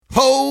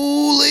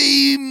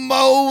Holy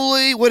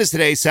moly. What is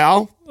today,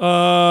 Sal?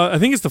 I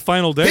think it's the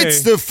final day.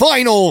 It's the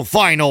final.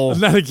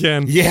 Not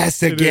again.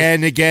 Yes,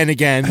 again.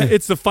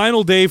 It's the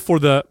final day for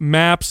the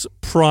MAPS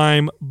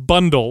Prime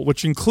bundle,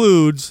 which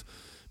includes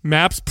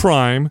MAPS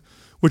Prime,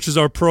 which is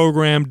our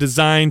program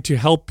designed to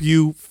help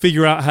you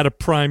figure out how to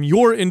prime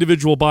your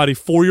individual body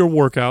for your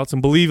workouts.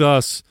 And believe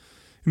us,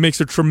 it makes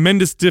a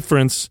tremendous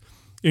difference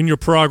in your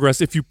progress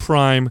if you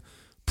prime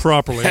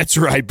properly. That's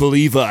right.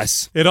 Believe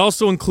us. It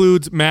also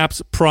includes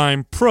MAPS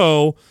Prime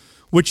Pro,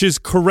 which is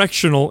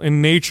correctional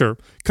in nature.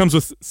 It comes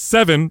with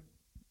 7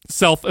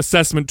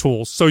 self-assessment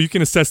tools. So you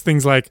can assess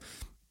things like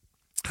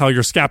how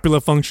your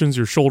scapula functions,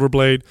 your shoulder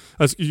blade,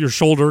 your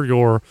shoulder,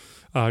 your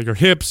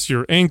hips,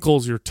 your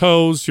ankles, your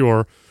toes,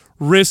 your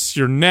wrists,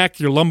 your neck,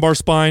 your lumbar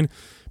spine.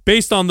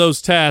 Based on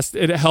those tests,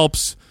 it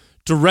helps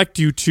direct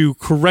you to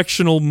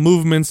correctional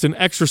movements and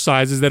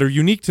exercises that are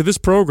unique to this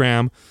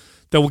program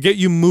that will get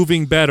you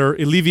moving better,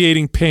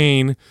 alleviating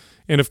pain,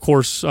 and, of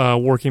course,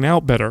 working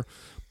out better.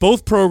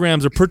 Both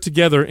programs are put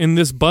together in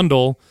this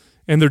bundle,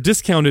 and they're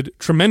discounted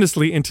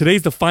tremendously, and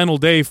today's the final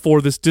day for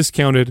this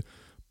discounted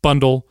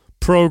bundle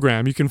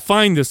program. You can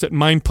find this at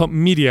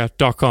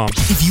mindpumpmedia.com.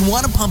 If you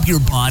want to pump your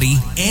body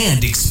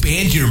and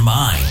expand your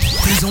mind,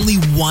 there's only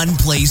one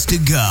place to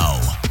go.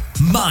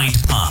 Mind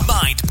Pump.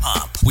 Mind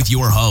Pump with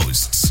your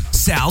hosts,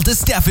 Sal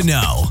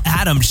DiStefano,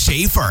 Adam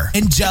Schafer,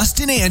 and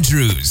Justin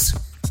Andrews.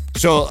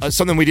 So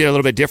something we did a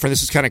little bit different.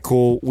 This is kind of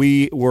cool.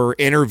 We were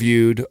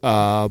interviewed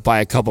by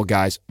a couple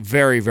guys.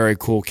 Very, very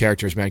cool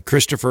characters, man.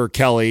 Christopher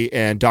Kelly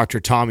and Dr.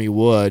 Tommy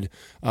Wood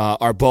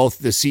are both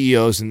the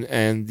CEOs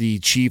and the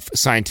Chief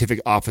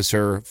Scientific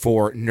Officer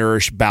for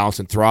Nourish, Balance,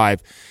 and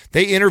Thrive.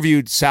 They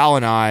interviewed Sal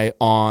and I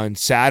on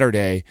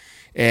Saturday,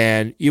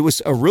 and it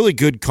was a really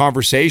good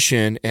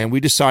conversation, and we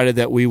decided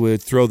that we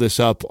would throw this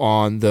up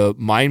on the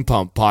Mind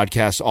Pump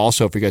podcast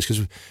also for you guys,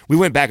 because we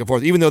went back and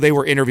forth. Even though they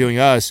were interviewing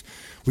us,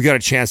 we got a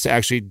chance to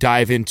actually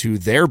dive into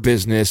their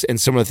business and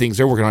some of the things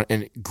they're working on.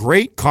 And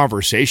great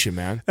conversation,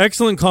 man.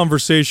 Excellent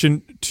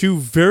conversation. 2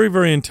 very,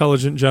 very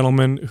intelligent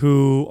gentlemen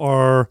who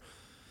are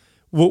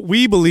what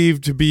we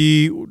believe to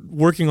be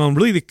working on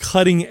really the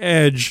cutting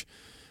edge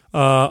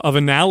of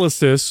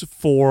analysis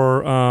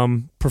for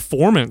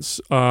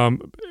performance.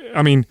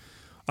 I mean,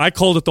 I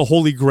called it the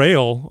Holy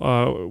Grail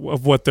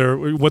of what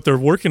they're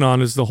working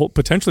on is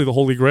potentially the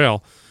Holy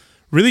Grail.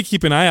 Really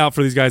keep an eye out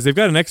for these guys. They've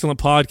got an excellent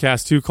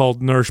podcast too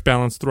called Nourish,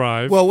 Balance,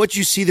 Thrive. Well, what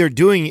you see they're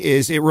doing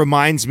is it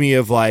reminds me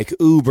of like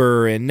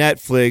Uber and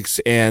Netflix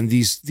and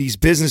these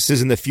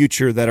businesses in the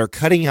future that are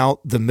cutting out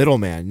the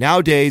middleman.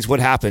 Nowadays, what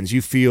happens?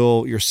 You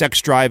feel your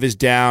sex drive is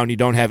down, you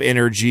don't have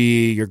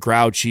energy, you're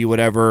grouchy,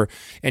 whatever,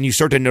 and you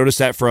start to notice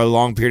that for a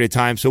long period of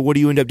time. So what do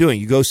you end up doing?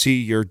 You go see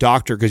your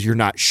doctor because you're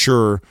not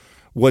sure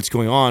what's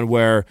going on,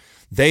 where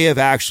they have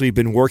actually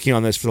been working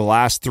on this for the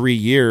last 3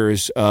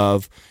 years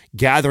of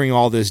gathering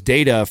all this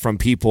data from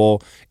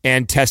people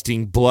and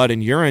testing blood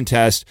and urine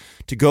tests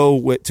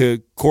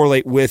to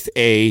correlate with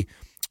a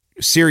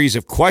series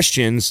of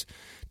questions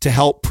to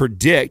help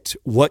predict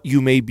what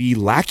you may be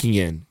lacking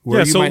in.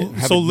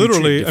 So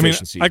literally, I mean,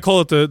 I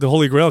call it the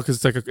Holy Grail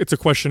because it's a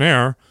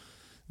questionnaire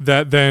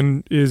that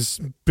then is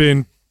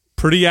been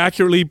pretty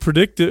accurately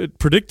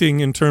predicting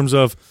in terms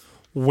of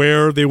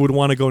where they would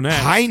want to go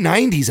next. High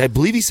 90s. I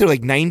believe he said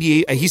like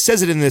 98. He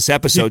says it in this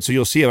episode, so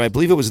you'll see it. I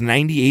believe it was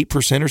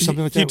 98% or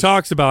something like that. He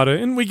talks about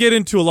it, and we get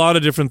into a lot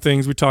of different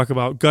things. We talk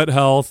about gut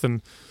health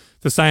and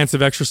the science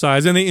of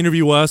exercise, and they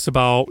interview us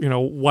about,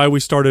 why we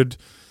started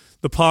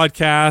the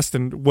podcast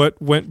and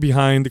what went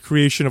behind the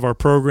creation of our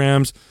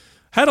programs.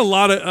 Had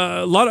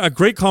a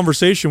great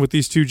conversation with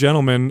these 2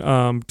 gentlemen,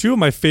 2 of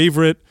my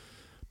favorite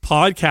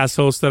podcast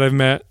hosts that I've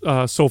met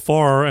so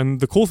far, and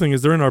the cool thing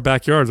is they're in our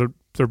backyard.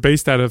 They're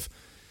based out of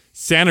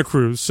Santa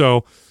Cruz.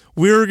 So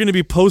we're going to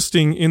be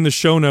posting in the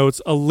show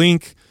notes a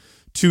link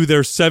to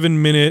their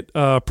 7-minute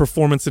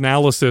performance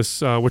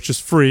analysis, which is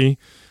free.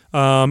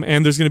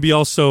 And there's going to be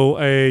also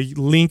a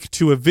link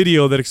to a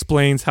video that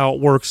explains how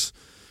it works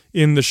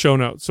in the show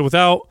notes. So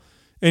without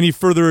any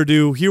further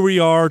ado, here we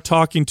are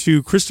talking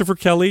to Christopher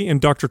Kelly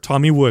and Dr.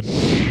 Tommy Wood.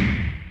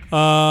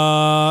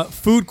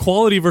 Food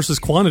quality versus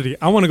quantity.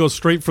 I want to go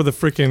straight for the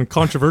freaking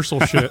controversial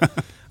shit.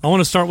 I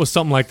want to start with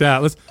something like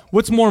that.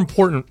 What's more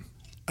important?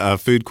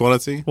 Food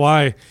quality.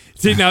 Why?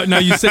 See, now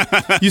you say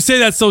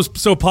that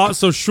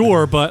so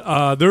sure,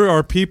 but there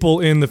are people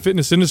in the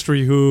fitness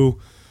industry who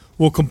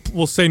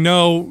will say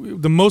no.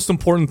 The most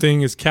important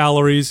thing is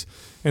calories,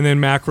 and then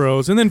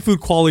macros, and then food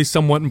quality is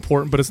somewhat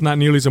important, but it's not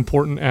nearly as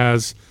important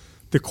as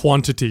the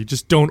quantity.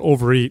 Just don't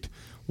overeat.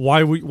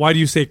 Why do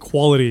you say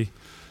quality?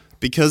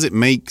 Because it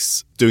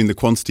makes doing the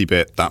quantity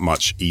bit that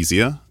much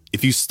easier.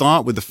 If you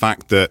start with the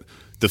fact that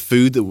the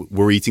food that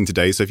we're eating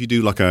today, so if you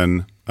do like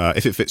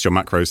if it fits your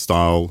macro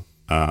style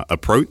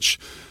approach,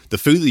 the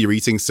food that you're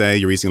eating, say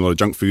you're eating a lot of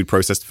junk food,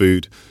 processed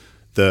food,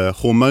 the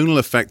hormonal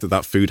effect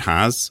that food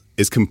has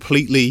is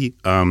completely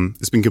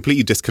it's been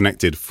completely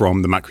disconnected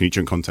from the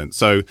macronutrient content.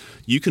 So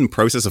you can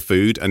process a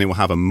food and it will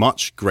have a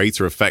much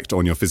greater effect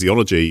on your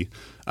physiology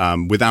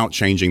without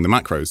changing the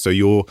macros. So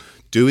you're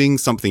doing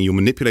something, you're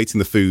manipulating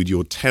the food,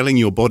 you're telling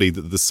your body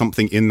that there's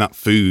something in that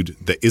food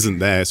that isn't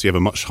there. So you have a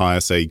much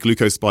higher, say,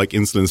 glucose spike,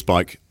 insulin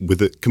spike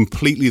with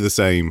completely the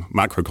same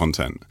macro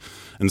content.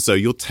 And so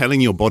you're telling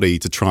your body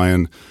to try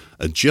and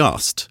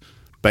adjust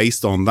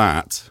based on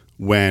that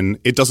when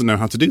it doesn't know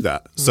how to do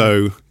that.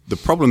 So the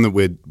problem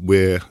that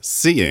we're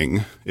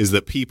seeing is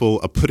that people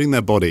are putting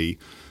their body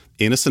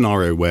in a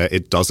scenario where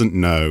it doesn't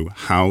know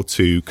how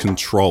to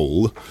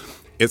control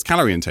its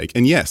calorie intake.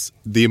 And yes,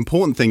 the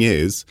important thing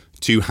is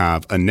to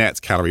have a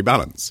net calorie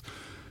balance.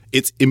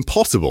 It's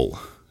impossible,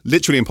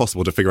 literally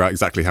impossible, to figure out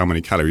exactly how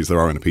many calories there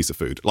are in a piece of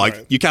food.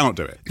 Like, you cannot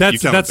do it.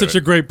 That's such a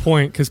great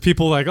point, because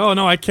people are like, oh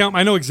no,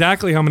 I know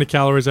exactly how many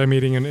calories I'm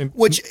eating. And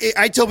which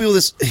I tell people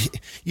this,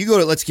 you go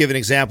to, let's give an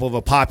example of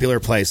a popular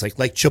place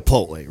like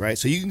Chipotle, right?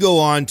 So you can go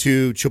on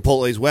to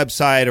Chipotle's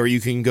website, or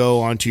you can go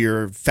onto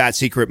your Fat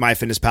Secret,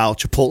 MyFitnessPal.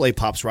 Chipotle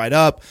pops right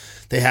up.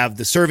 They have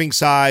the serving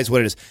size,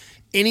 what it is.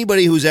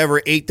 Anybody who's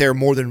ever ate there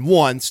more than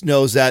once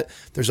knows that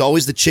there's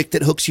always the chick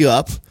that hooks you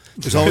up.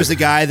 There's always the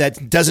guy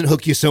that doesn't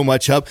hook you so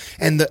much up,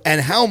 and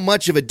how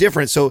much of a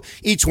difference. So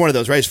each one of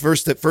those, right?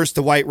 First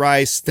the white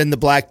rice, then the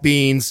black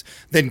beans,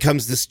 then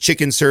comes this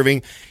chicken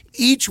serving.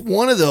 Each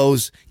one of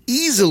those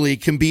easily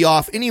can be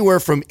off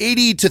anywhere from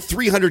 80 to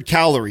 300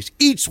 calories.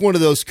 Each one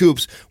of those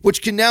scoops,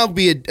 which can now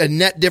be a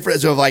net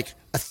difference of like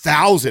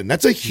 1,000.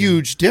 That's a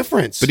huge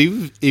difference. But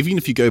even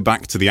if you go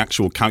back to the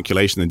actual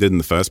calculation they did in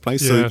the first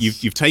place, so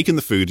you've taken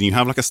the food and you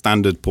have like a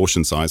standard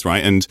portion size,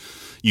 right? And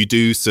you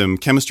do some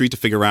chemistry to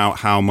figure out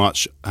how many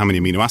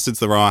amino acids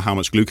there are, how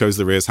much glucose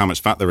there is, how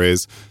much fat there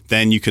is.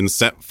 Then you can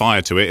set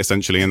fire to it,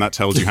 essentially, and that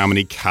tells you how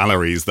many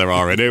calories there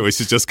are in it, which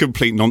is just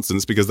complete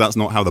nonsense, because that's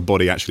not how the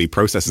body actually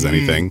processes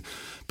anything.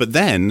 But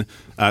then,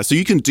 so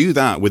you can do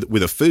that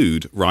with a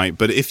food, right?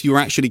 But if you're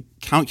actually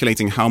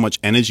calculating how much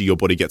energy your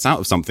body gets out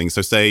of something,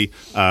 so say,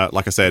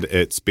 like I said,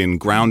 it's been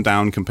ground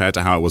down compared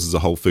to how it was as a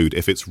whole food,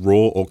 if it's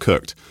raw or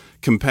cooked,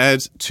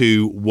 compared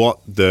to what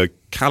the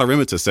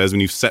calorimeter says when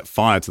you've set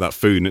fire to that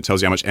food and it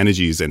tells you how much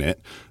energy is in it,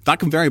 that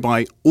can vary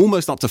by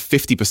almost up to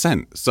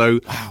 50%. So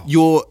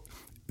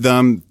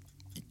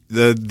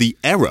the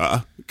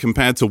error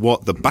compared to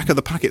what the back of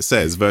the packet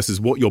says versus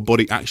what your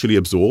body actually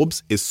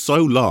absorbs is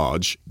so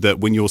large that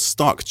when you're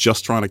stuck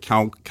just trying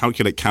to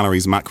calculate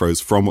calories,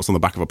 macros from what's on the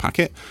back of a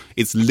packet,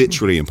 it's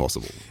literally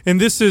impossible.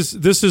 And this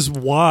is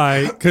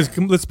why, because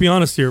let's be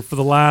honest here, for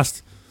the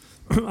last,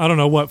 I don't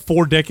know,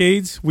 4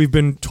 decades, we've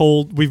been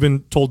told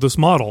this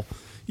model: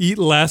 eat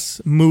less,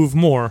 move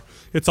more.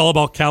 It's all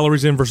about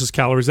calories in versus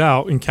calories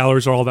out, and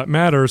calories are all that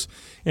matters.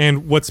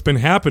 And what's been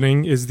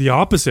happening is the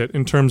opposite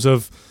in terms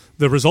of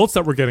the results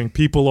that we're getting.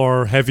 People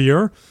are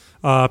heavier,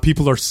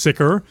 people are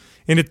sicker,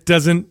 and it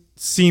doesn't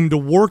seem to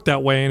work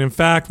that way. And in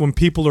fact, when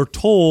people are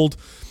told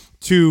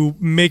to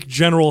make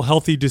general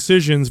healthy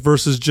decisions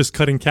versus just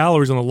cutting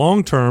calories on the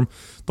long term,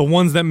 the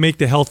ones that make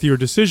the healthier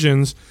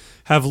decisions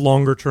have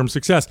longer term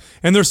success.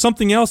 And there's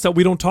something else that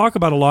we don't talk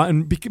about a lot,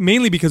 and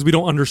mainly because we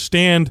don't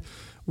understand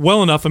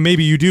well enough, and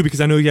maybe you do because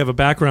I know you have a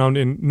background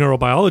in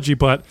neurobiology,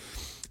 but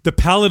the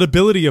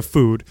palatability of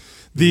food,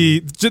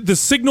 the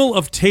signal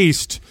of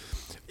taste,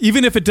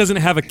 even if it doesn't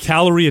have a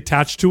calorie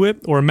attached to it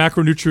or a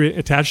macronutrient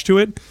attached to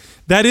it,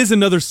 that is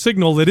another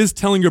signal that is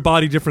telling your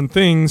body different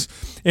things,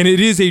 and it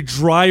is a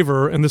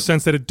driver in the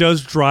sense that it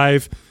does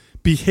drive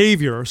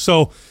behavior.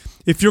 So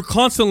if you're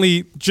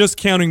constantly just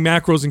counting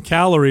macros and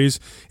calories,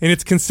 and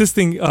it's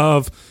consisting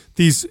of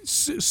these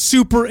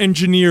super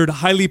engineered,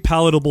 highly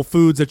palatable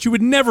foods that you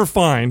would never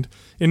find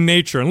in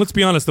nature, and let's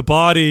be honest, the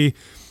body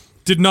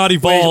did not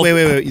evolve.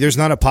 Wait. There's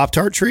not a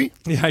Pop-Tart tree?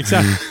 Yeah,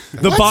 exactly.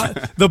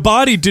 The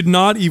body did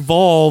not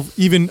evolve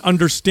even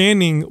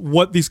understanding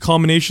what these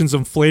combinations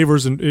of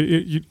flavors and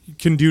you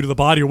can do to the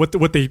body, or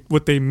what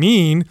they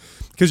mean,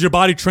 because your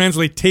body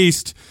translates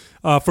taste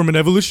from an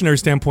evolutionary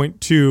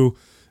standpoint to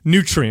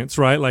nutrients,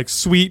 right? Like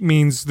sweet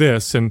means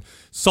this, and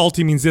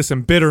salty means this,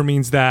 and bitter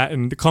means that,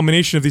 and the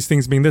combination of these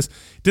things mean this.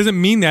 It doesn't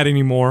mean that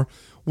anymore.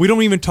 We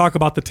don't even talk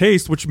about the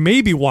taste, which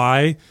may be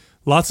why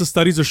lots of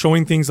studies are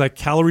showing things like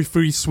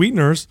calorie-free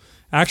sweeteners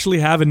actually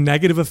have a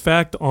negative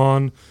effect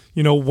on,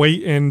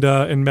 weight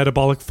and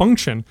metabolic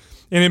function.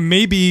 And it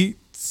may be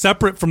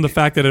separate from the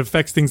fact that it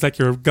affects things like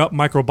your gut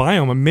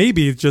microbiome, and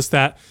maybe it's just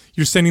that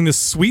you're sending this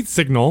sweet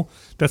signal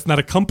that's not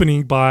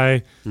accompanied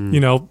by,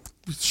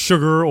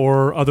 sugar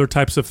or other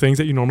types of things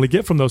that you normally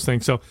get from those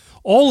things. So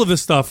all of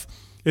this stuff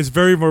is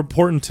very, very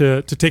important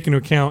to take into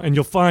account. And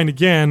you'll find,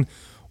 again,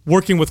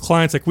 working with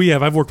clients like we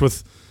have, I've worked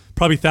with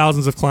probably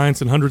thousands of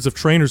clients and hundreds of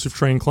trainers who've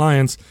trained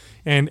clients.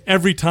 And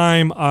every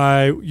time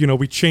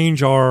we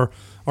change our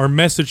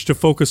message to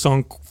focus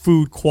on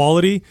food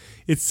quality,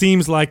 it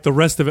seems like the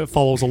rest of it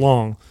follows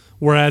along.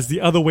 Whereas the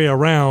other way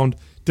around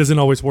doesn't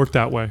always work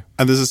that way.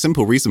 And there's a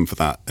simple reason for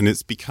that. And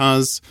it's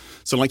because,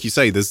 so like you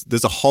say, there's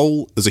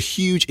a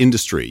huge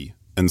industry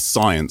and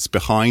science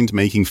behind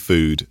making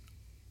food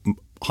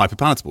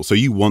hyperpalatable. So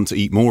you want to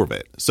eat more of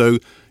it. So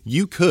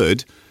you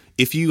could,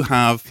 if you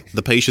have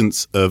the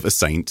patience of a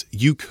saint,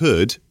 you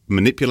could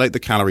manipulate the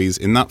calories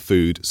in that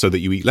food so that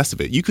you eat less of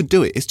it. You could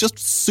do it. It's just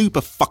super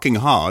fucking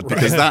hard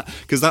because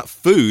that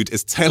food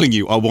is telling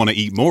you, I want to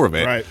eat more of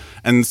it. Right.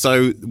 And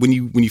so when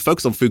you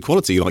focus on food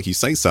quality, like you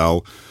say,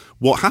 Sal,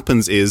 what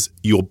happens is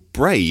your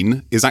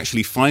brain is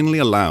actually finally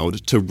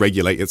allowed to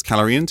regulate its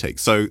calorie intake.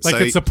 So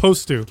it's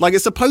supposed to. Like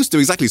it's supposed to,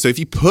 exactly. So if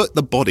you put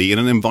the body in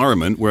an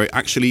environment where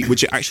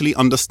which it actually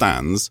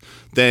understands,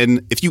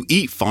 then if you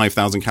eat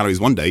 5,000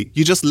 calories one day,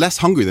 you're just less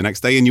hungry the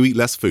next day and you eat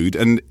less food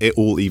and it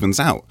all evens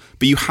out.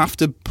 But you have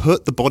to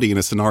put the body in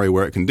a scenario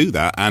where it can do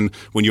that. And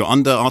when you're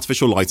under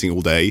artificial lighting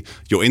all day,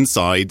 you're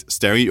inside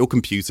staring at your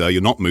computer,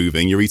 you're not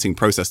moving, you're eating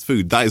processed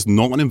food. That is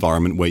not an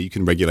environment where you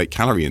can regulate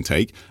calorie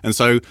intake. And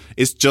so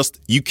it's just,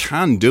 you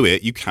can do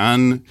it. You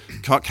can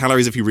cut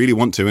calories if you really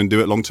want to and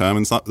do it long term,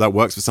 and that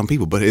works for some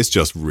people, but it's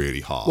just really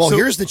hard. Well,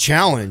 here's the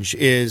challenge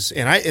is,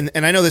 and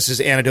I know this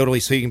is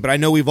anecdotally speaking, but I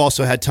know we've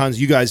also had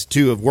tons, you guys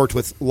too have worked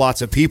with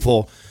lots of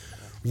people.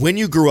 When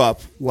you grew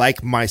up,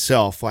 like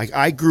myself, like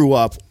I grew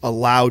up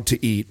allowed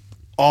to eat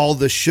all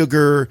the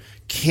sugar,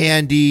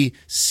 candy,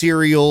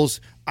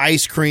 cereals,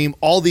 ice cream,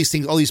 all these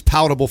things, all these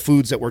palatable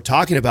foods that we're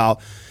talking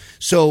about.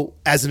 So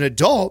as an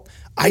adult,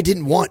 I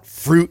didn't want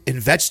fruit and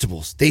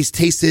vegetables. They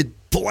tasted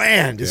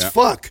bland as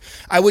fuck.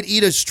 I would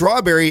eat a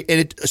strawberry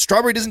and a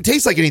strawberry doesn't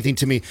taste like anything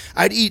to me.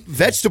 I'd eat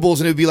vegetables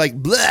and it would be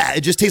like, bleh,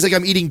 it just tastes like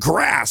I'm eating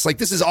grass. Like,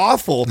 this is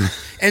awful.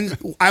 And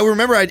I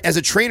remember as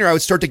a trainer, I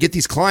would start to get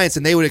these clients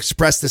and they would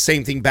express the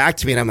same thing back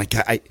to me. And I'm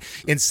like,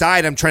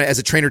 inside, I'm trying to, as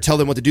a trainer, tell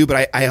them what to do.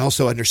 But I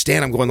also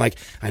understand. I'm going like,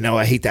 I know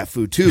I hate that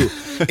food too.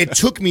 It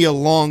took me a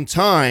long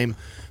time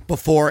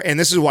before, and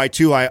this is why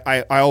too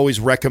I always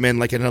recommend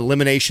like an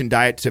elimination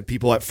diet to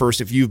people at first.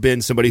 If you've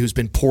been somebody who's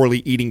been poorly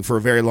eating for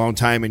a very long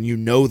time and you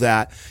know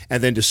that,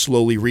 and then to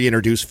slowly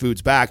reintroduce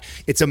foods back,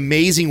 it's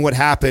amazing what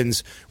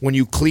happens when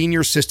you clean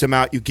your system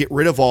out, you get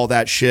rid of all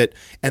that shit,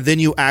 and then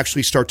you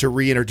actually start to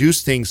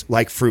reintroduce things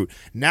like fruit.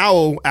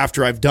 Now,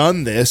 after I've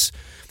done this,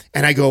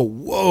 and I go,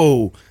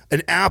 whoa,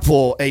 an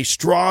apple, a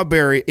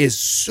strawberry is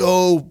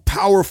so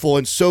powerful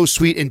and so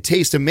sweet and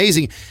tastes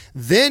amazing.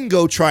 Then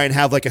go try and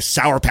have like a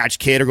Sour Patch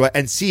Kid or go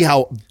and see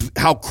how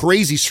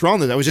crazy strong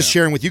this is. I was just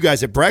sharing with you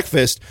guys at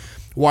breakfast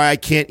why I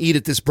can't eat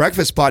at this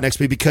breakfast spot next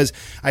to me, because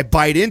I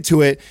bite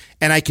into it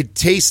and I could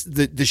taste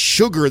the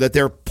sugar that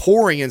they're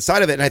pouring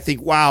inside of it. And I think,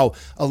 wow,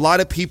 a lot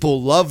of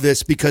people love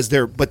this because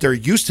they're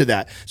used to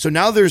that. So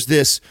now there's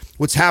this,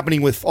 what's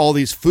happening with all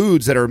these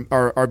foods that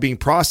are being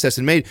processed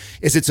and made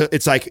is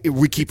it's like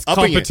we keep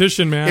upping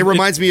competition, man. It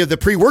reminds me of the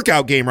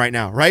pre-workout game right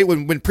now, right?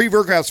 When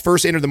pre-workouts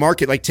first entered the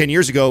market like 10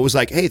 years ago, it was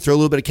like, hey, throw a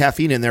little bit of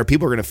caffeine in there.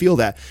 People are going to feel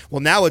that.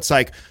 Well, now it's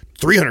like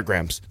 300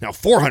 grams, now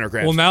 400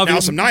 grams. Well, now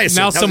some niacin.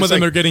 Now some of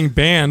them are getting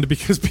banned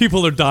because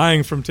people are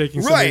dying from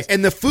taking some right.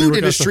 And the food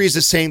industry is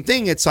the same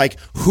thing. It's like,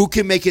 who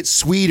can make it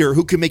sweeter?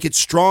 Who can make it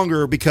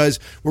stronger? Because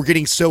we're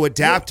getting so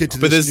adapted to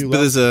this new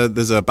level. But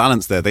there's a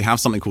balance there. They have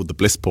something called the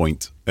bliss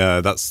point.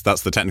 That's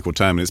the technical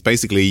term. And it's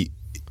basically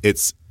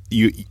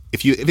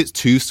if it's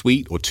too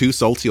sweet or too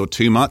salty or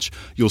too much,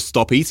 you'll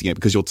stop eating it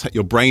because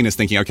your brain is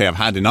thinking, okay, I've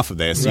had enough of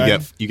this. Right.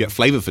 You get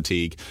flavor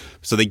fatigue.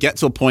 So they get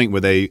to a point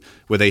where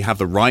they have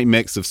the right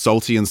mix of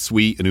salty and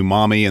sweet and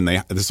umami, and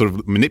they sort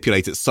of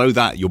manipulate it so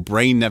that your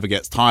brain never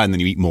gets tired, and then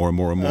you eat more and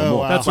more and more and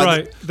more. Wow. That's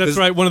right. That's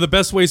right. One of the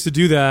best ways to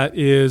do that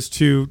is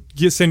to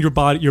send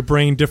your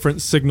brain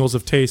different signals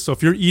of taste. So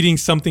if you're eating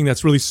something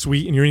that's really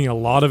sweet and you're eating a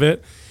lot of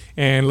it,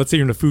 and let's say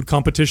you're in a food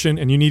competition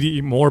and you need to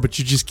eat more, but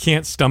you just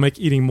can't stomach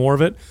eating more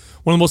of it,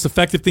 one of the most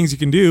effective things you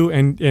can do,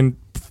 and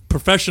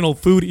professional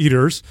food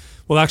eaters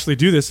will actually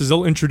do this, is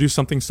they'll introduce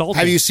something salty.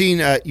 Have you seen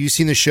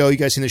the show? You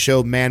guys seen the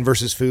show Man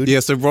vs. Food? Yeah,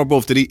 so Rob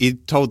Wolf, he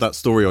told that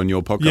story on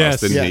your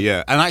podcast, didn't he?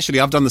 Yeah. And actually,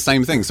 I've done the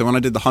same thing. So when I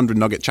did the 100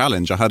 nugget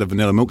challenge, I had a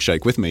vanilla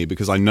milkshake with me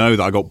because I know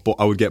that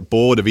I would get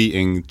bored of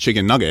eating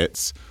chicken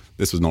nuggets.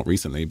 This was not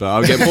recently, but I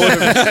would get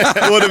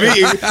bored of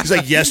eating. It's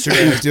like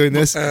yesterday I was doing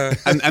this.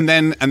 And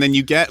then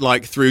you get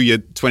like through your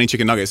 20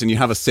 chicken nuggets and you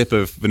have a sip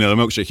of vanilla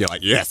milkshake. You're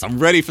like, yes, I'm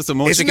ready for some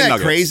more chicken nuggets. Isn't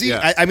that crazy?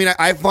 Yeah. I mean,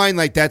 I find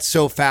like that's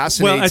so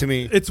fascinating to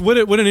me. It's what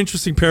an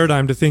interesting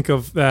paradigm to think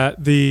of,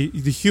 that the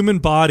human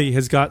body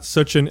has got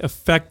such an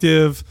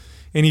effective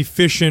and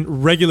efficient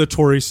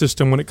regulatory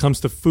system when it comes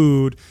to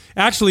food.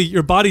 Actually,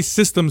 your body's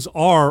systems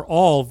are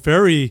all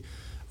very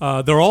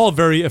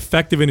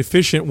effective and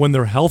efficient when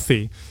they're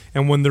healthy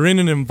and when they're in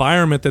an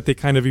environment that they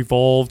kind of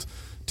evolved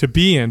to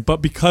be in. But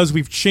because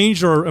we've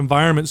changed our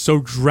environment so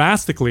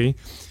drastically,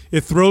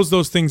 it throws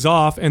those things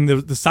off, and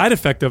the side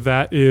effect of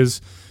that is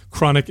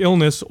chronic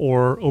illness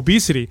or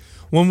obesity.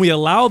 When we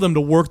allow them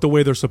to work the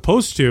way they're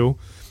supposed to,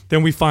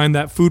 then we find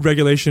that food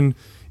regulation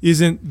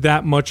isn't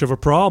that much of a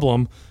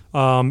problem.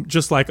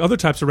 Just like other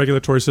types of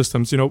regulatory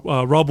systems.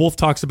 Rob Wolf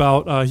talks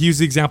about, he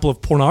used the example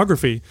of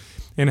pornography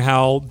and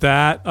how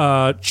that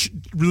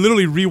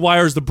literally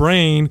rewires the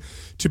brain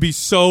to be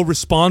so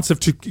responsive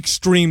to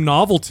extreme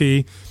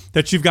novelty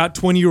that you've got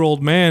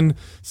 20-year-old men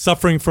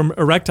suffering from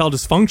erectile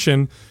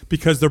dysfunction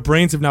because their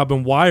brains have now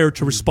been wired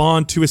to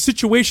respond to a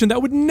situation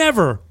that would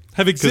never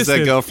have Because existed.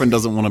 their girlfriend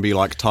doesn't want to be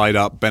like tied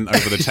up, bent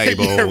over the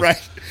table. Yeah,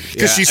 right.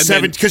 Because she's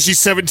and then- she's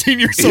 17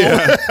 years old.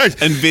 Yeah,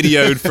 and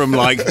videoed from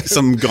like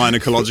some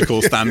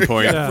gynecological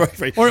standpoint. Yeah.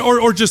 Right.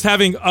 Or just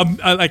having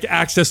like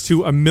access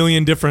to a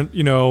million different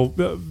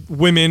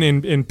women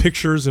in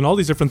pictures and all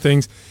these different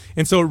things,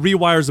 and so it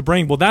rewires the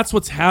brain. Well, that's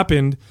what's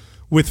happened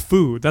with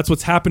food. That's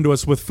what's happened to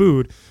us with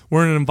food.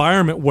 We're in an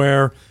environment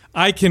where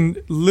I can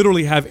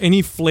literally have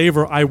any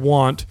flavor I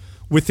want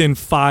within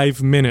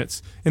 5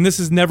 minutes, and this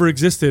has never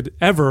existed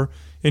ever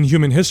in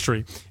human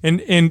history.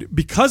 And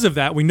because of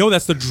that, we know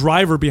that's the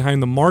driver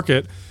behind the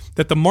market,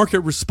 that the market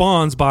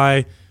responds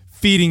by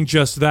feeding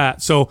just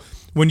that. So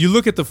when you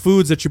look at the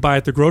foods that you buy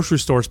at the grocery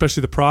store,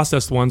 especially the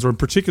processed ones, or in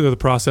particular the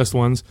processed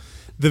ones,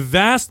 the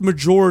vast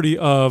majority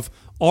of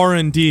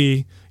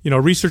R&D,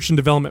 research and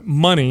development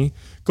money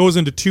goes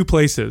into two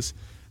places: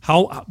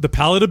 how the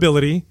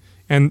palatability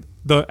and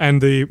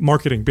the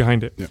marketing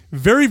behind it. Yeah.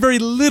 Very, very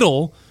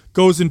little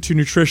goes into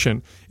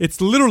nutrition.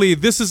 It's literally,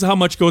 this is how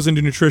much goes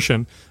into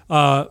nutrition.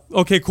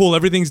 Okay, cool,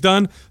 everything's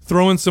done.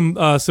 Throw in some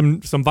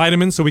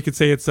vitamins, so we could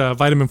say it's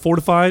vitamin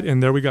fortified,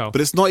 and there we go. But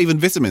it's not even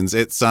vitamins.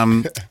 It's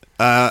I'm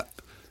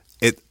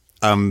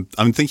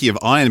thinking of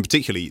iron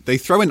particularly. They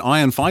throw in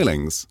iron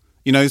filings.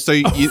 So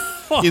you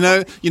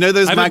know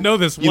those I didn't know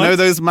this. What?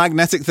 Those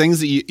magnetic things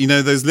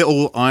that those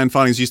little iron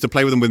filings. You used to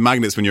play with them with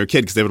magnets when you were a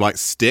kid because they would like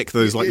stick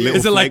those like little.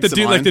 Is it like the flakes of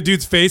dude, iron. like the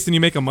dude's face, and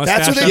you make a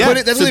mustache? That's what they out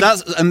put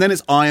of it. And then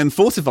it's iron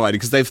fortified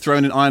because they've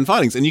thrown in iron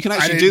filings, and you can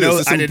actually do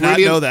this. I did not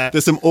know that.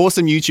 There's some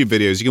awesome YouTube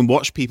videos. You can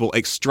watch people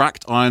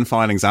extract iron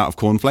filings out of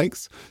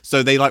cornflakes.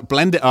 So they like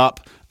blend it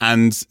up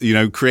and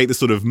create this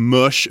sort of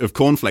mush of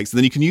cornflakes, and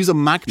then you can use a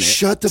magnet.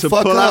 Shut the to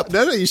fuck pull up! Out,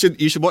 no, you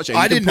should watch it.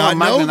 I did not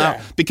know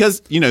that because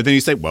then you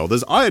say, well,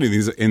 there's iron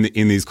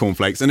in these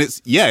cornflakes, and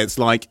it's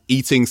like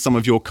eating some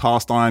of your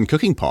cast iron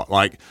cooking pot.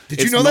 Like,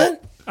 did you know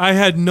that? I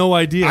had no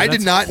idea. I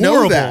did not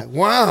know that.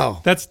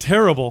 Wow. That's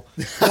terrible.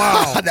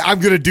 Wow. I'm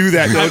going to do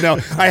that. No,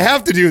 I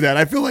have to do that.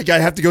 I feel like I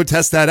have to go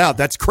test that out.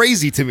 That's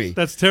crazy to me.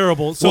 That's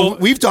terrible. So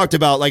we've talked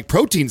about like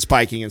protein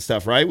spiking and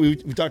stuff, right? We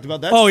talked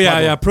about that. Oh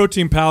yeah.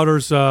 Protein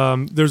powders.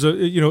 There's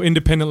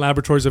independent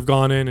laboratories have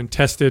gone in and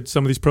tested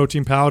some of these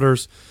protein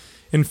powders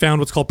and found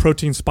what's called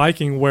protein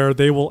spiking, where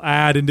they will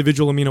add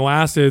individual amino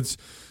acids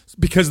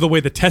because of the way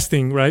the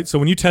testing, right? So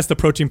when you test the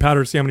protein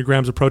powder to see how many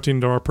grams of protein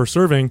there are per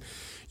serving,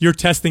 you're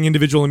testing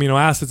individual amino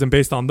acids, and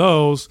based on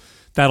those,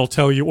 that'll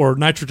tell you, or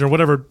nitrogen or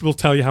whatever, will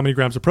tell you how many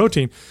grams of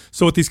protein.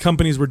 So what these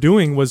companies were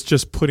doing was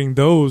just putting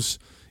those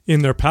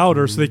in their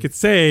powder so they could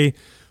say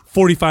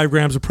 45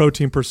 grams of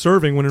protein per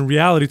serving, when in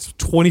reality it's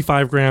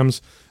 25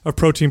 grams of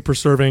protein per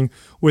serving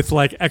with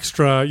like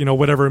extra,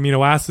 whatever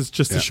amino acids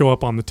just to show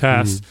up on the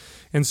test.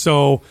 And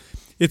so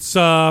it's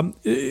a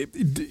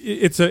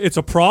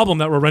problem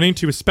that we're running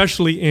into,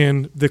 especially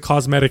in the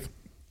cosmetic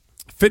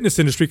fitness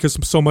industry, because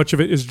so much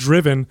of it is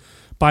driven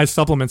by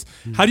supplements.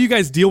 How do you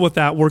guys deal with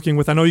that working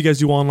with, I know you guys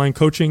do online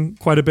coaching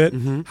quite a bit.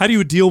 How do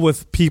you deal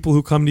with people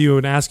who come to you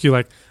and ask you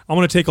like, I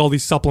want to take all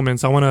these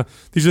supplements.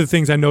 These are the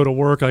things I know to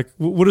work. Like,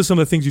 what are some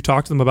of the things you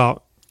talk to them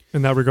about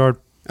in that regard?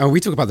 Oh, we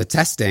talk about the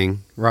testing,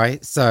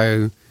 right?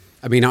 So,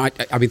 I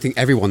think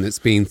everyone that's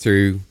been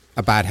through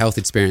a bad health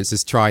experience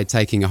has tried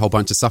taking a whole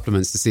bunch of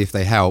supplements to see if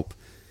they help.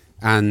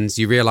 And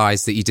you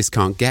realize that you just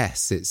can't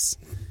guess.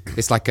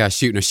 It's like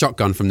shooting a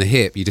shotgun from the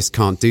hip. You just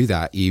can't do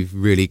that. You've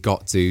really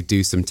got to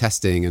do some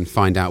testing and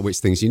find out which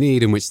things you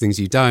need and which things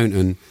you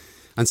don't.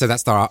 And so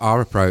that's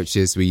our approach.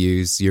 Is we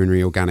use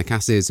urinary organic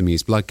acids, and we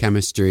use blood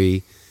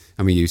chemistry,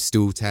 and we use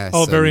stool tests.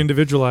 Oh, very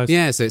individualized.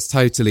 Yeah, so it's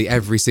totally,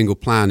 every single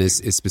plan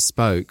is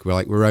bespoke.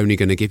 We're only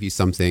going to give you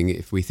something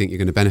if we think you're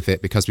going to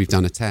benefit because we've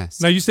done a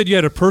test. Now, you said you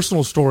had a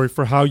personal story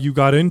for how you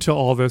got into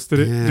all this.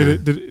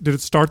 Did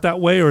it start that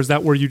way, or is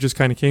that where you just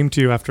kind of came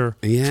to after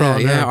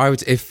trial and error?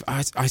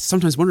 I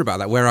sometimes wonder about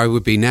that, where I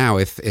would be now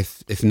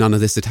if none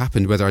of this had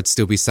happened, whether I'd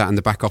still be sat in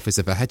the back office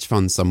of a hedge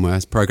fund somewhere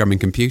programming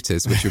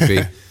computers, which would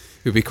be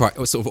would be quite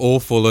sort of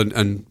awful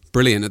and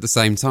brilliant at the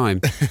same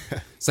time.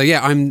 So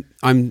yeah,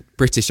 I'm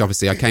British,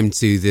 obviously. I came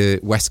to the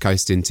West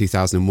Coast in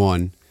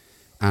 2001,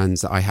 and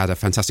I had a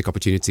fantastic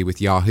opportunity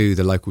with Yahoo,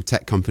 the local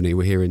tech company.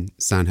 We're here in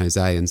San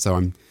Jose, and so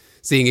I'm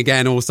seeing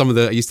again all some of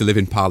the. I used to live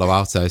in Palo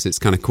Alto, so it's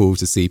kind of cool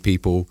to see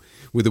people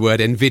with the word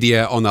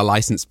NVIDIA on their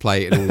license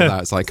plate and all of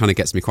that. So it kind of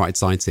gets me quite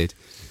excited.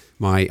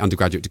 My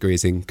undergraduate degree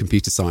is in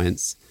computer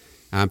science.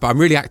 But I'm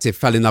really active,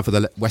 fell in love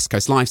with the West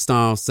Coast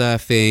lifestyle,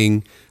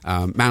 surfing,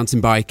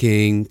 mountain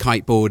biking,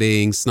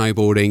 kiteboarding,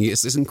 snowboarding.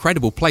 It's an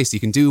incredible place. You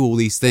can do all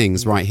these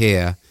things right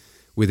here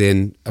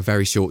within a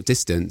very short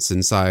distance.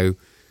 And so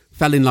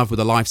fell in love with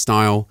the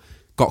lifestyle,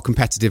 got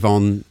competitive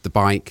on the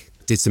bike,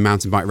 did some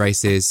mountain bike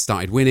races,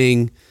 started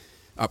winning,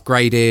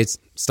 upgraded,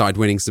 started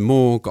winning some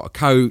more, got a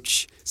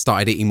coach,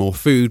 started eating more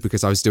food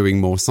because I was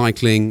doing more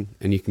cycling.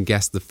 And you can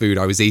guess the food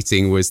I was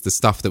eating was the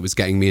stuff that was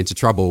getting me into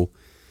trouble.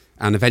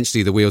 And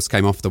eventually the wheels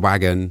came off the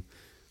wagon,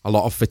 a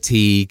lot of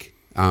fatigue,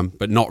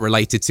 but not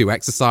related to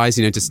exercise,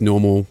 just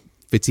normal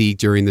fatigue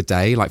during the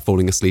day, like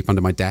falling asleep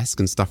under my desk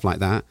and stuff like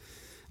that.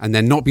 And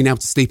then not being able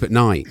to sleep at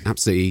night,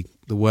 absolutely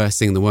the worst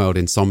thing in the world,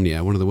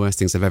 insomnia, one of the worst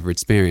things I've ever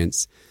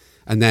experienced.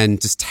 And then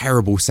just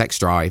terrible sex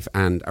drive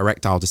and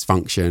erectile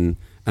dysfunction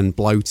and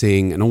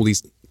bloating and all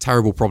these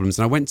terrible problems.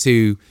 And I went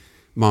to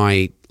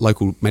my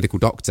local medical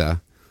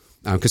doctor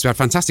because we had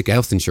fantastic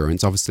health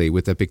insurance, obviously,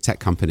 with the big tech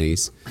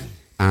companies.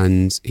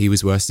 And he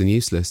was worse than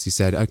useless. He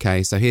said,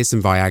 okay, so here's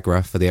some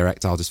Viagra for the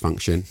erectile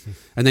dysfunction.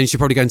 And then you should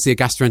probably go and see a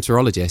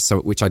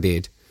gastroenterologist, which I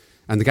did.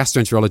 And the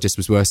gastroenterologist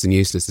was worse than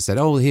useless. They said,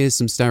 oh, here's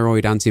some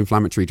steroid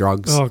anti-inflammatory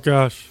drugs. Oh,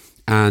 gosh.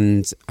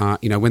 And,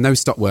 when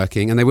those stop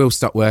working, and they will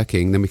stop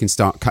working, then we can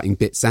start cutting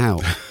bits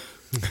out.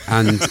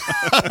 And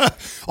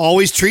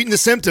always treating the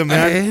symptom,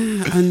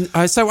 man.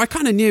 So I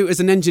kind of knew as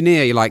an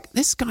engineer, you're like,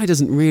 this guy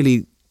doesn't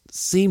really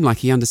seem like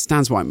he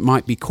understands what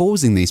might be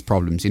causing these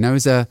problems.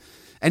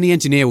 Any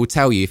engineer will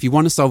tell you, if you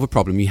want to solve a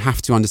problem, you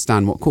have to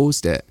understand what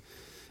caused it.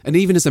 And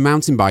even as a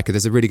mountain biker,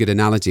 there's a really good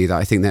analogy that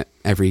I think that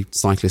every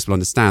cyclist will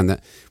understand,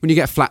 that when you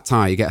get a flat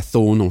tire, you get a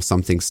thorn or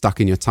something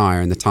stuck in your tire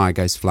and the tire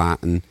goes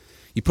flat, and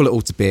you pull it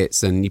all to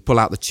bits and you pull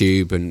out the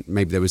tube, and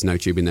maybe there was no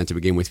tube in there to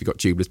begin with, you got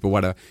tubeless, but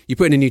whatever. You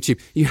put in a new tube.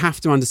 You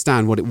have to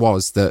understand what it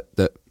was that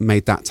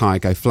made that tire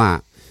go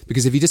flat.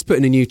 Because if you just put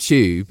in a new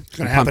tube, it's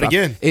going to happen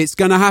again. It's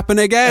going to happen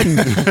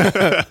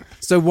again.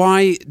 So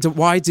why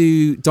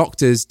do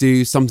doctors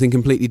do something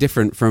completely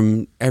different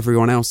from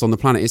everyone else on the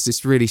planet? It's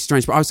just really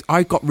strange. But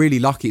I got really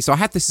lucky. So I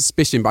had this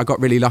suspicion, but I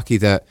got really lucky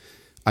that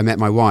I met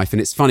my wife.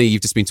 And it's funny,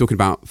 you've just been talking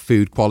about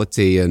food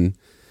quality. And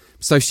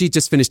so she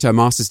just finished her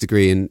master's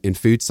degree in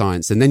food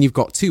science. And then you've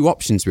got two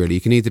options, really.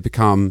 You can either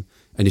become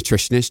a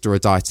nutritionist or a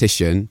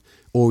dietitian,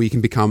 or you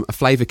can become a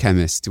flavor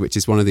chemist, which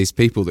is one of these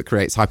people that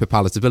creates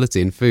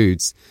hyperpalatability in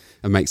foods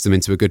and makes them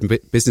into a good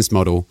business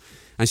model.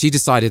 And she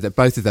decided that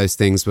both of those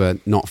things were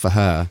not for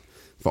her,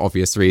 for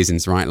obvious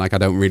reasons, right? Like, I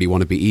don't really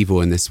want to be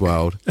evil in this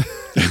world.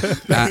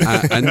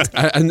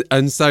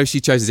 And so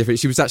she chose a different...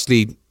 She was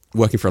actually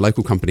working for a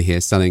local company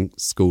here selling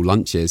school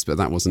lunches, but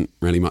that wasn't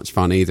really much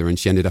fun either. And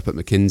she ended up at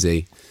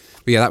McKinsey.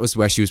 But yeah, that was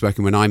where she was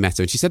working when I met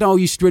her. And she said, oh,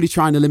 you should really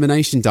try an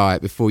elimination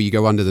diet before you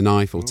go under the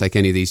knife or take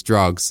any of these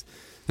drugs.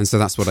 And so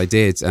that's what I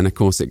did. And of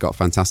course, it got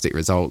fantastic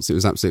results. It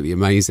was absolutely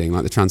amazing,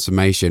 like the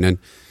transformation. And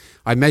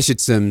I measured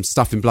some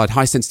stuff in blood.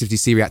 High sensitivity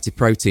C-reactive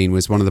protein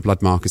was one of the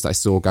blood markers that I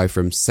saw go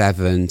from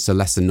 7 to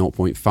less than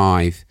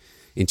 0.5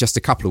 in just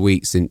a couple of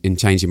weeks in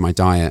changing my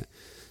diet.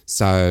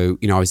 So,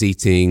 I was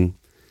eating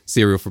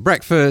cereal for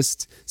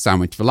breakfast,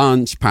 sandwich for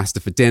lunch, pasta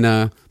for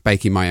dinner,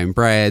 baking my own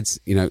bread,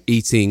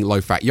 eating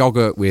low-fat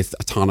yogurt with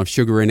a ton of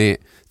sugar in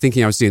it,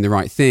 thinking I was doing the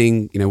right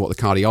thing. What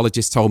the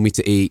cardiologist told me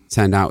to eat,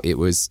 turned out it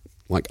was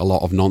like a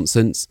lot of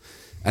nonsense.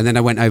 And then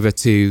I went over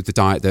to the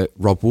diet that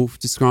Rob Wolf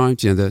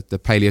described, the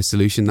Paleo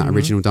Solution, that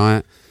original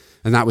diet.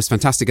 And that was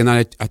fantastic. And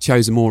then I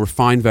chose a more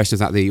refined version of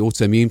that, the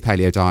autoimmune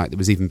paleo diet, that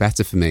was even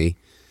better for me.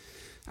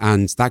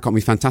 And that got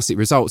me fantastic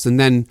results. And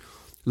then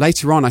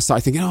later on, I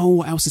started thinking,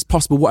 what else is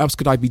possible? What else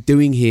could I be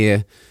doing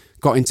here?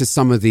 Got into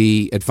some of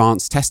the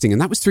advanced testing. And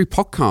that was through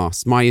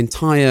podcasts. My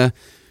entire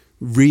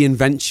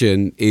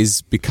reinvention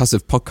is because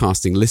of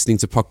podcasting, listening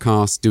to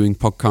podcasts, doing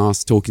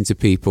podcasts, talking to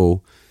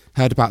people.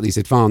 Heard about these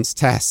advanced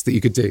tests that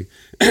you could do.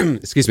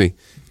 Excuse me.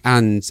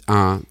 And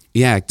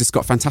just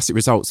got fantastic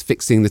results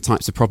fixing the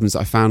types of problems that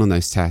I found on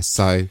those tests.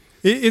 So,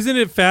 isn't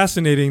it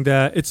fascinating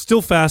that it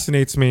still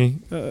fascinates me,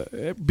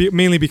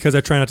 mainly because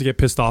I try not to get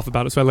pissed off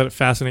about it, so I let it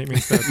fascinate me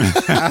instead.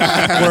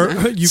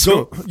 Where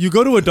you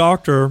go to a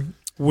doctor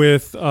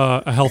with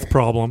a health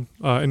problem,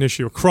 an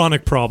issue, a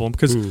chronic problem,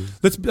 because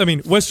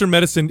Western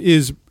medicine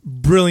is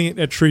brilliant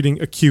at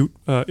treating acute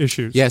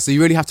issues. Yeah, so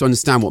you really have to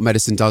understand what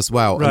medicine does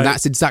well. Right. And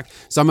that's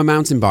so I'm a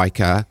mountain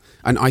biker,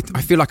 and I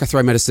feel like I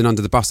throw medicine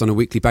under the bus on a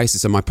weekly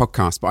basis on my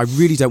podcast, but I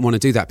really don't want to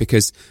do that,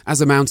 because as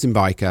a mountain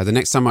biker, the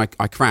next time I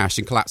crash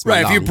and collapse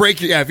my lung, if you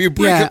break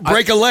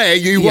a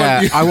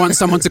leg, I want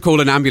someone to call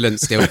an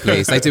ambulance still,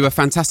 please. They do a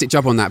fantastic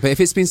job on that. But if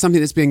it's been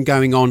something that's been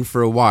going on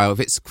for a while, if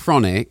it's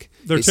chronic,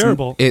 they're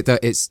terrible.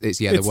 It's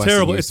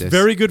terrible. It's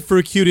very good for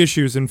acute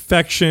issues,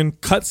 infection,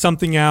 cut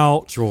something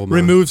out, trauma,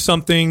 remove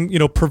something,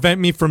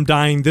 prevent me from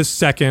dying this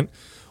second.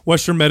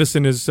 Western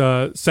medicine is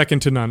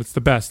second to none. It's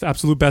the best,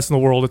 absolute best in the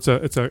world. It's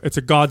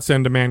a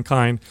godsend to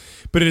mankind.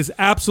 But it is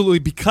absolutely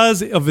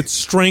because of its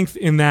strength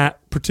in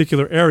that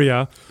particular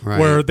area,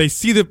 where they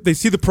see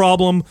the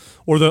problem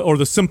or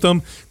the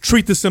symptom,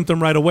 treat the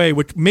symptom right away,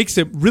 which makes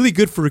it really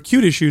good for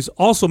acute issues.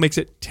 Also makes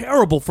it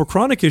terrible for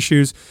chronic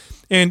issues.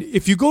 And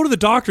if you go to the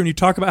doctor and you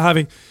talk about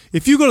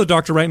if you go to the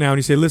doctor right now and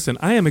you say, listen,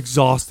 I am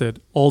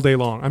exhausted all day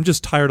long, I'm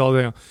just tired all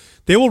day long,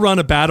 they will run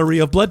a battery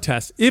of blood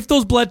tests. If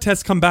those blood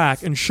tests come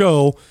back and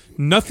show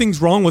nothing's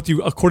wrong with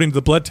you according to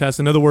the blood test,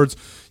 in other words,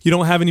 you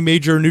don't have any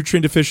major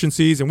nutrient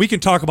deficiencies, and we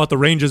can talk about the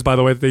ranges, by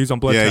the way, that they use on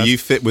blood tests. Yeah, you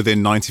fit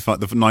within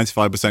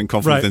 95%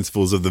 confidence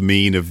intervals of the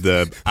mean of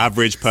the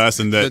average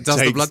person that does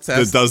the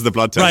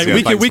blood test.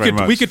 Right,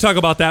 Yeah, we could talk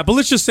about that, but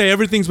let's just say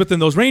everything's within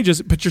those ranges,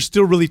 but you're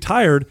still really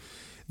tired.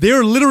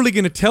 They're literally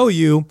going to tell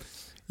you,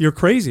 you're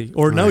crazy,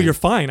 or no, you're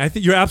fine. I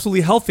think you're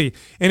absolutely healthy.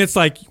 And it's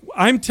like,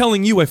 I'm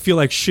telling you I feel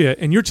like shit,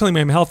 and you're telling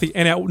me I'm healthy.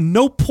 And at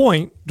no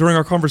point during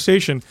our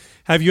conversation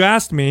have you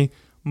asked me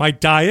my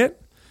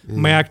diet,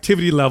 my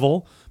activity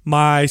level,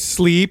 my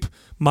sleep,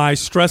 my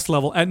stress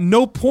level. At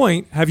no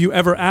point have you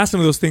ever asked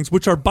any of those things,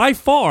 which are by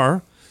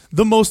far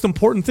the most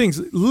important things.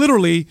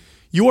 Literally,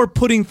 you are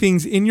putting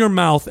things in your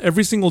mouth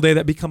every single day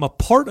that become a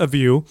part of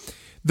you.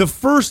 The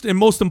first and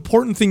most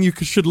important thing you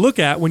should look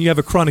at when you have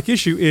a chronic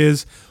issue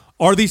is,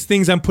 are these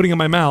things I'm putting in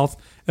my mouth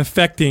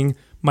affecting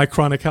my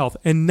chronic health?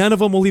 And none of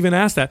them will even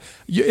ask that.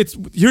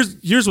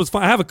 Here's what's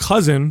fun. I have a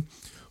cousin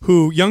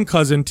young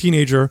cousin,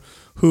 teenager,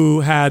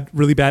 who had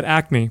really bad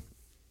acne,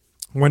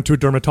 went to a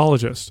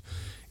dermatologist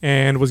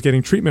and was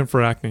getting treatment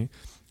for acne.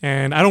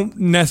 And I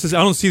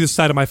don't see this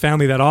side of my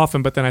family that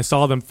often, but then I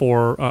saw them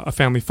for a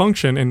family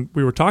function, and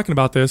we were talking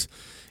about this.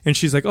 And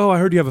she's like, "Oh, I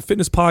heard you have a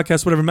fitness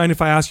podcast, whatever. Mind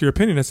if I ask your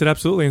opinion?" I said,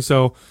 "Absolutely." And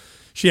so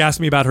she asked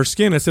me about her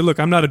skin. I said, "Look,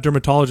 I'm not a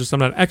dermatologist. I'm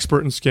not an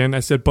expert in skin." I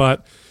said,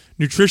 "But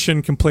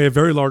nutrition can play a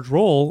very large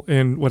role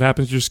in what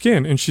happens to your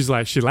skin." And she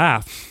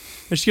laughed.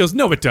 And she goes,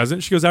 "No, it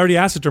doesn't." She goes, "I already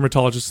asked a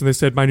dermatologist, and they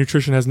said my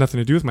nutrition has nothing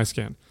to do with my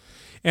skin."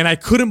 And I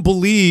couldn't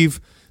believe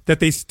that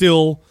they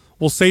still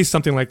will say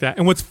something like that.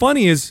 And what's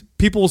funny is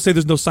people will say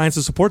there's no science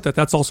to support that.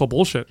 That's also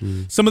bullshit.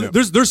 Some of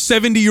there's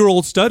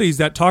 70-year-old studies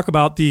that talk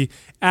about the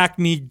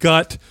acne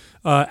gut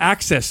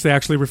axis. They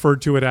actually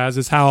referred to it as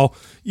is how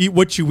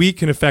what you eat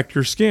can affect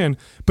your skin,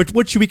 but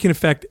what you eat can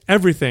affect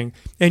everything,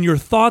 and your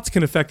thoughts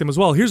can affect them as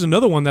well. Here's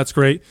another one that's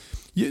great.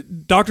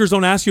 Doctors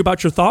don't ask you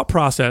about your thought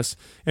process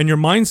and your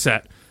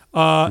mindset,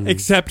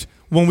 except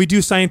when we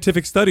do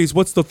scientific studies.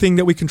 What's the thing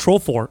that we control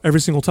for every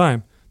single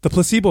time? The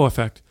placebo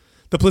effect.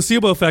 The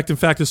placebo effect, in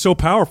fact, is so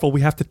powerful.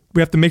 We have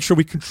to make sure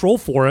we control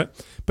for it,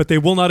 but they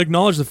will not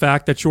acknowledge the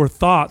fact that your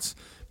thoughts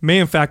may,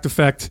 in fact,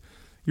 affect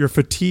your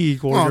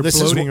fatigue or your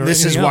bloating.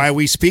 This is why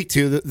we speak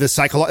to the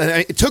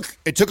psychology. It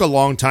took a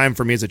long time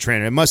for me as a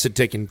trainer. It must have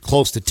taken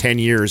close to 10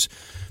 years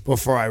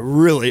before I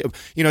really,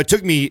 it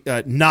took me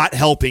not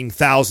helping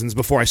thousands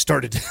before I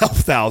started to help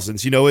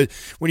thousands.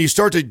 When you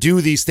start to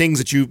do these things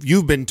that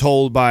you've been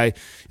told by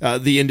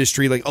the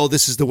industry, like, oh,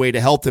 this is the way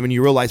to help them, and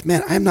you realize,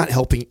 man, I'm not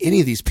helping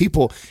any of these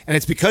people, and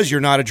it's because you're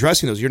not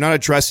addressing those. You're not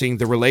addressing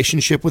the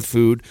relationship with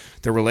food,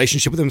 the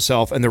relationship with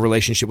himself, and the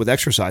relationship with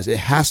exercise. It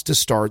has to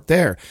start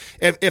there.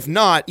 If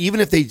not, even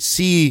if they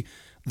see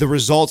the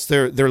results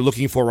they're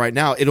looking for right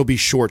now, it'll be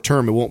short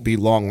term. It won't be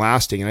long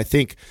lasting. And I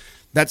think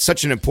that's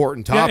such an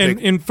important topic.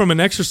 Yeah, and from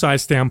an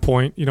exercise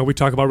standpoint, we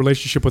talk about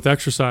relationship with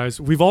exercise.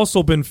 We've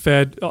also been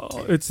fed,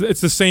 it's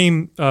the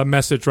same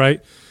message,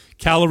 right?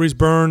 Calories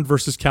burned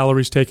versus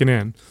calories taken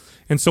in.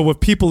 And so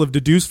what people have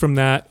deduced from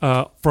that,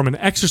 from an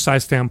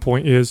exercise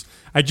standpoint, is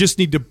I just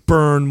need to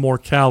burn more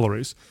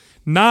calories.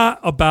 Not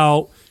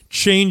about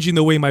changing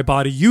the way my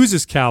body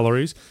uses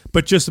calories,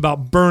 but just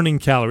about burning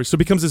calories. So it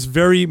becomes this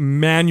very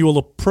manual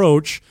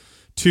approach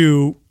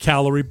to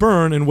calorie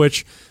burn, in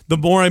which the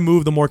more I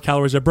move, the more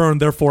calories I burn.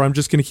 Therefore, I'm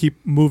just going to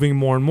keep moving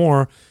more and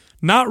more,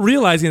 not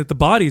realizing that the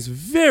body is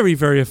very,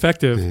 very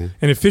effective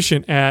and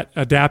efficient at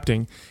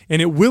adapting.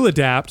 And it will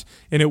adapt,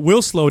 and it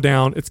will slow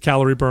down its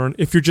calorie burn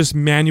if you're just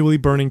manually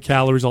burning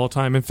calories all the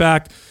time. In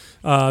fact,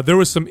 there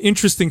was some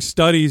interesting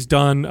studies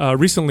done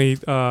recently,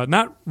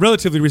 not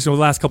relatively recently,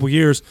 the last couple of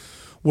years,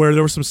 where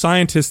there were some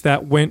scientists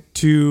that went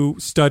to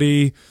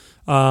study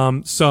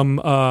some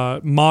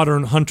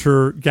modern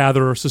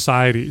hunter-gatherer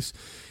societies.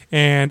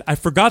 And I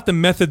forgot the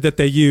method that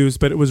they used,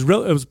 but it was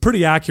a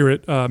pretty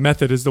accurate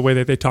method, is the way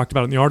that they talked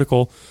about it in the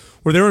article,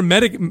 where they were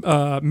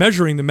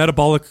measuring the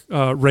metabolic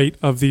rate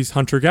of these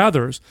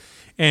hunter-gatherers.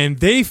 And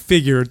they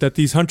figured that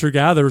these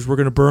hunter-gatherers were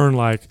going to burn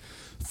like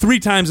 3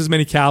 times as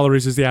many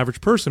calories as the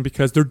average person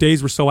because their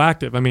days were so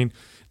active. I mean,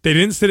 they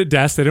didn't sit at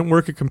desks. They didn't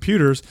work at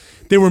computers.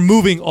 They were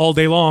moving all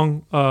day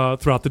long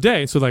throughout the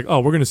day. So like, oh,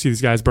 we're going to see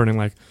these guys burning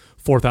like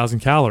 4,000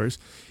 calories.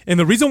 And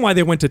the reason why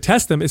they went to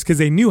test them is because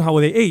they knew how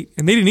they ate,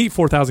 and they didn't eat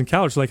 4,000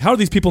 calories. So like, how are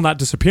these people not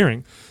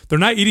disappearing? They're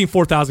not eating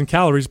 4,000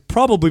 calories,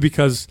 probably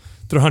because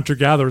they're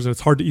hunter-gatherers and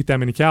it's hard to eat that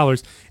many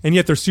calories, and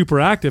yet they're super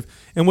active.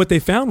 And what they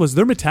found was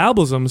their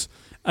metabolisms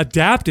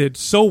adapted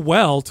so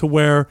well to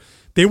where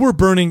they were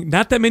burning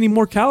not that many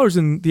more calories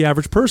than the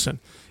average person.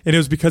 And it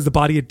was because the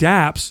body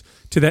adapts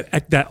to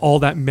that all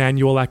that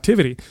manual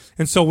activity.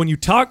 And so when you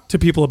talk to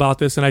people about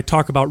this, and I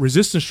talk about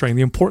resistance training,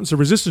 the importance of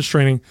resistance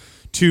training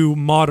to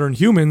modern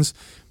humans,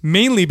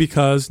 mainly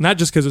because, not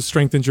just because it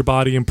strengthens your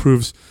body,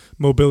 improves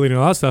mobility and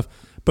all that stuff,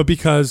 but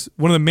because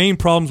one of the main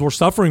problems we're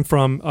suffering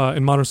from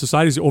in modern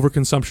society is the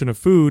overconsumption of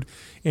food,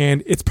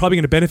 and it's probably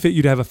going to benefit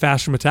you to have a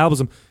faster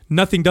metabolism.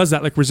 Nothing does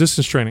that like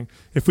resistance training.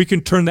 If we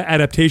can turn the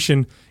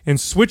adaptation and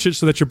switch it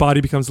so that your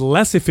body becomes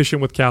less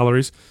efficient with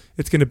calories,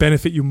 it's going to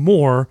benefit you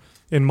more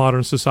in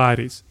modern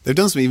societies. They've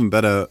done some even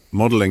better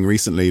modeling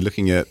recently,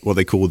 looking at what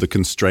they call the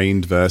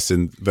constrained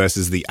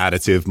versus the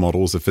additive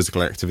models of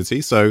physical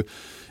activity. So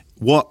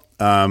what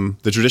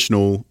the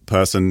traditional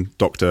person,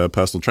 doctor,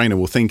 personal trainer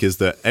will think is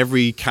that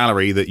every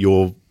calorie that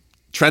you're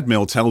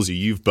treadmill tells you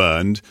you've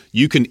burned,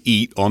 you can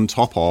eat on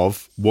top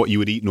of what you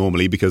would eat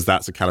normally because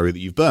that's a calorie that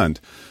you've burned.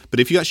 But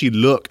if you actually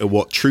look at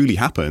what truly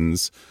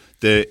happens,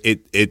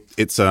 it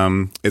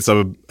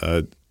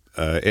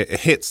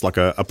hits like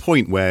a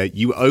point where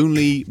you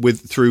only,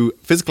 through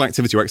physical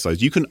activity or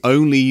exercise, you can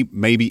only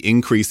maybe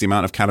increase the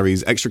amount of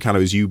extra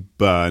calories you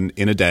burn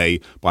in a day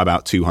by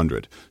about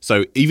 200.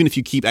 So even if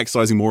you keep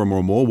exercising more and more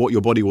and more, what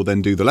your body will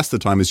then do the rest of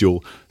the time is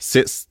you'll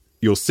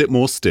sit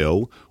more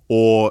still,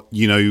 or,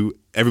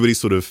 everybody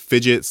sort of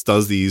fidgets,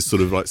 does these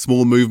sort of like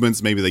small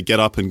movements. Maybe they get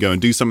up and go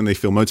and do something. They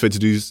feel motivated to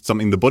do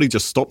something. The body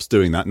just stops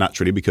doing that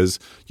naturally because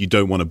you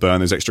don't want to burn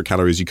those extra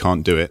calories. You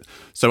can't do it.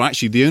 So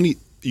actually,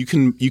 you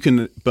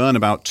can burn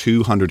about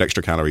 200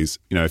 extra calories.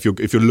 If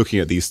you're looking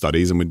at these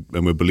studies and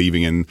we're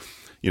believing in,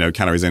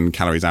 calories in,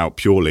 calories out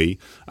purely,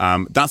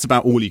 that's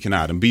about all you can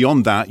add. And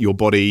beyond that, your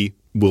body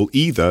will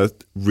either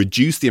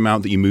reduce the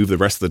amount that you move the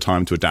rest of the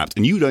time to adapt,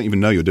 and you don't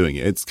even know you're doing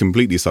it. It's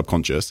completely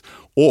subconscious.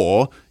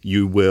 Or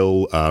you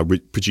will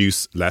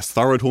produce less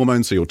thyroid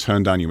hormone, so you'll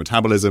turn down your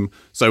metabolism.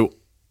 So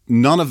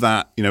none of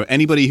that,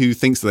 anybody who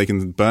thinks that they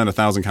can burn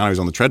 1,000 calories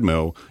on the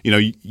treadmill,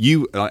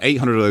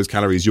 800 of those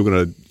calories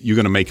you're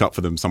gonna make up for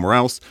them somewhere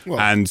else,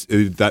 and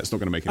that's not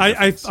gonna make any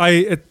difference.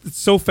 It's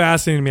so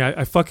fascinating to me.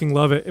 I fucking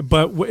love it,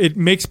 but it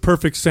makes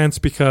perfect sense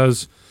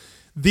because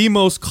the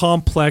most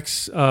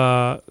complex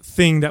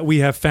thing that we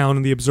have found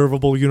in the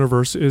observable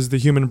universe is the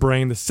human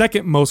brain. The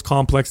second most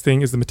complex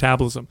thing is the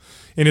metabolism,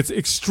 and it's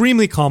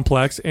extremely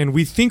complex. And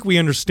we think we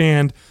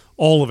understand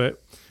all of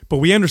it, but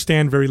we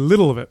understand very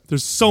little of it.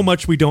 There's so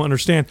much we don't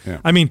understand. Yeah.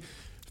 I mean,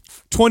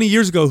 20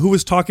 years ago, who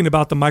was talking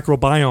about the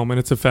microbiome and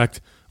its effect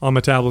on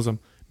metabolism?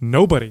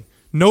 Nobody.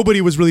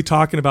 Nobody was really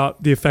talking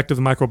about the effect of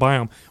the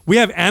microbiome. We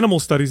have animal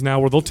studies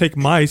now where they'll take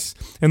mice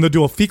and they'll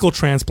do a fecal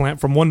transplant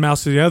from one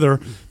mouse to the other,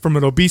 from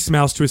an obese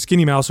mouse to a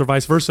skinny mouse or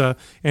vice versa.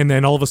 And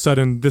then all of a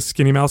sudden this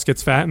skinny mouse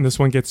gets fat and this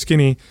one gets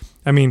skinny.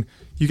 I mean,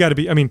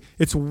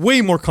 it's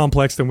way more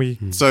complex than we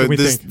think.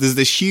 There's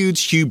this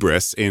huge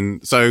hubris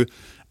so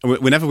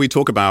whenever we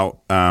talk about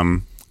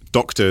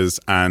doctors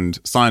and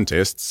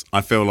scientists,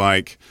 I feel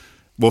like,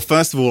 well,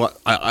 first of all,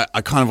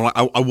 I kind of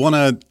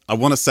like, I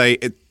want to say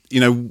it.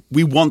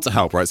 We want to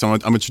help, right? So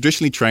I'm a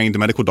traditionally trained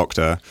medical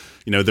doctor.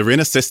 They're in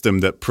a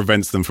system that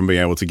prevents them from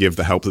being able to give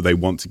the help that they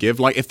want to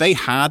give. Like if they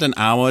had an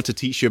hour to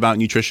teach you about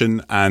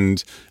nutrition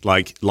and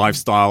like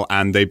lifestyle,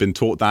 and they've been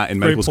taught that in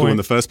medical school in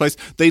the first place,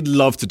 they'd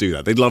love to do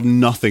that. They'd love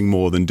nothing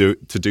more than to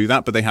do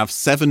that. But they have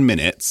 7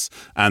 minutes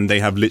and they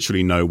have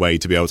literally no way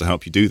to be able to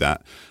help you do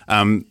that.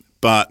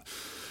 But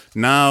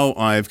now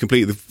I've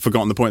completely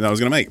forgotten the point that I was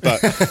going to make.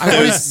 But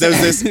I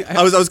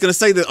was going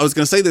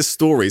to say this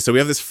story. So we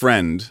have this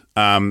friend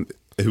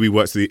who he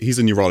works with. He's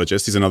a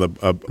neurologist. He's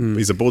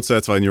he's a board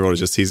certified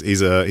neurologist.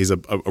 He's a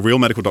real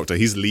medical doctor.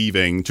 He's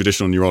leaving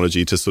traditional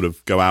neurology to sort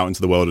of go out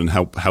into the world and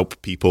help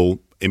people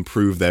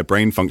improve their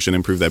brain function,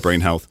 improve their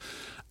brain health.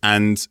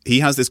 And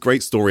he has this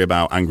great story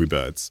about Angry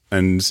Birds.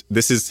 And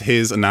this is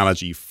his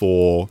analogy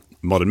for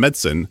modern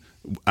medicine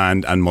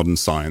and modern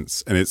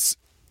science. And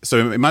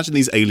so imagine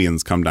these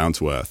aliens come down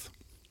to Earth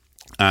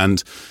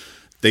and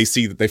they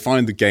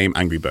find the game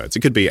Angry Birds. It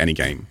could be any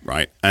game,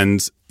 right?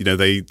 And,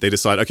 they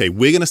decide, okay,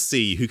 we're going to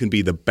see who can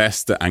be the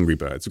best at Angry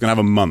Birds. We're going to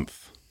have a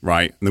month,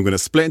 right? And then we're going to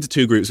split into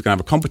 2 groups. We're going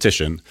to have a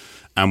competition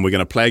and we're going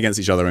to play against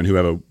each other, and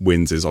whoever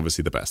wins is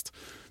obviously the best.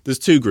 There's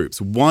 2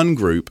 groups. One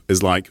group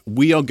is like,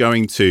 we are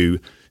going to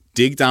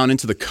dig down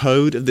into the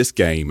code of this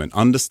game and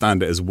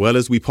understand it as well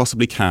as we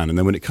possibly can. And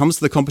then when it comes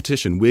to the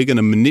competition, we're going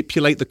to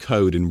manipulate the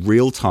code in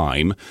real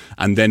time,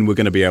 and then we're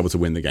going to be able to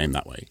win the game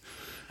that way.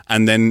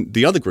 And then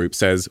the other group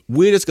says,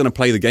 we're just going to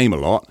play the game a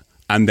lot,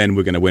 and then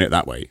we're going to win it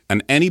that way.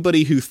 And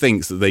anybody who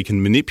thinks that they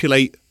can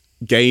manipulate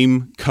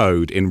game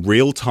code in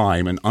real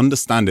time and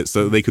understand it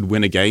so that they could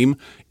win a game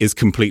is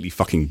completely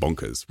fucking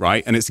bonkers,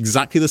 right? And it's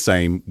exactly the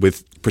same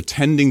with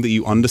pretending that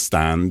you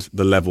understand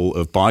the level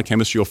of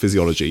biochemistry or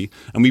physiology,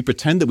 and we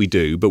pretend that we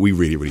do, but we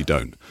really, really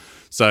don't.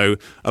 So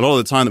a lot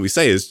of the time that we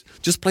say is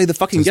just play the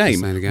fucking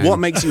game. What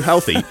makes you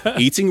healthy?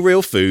 Eating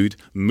real food,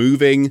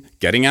 moving,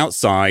 getting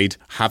outside,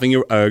 having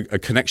a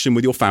connection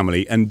with your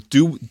family. And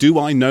do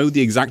I know the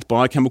exact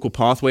biochemical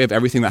pathway of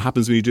everything that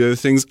happens when you do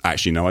those things?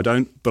 Actually, no, I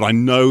don't. But I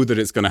know that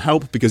it's going to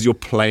help because you're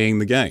playing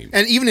the game.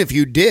 And even if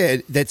you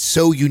did, that's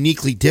so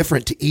uniquely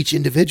different to each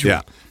individual.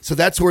 Yeah. So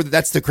that's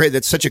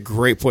such a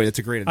great point. It's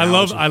a great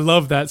analogy. I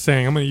love that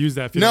saying. I'm going to use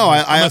that. I'm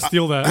going to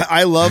steal that.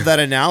 I love that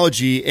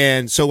analogy.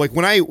 And so like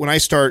when I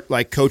start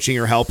like coaching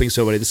or helping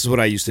somebody, this is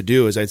what I used to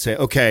do is I'd say,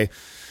 okay,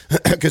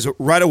 because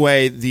right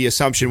away the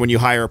assumption when you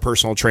hire a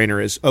personal trainer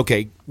is,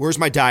 okay, where's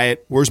my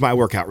diet? Where's my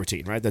workout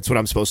routine, right? That's what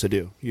I'm supposed to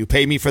do. You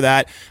pay me for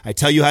that. I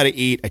tell you how to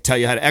eat. I tell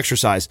you how to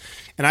exercise.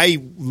 And I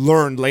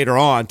learned later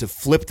on to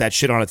flip that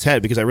shit on its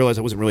head because I realized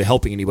I wasn't really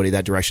helping anybody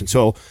that direction.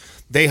 So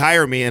they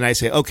hire me and I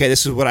say, okay,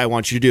 this is what I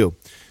want you to do.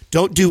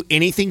 Don't do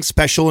anything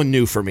special and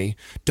new for me.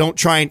 Don't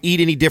try and eat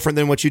any different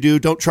than what you do.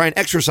 Don't try and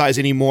exercise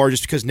anymore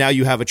just because now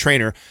you have a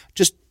trainer.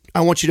 I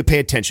want you to pay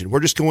attention.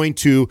 We're just going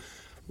to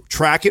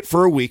track it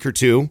for a week or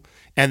 2,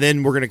 And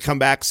then we're going to come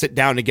back, sit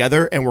down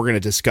together, and we're going to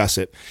discuss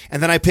it.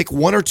 And then I pick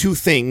one or two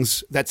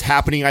things that's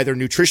happening either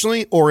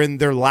nutritionally or in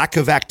their lack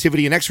of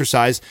activity and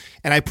exercise,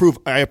 and I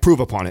approve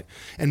upon it.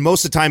 And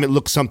most of the time it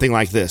looks something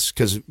like this,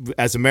 because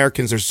as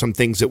Americans, there's some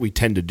things that we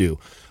tend to do.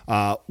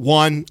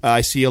 One,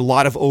 I see a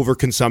lot of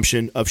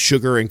overconsumption of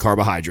sugar and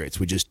carbohydrates.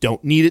 We just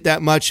don't need it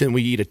that much, and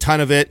we eat a ton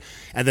of it.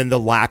 And then the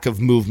lack of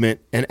movement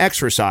and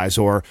exercise,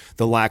 or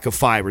the lack of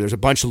fiber. There's a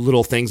bunch of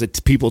little things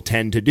that people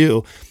tend to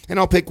do. And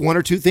I'll pick one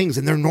or two things,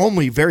 and they're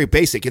normally very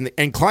basic.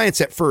 And clients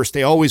at first,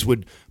 they always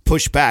would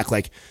push back,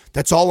 like,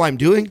 that's all I'm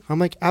doing? I'm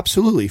like,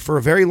 absolutely. For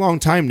a very long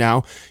time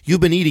now, you've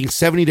been eating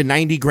 70 to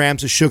 90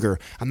 grams of sugar.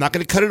 I'm not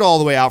going to cut it all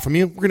the way out from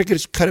you. We're going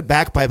to cut it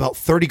back by about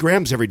 30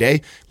 grams every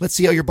day. Let's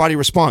see how your body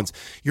responds.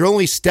 You're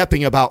only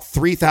stepping about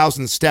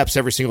 3,000 steps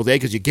every single day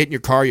because you get in your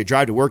car, you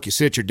drive to work, you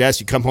sit at your desk,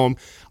 you come home.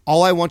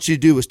 All I want you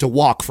to do is to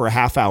walk for a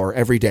half hour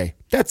every day.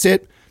 That's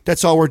it.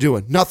 That's all we're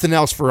doing. Nothing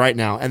else for right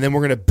now. And then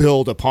we're going to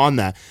build upon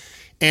that.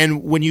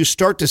 And when you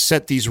start to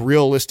set these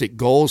realistic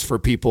goals for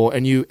people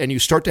and you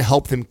start to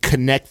help them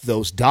connect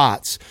those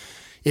dots,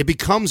 it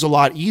becomes a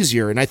lot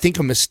easier. And I think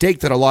a mistake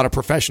that a lot of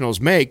professionals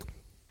make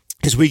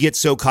is we get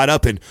so caught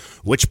up in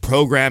which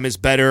program is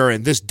better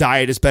and this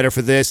diet is better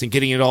for this and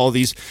getting into all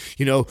these,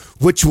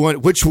 which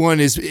one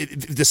is,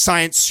 the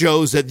science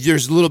shows that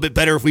there's a little bit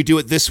better if we do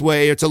it this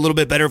way. It's a little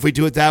bit better if we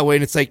do it that way.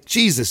 And it's like,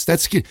 Jesus,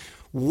 that's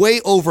way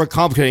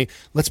overcomplicating.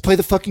 Let's play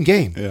the fucking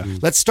game. Yeah.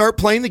 Let's start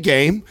playing the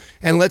game,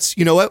 and let's,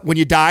 you know what? When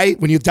you die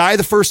on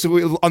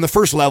the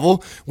first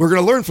level, we're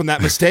going to learn from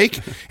that mistake,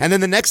 and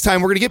then the next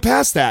time we're going to get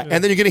past that,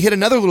 and then you're going to hit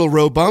another little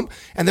road bump,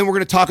 and then we're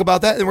going to talk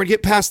about that, and then we're going to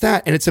get past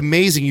that, and it's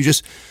amazing. You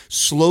just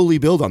slowly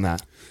build on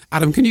that.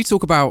 Adam, can you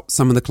talk about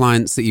some of the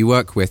clients that you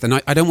work with? And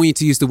I don't want you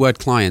to use the word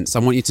clients. I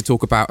want you to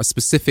talk about a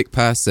specific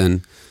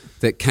person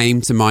that came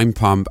to Mind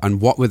Pump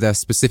and what were their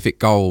specific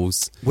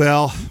goals.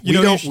 Well, you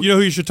know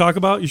who you should talk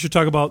about? You should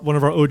talk about one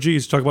of our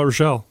OGs. Talk about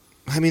Rochelle.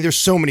 I mean, there's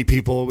so many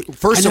people.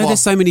 I know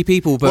there's so many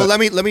people, but let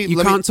me. You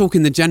can't talk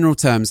in the general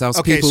terms.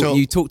 Else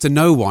you talk to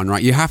no one,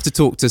 right? You have to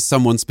talk to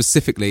someone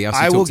specifically.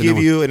 I will give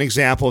you an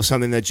example of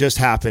something that just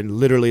happened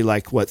literally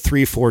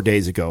 3-4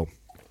 days ago.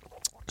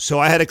 So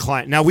I had a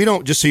client. Now, we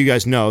don't, just so you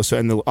guys know,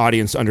 and the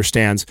audience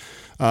understands,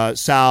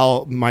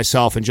 Sal,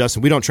 myself, and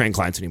Justin, we don't train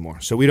clients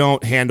anymore. So we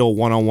don't handle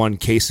one-on-one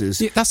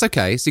cases. Yeah, that's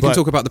okay. So you can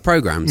talk about the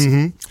programs.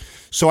 Mm-hmm.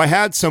 So I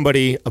had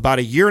somebody about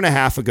a year and a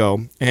half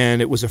ago,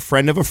 and it was a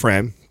friend of a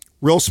friend,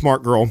 real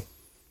smart girl,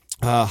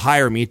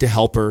 hire me to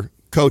help her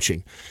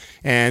coaching.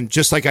 And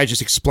just like I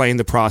just explained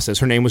the process,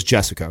 her name was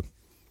Jessica.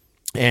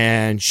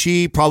 And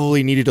she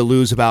probably needed to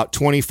lose about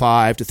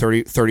 25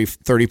 to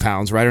 30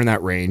 pounds, right in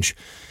that range.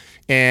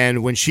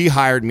 And when she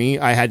hired me,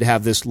 I had to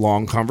have this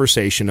long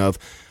conversation of,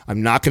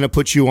 I'm not going to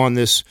put you on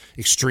this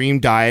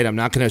extreme diet. I'm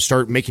not going to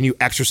start making you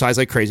exercise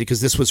like crazy,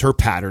 because this was her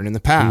pattern in the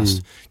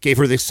past. Gave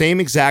her the same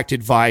exact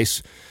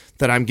advice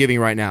that I'm giving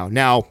right now.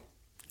 Now,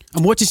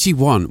 and what did she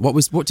want?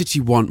 What did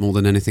she want more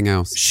than anything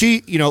else?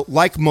 She,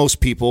 like most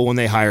people when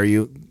they hire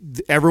you,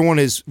 everyone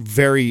is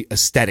very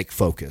aesthetic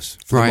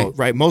focused.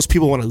 Right. Most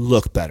people want to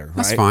look better. Right?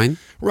 That's fine.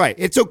 Right.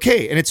 It's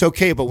okay. And it's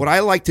okay. But what I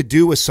like to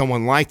do with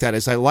someone like that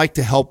is I like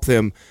to help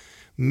them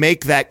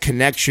make that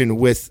connection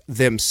with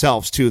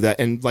themselves too. That,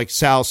 and like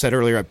Sal said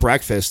earlier at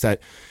breakfast,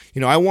 that,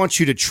 I want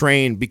you to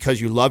train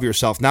because you love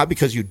yourself, not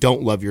because you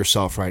don't love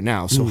yourself right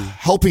now. So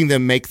helping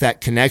them make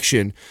that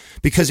connection,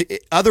 because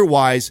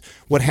otherwise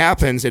what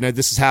happens, and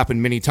this has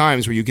happened many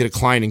times, where you get a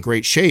client in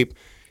great shape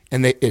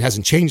and it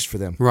hasn't changed for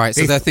them. Right.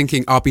 So they're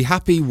thinking, I'll be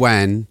happy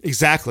when.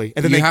 Exactly.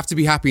 And then you have to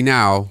be happy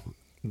now.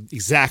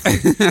 Exactly.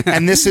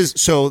 And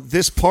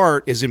this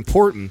part is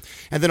important.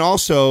 And then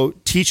also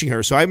teaching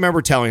her. So I remember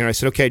telling her, I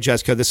said, okay,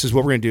 Jessica, this is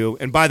what we're going to do.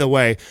 And by the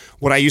way,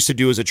 what I used to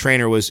do as a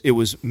trainer was, it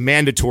was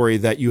mandatory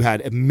that you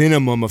had a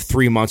minimum of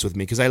 3 months with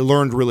me, because I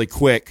learned really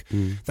quick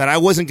that I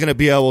wasn't going to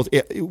be able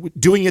to,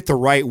 doing it the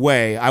right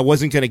way, I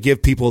wasn't going to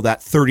give people that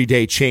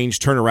 30-day change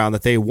turnaround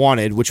that they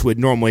wanted, which would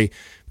normally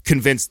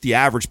convince the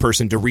average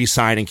person to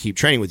re-sign and keep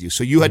training with you.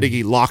 So you had to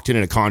get locked in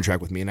a contract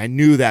with me. And I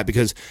knew that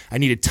because I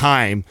needed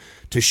time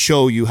to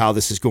show you how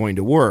this is going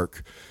to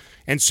work.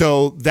 And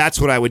so that's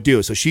what I would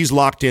do. So she's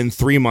locked in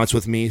 3 months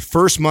with me.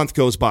 First month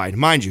goes by.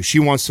 Mind you, she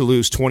wants to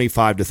lose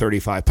 25 to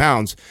 35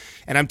 pounds.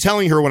 And I'm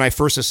telling her when I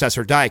first assess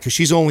her diet, because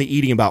she's only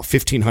eating about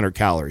 1,500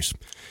 calories.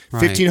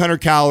 Right. 1,500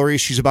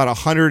 calories. She's about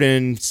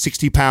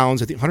 160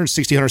 pounds, I think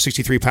 160,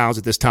 163 pounds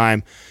at this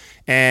time.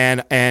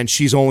 And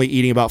she's only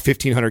eating about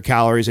 1,500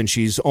 calories, and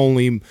she's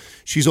only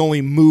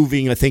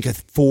moving, I think,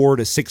 4,000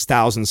 to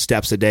 6,000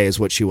 steps a day is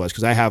what she was,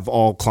 because I have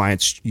all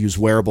clients use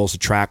wearables to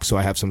track, so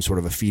I have some sort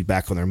of a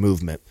feedback on their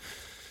movement.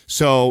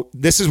 So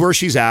this is where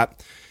she's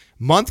at.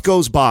 Month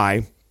goes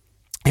by,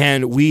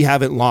 and we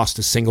haven't lost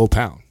a single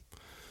pound,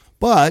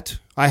 but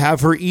I have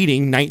her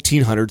eating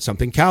 1,900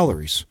 something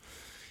calories.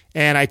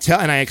 And I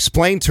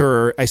explained to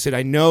her, I said,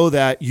 I know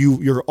that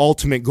your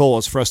ultimate goal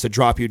is for us to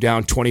drop you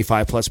down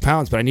 25 plus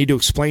pounds, but I need to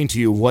explain to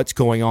you what's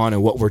going on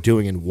and what we're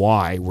doing and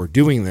why we're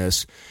doing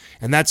this.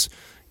 And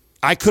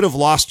I could have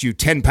lost you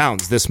 10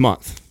 pounds this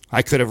month.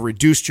 I could have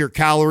reduced your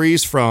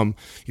calories from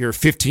your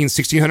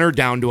 1,1600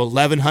 down to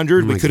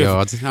 1,100. Oh my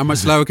God. How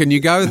much lower can you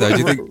go, though? Do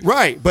you think?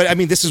 Right. But I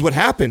mean, this is what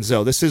happens,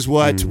 though. This is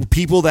what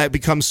people that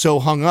become so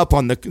hung up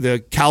on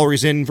the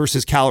calories in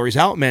versus calories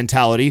out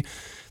mentality,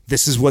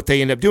 this is what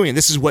they end up doing.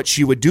 This is what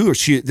she would do.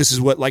 This is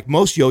what, like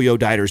most yo-yo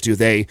dieters do.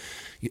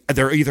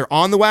 They're either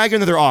on the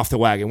wagon or they're off the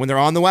wagon. When they're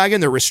on the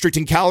wagon, they're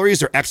restricting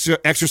calories, they're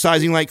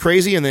exercising like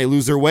crazy, and they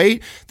lose their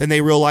weight. Then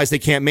they realize they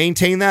can't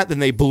maintain that. Then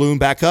they balloon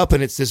back up,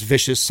 and it's this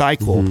vicious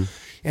cycle.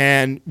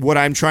 And what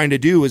I'm trying to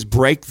do is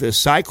break this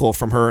cycle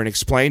from her and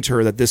explain to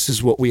her that this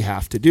is what we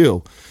have to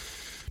do.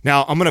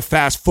 Now, I'm going to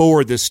fast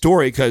forward this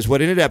story because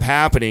what ended up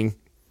happening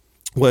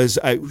was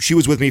she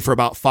was with me for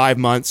about 5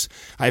 months.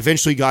 I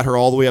eventually got her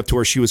all the way up to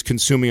where she was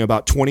consuming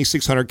about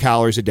 2,600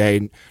 calories a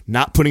day,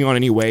 not putting on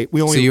any weight.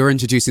 So you're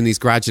introducing these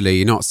gradually.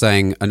 You're not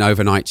saying an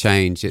overnight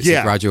change. It's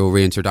a gradual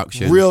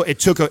reintroduction.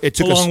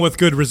 Along with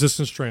good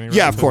resistance training. Right?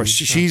 Yeah, of course.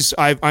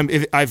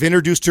 I've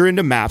introduced her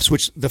into MAPS,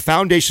 which the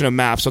foundation of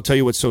MAPS, I'll tell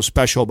you what's so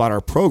special about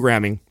our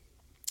programming,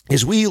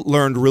 is we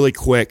learned really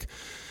quick,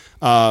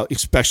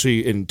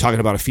 especially in talking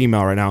about a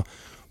female right now,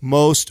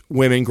 most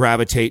women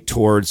gravitate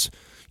towards,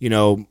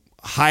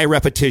 high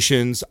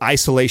repetitions,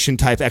 isolation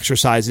type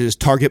exercises,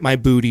 target my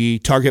booty,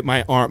 target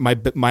my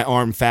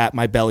arm fat,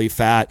 my belly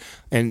fat,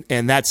 and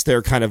that's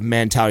their kind of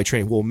mentality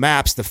training. Well,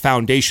 MAPS, the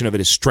foundation of it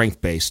is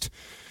strength based,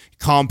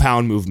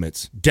 compound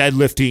movements,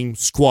 deadlifting,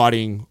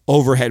 squatting,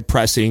 overhead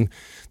pressing,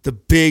 the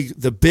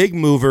big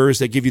movers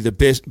that give you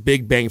the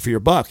big bang for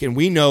your buck. And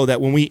we know that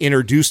when we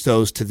introduce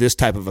those to this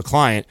type of a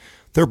client,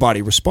 their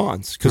body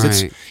responds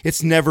because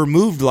it's never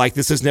moved like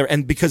this.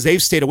 And because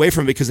they've stayed away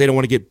from it because they don't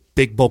want to get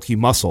big, bulky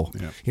muscle.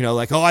 Yeah.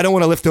 Like, I don't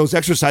want to lift those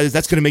exercises.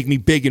 That's going to make me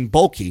big and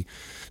bulky.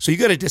 So you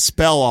got to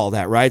dispel all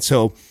that, right?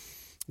 So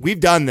we've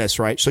done this,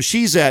 right? So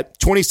she's at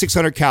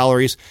 2,600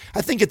 calories.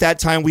 I think at that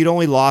time we'd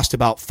only lost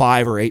about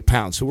 5 or 8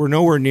 pounds. So we're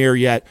nowhere near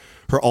yet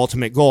her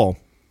ultimate goal.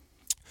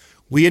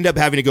 We end up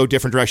having to go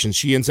different directions.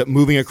 She ends up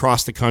moving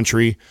across the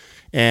country,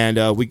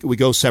 and we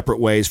go separate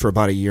ways for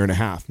about 1.5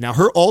 years. Now,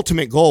 her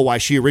ultimate goal, why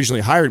she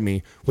originally hired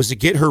me, was to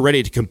get her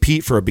ready to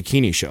compete for a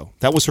bikini show.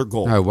 That was her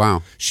goal. Oh,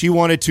 wow. She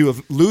wanted to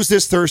lose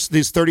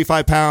these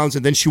 35 pounds,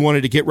 and then she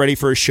wanted to get ready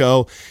for a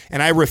show.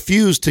 And I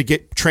refused to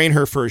train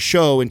her for a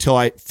show until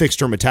I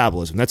fixed her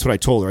metabolism. That's what I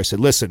told her. I said,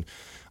 listen,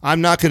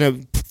 I'm not going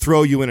to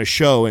throw you in a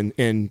show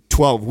in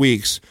 12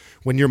 weeks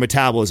when your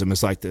metabolism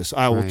is like this.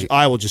 I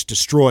will just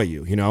destroy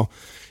you,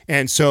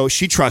 And so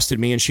she trusted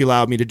me, and she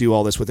allowed me to do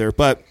all this with her.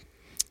 But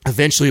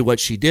eventually what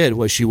she did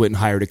was she went and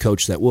hired a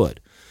coach that would.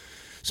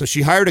 So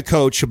she hired a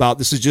coach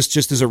this is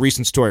just as a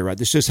recent story, right?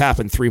 This just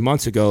happened 3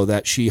 months ago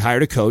that she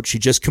hired a coach. She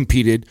just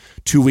competed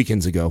 2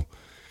 weekends ago,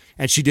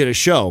 and she did a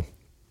show.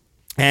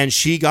 And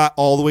she got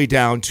all the way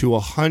down to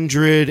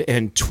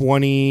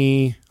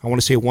 120, I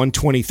want to say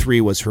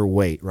 123 was her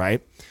weight,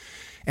 right?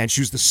 And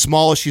she was the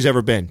smallest she's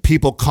ever been.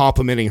 People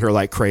complimenting her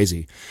like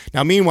crazy.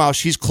 Now, meanwhile,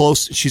 she's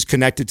close. She's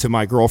connected to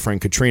my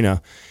girlfriend,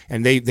 Katrina,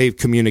 and they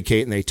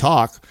communicate and they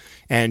talk.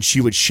 And she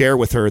would share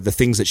with her the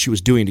things that she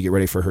was doing to get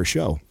ready for her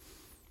show.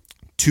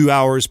 2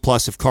 hours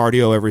plus of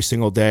cardio every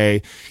single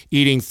day,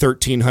 eating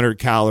 1,300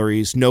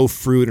 calories, no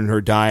fruit in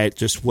her diet,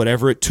 just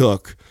whatever it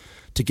took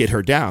to get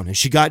her down. And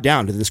she got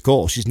down to this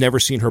goal. She's never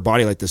seen her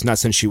body like this, not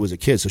since she was a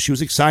kid. So she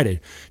was excited.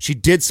 She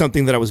did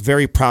something that I was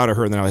very proud of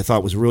her and that I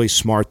thought was really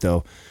smart,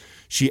 though.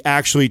 She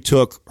actually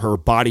took her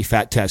body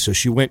fat test. So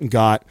she went and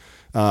got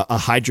a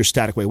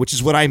hydrostatic weight, which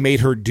is what I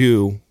made her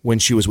do when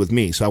she was with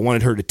me. So I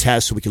wanted her to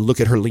test so we could look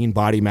at her lean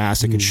body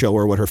mass. I could show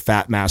her what her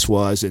fat mass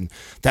was. And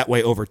that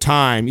way, over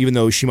time, even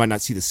though she might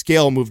not see the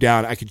scale move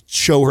down, I could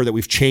show her that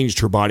we've changed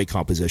her body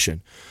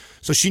composition.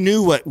 So she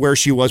knew where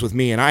she was with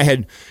me. And I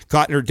had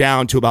gotten her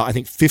down to about, I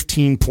think,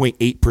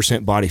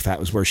 15.8% body fat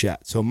was where she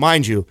at. So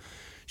mind you,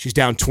 she's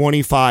down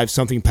 25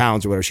 something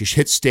pounds or whatever. She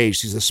hit stage.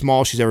 She's the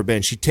smallest she's ever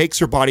been. She takes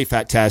her body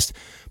fat test,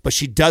 but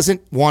she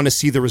doesn't want to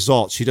see the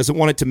results. She doesn't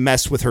want it to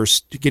mess with her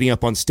getting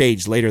up on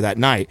stage later that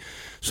night.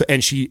 So,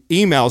 and she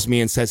emails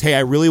me and says, hey, I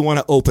really want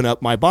to open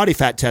up my body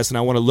fat test and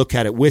I want to look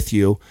at it with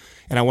you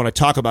and I want to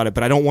talk about it,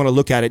 but I don't want to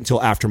look at it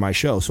until after my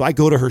show. So I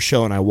go to her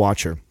show and I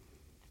watch her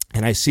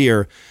and I see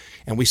her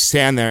and we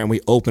stand there and we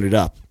open it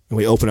up and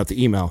we open up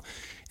the email.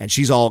 And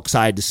she's all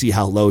excited to see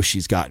how low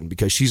she's gotten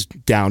because she's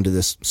down to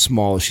this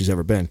small as she's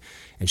ever been.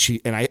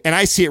 And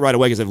I see it right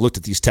away because I've looked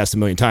at these tests a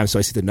million times. So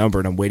I see the number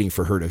and I'm waiting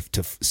for her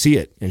to see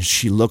it. And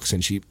she looks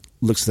at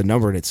the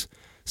number and it's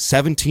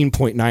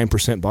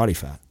 17.9% body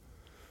fat.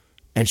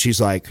 And she's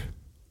like,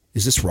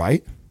 is this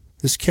right?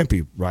 This can't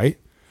be right.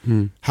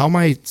 How am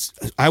I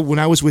when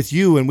I was with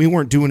you and we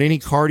weren't doing any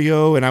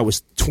cardio and I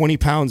was 20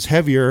 pounds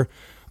heavier,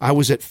 I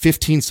was at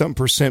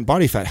 15-something%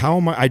 body fat. How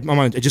am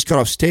I just got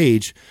off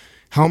stage.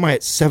 How am I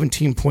at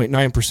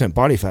 17.9%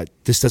 body fat?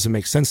 This doesn't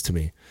make sense to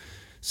me. I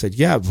said,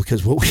 yeah,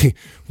 because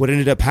what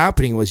ended up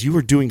happening was you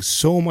were doing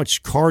so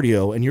much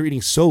cardio and you're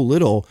eating so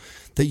little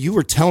that you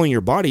were telling your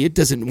body it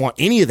doesn't want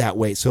any of that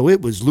weight. So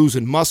it was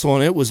losing muscle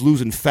and it was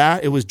losing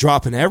fat. It was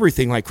dropping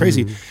everything like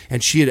crazy.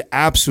 And she had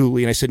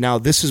absolutely, and I said, now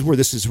this is where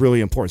this is really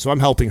important. So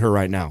I'm helping her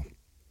right now.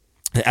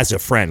 as a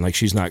friend. Like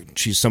she's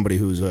somebody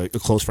who's a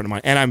close friend of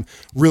mine. And I'm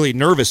really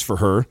nervous for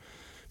her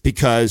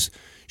because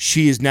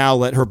she has now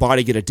let her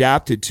body get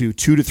adapted to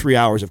 2 to 3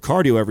 hours of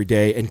cardio every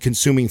day and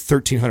consuming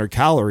 1,300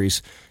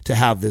 calories to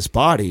have this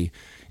body.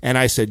 And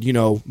I said,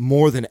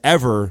 more than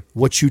ever,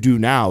 what you do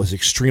now is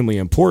extremely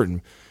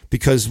important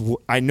because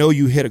I know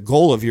you hit a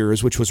goal of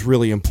yours, which was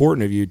really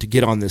important of you to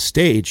get on this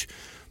stage,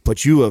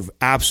 but you have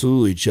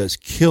absolutely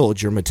just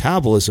killed your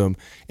metabolism.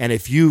 And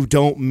if you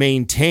don't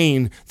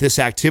maintain this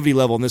activity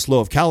level and this low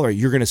of calorie,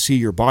 you're going to see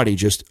your body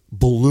just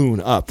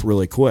balloon up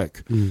really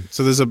quick.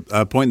 So there's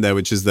a point there,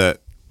 which is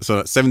that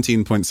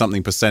 17 point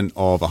something percent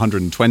of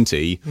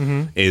 120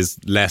 is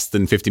less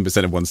than 15%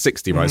 of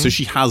 160, right? So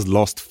she has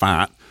lost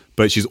fat,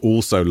 but she's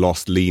also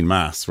lost lean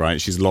mass, right?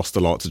 She's lost a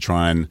lot to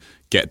try and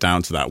get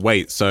down to that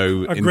weight.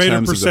 So a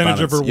greater percentage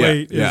of her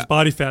weight is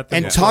body fat.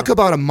 And talk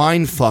about a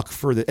mind fuck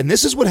for the. And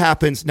this is what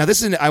happens. Now,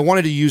 I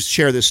wanted to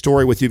share this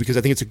story with you because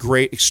I think it's a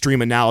great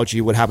extreme analogy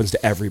of what happens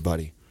to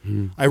everybody.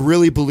 I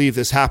really believe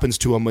this happens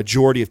to a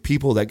majority of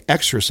people that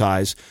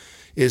exercise.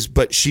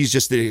 But she's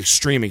just the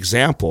extreme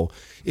example,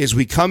 is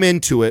we come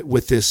into it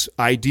with this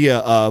idea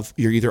of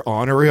you're either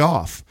on or you're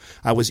off.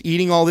 I was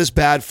eating all this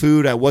bad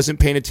food. I wasn't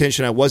paying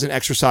attention. I wasn't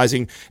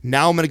exercising.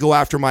 Now I'm going to go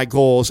after my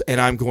goals and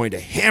I'm going to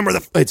hammer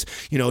it's,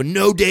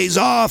 no days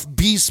off,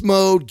 beast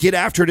mode, get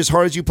after it as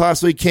hard as you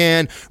possibly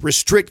can,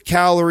 restrict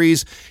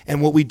calories.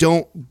 And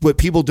what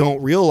people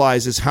don't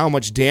realize is how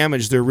much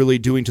damage they're really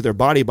doing to their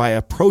body by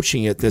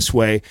approaching it this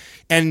way.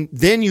 And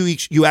then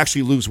you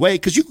actually lose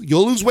weight because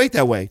you'll lose weight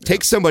that way.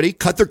 Take somebody,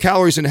 cut their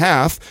calories in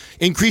half,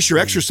 increase your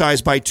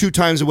exercise by 2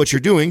 times of what you're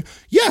doing.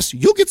 Yes,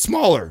 you'll get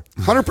smaller.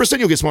 100%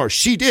 you'll get smaller.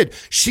 She did.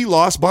 She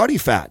lost body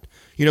fat.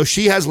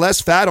 She has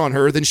less fat on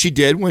her than she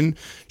did when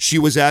she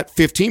was at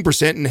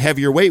 15% and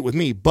heavier weight with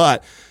me.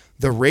 But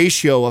the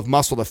ratio of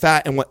muscle to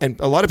fat, and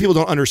a lot of people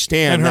don't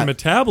understand. And her that,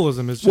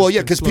 metabolism is just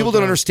because people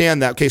don't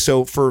understand that. Okay,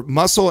 so for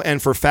muscle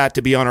and for fat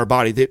to be on our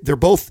body, they're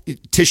both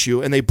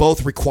tissue, and they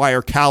both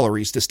require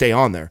calories to stay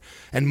on there.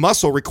 And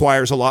muscle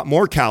requires a lot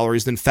more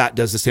calories than fat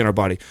does to stay on our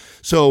body.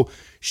 So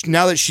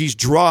now that she's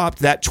dropped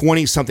that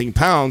 20-something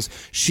pounds,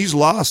 she's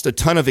lost a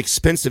ton of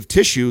expensive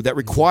tissue that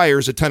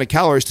requires a ton of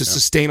calories to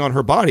sustain on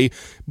her body,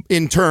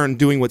 in turn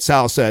doing what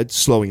Sal said,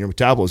 slowing your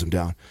metabolism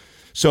down.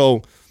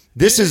 So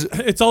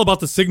it's all about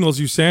the signals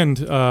you send,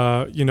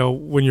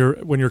 when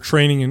you're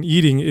training and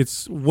eating.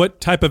 It's what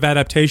type of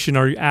adaptation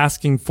are you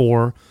asking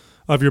for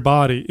of your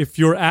body? If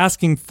you're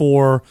asking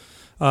for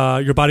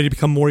your body to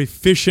become more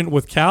efficient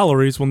with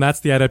calories, when that's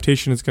the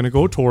adaptation it's going to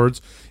go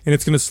towards, and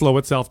it's going to slow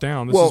itself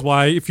down. This is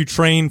why if you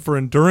train for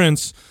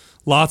endurance,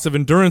 lots of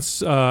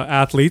endurance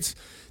athletes,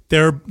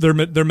 their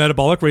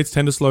metabolic rates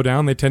tend to slow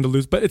down. They tend to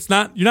lose, but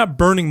you're not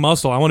burning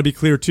muscle. I want to be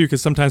clear too,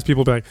 because sometimes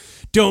people be like,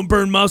 "Don't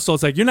burn muscle."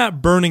 It's like you're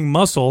not burning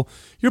muscle.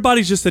 Your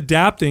body's just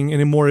adapting in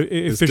a more efficient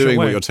way. It's doing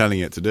what you're telling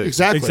it to do.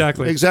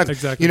 Exactly.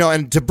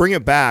 And to bring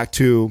it back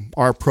to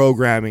our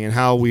programming and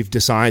how we've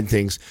designed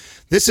things,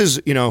 this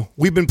is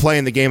we've been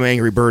playing the game of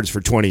Angry Birds for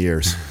 20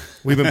 years.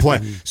 We've been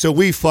playing, so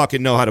we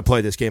fucking know how to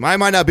play this game. I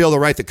might not be able to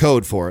write the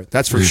code for it,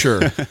 that's for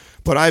sure.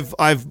 But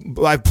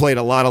I've played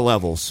a lot of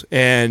levels,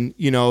 and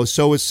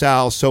so is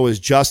Sal, so is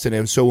Justin,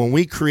 and so when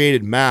we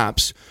created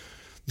maps,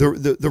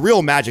 the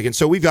real magic, and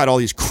so we've got all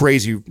these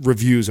crazy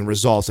reviews and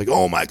results, like,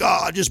 oh my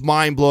god, just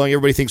mind blowing.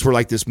 Everybody thinks we're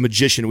like this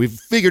magician. We've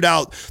figured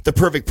out the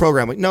perfect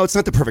program. Like, no, it's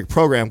not the perfect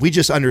program. We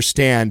just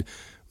understand.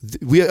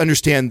 We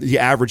understand the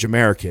average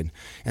American,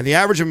 and the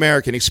average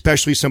American,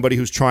 especially somebody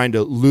who's trying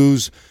to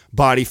lose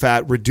body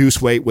fat,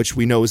 reduce weight, which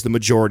we know is the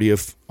majority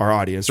of our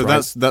audience. So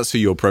right? that's who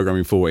you're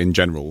programming for in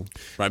general,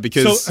 right?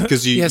 Because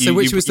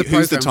which was the program?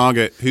 Who's the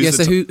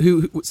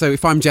target? So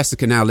if I'm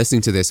Jessica now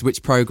listening to this,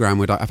 which program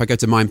would I, if I go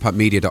to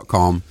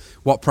mindpumpmedia.com,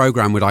 what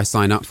program would I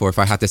sign up for if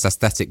I had this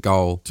aesthetic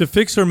goal? To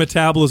fix her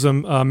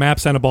metabolism,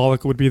 MAPS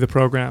Anabolic would be the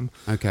program.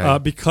 Okay.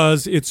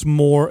 Because it's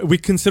we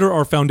consider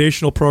our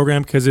foundational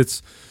program because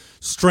it's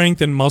strength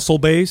and muscle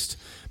based.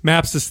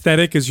 MAPS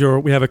Aesthetic is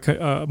we have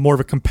a more of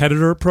a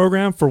competitor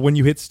program for when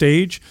you hit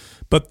stage,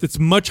 but it's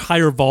much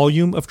higher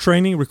volume of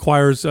training,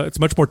 requires it's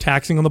much more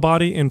taxing on the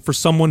body, and for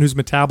someone whose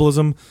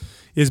metabolism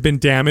has been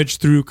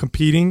damaged through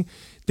competing,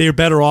 they're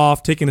better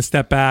off taking a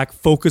step back,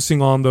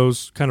 focusing on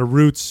those kind of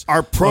roots.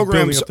 Our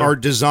programs are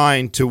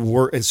designed to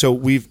work, and so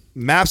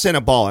MAPS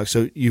Anabolic.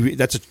 So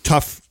that's a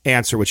tough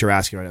answer what you're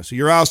asking right now. So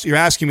you're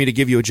asking me to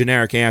give you a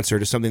generic answer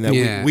to something that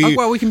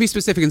we can be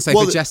specific and say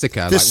for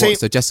Jessica.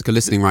 So Jessica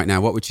listening right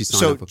now, what would she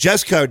sign up for? So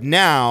Jessica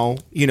now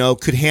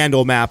could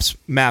handle MAPS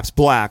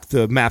Black,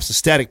 the MAPS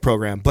Aesthetic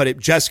program, but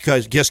Jessica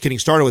is just getting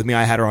started with me.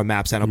 I had her on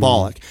MAPS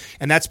Anabolic,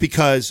 and that's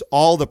because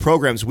all the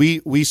programs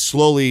we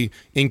slowly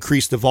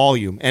increase the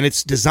volume, and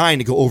it's designed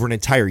to go over an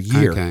entire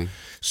year. Okay.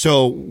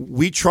 So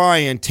we try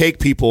and take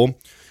people.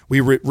 We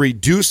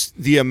reduce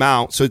the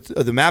amount. So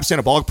the MAPS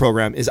Anabolic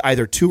program is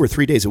either 2 or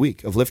 3 days a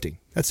week of lifting.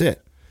 That's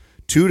it.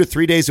 2 to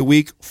 3 days a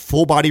week,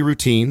 full body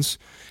routines,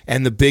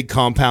 and the big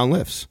compound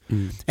lifts.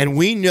 And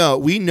we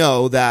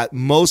know that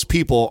most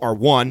people are,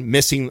 1,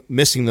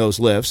 missing those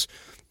lifts.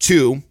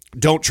 2,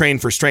 don't train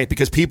for strength,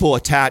 because people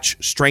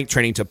attach strength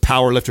training to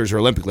power lifters or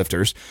Olympic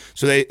lifters.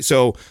 So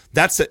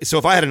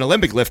if I had an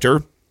Olympic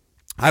lifter,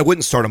 I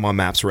wouldn't start him on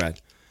MAPS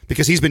Red,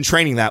 because he's been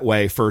training that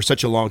way for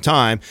such a long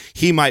time.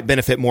 He might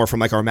benefit more from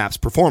like our MAPS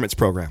Performance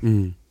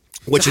program.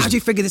 How do you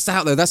figure this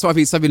out though? That's why I've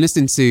been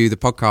listening to the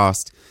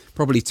podcast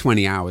probably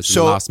 20 hours in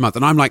the last month,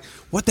 and I'm like,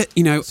 what the,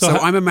 so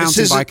I'm a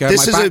mountain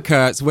biker, my back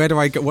hurts, where do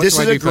I go? What do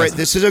I do first?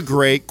 This is a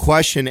great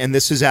question, and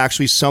this is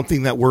actually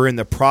something that we're in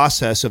the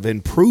process of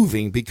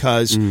improving,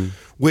 because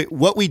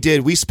what we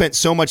did, we spent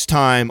so much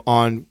time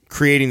on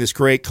creating this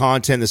great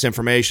content, this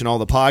information, all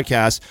the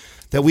podcasts,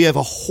 that we have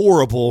a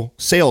horrible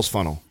sales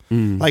funnel.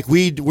 Like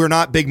we're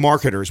not big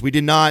marketers. We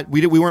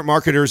weren't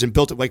marketers and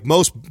built it like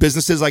most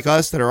businesses like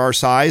us that are our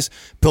size,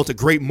 built a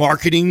great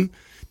marketing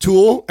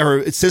tool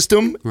or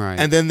system, right,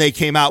 and then they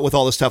came out with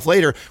all this stuff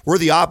later. We're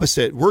the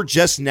opposite. We're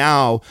just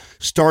now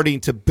starting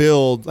to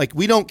build, like,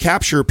 we don't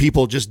capture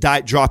people just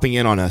dropping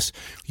in on us.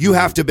 You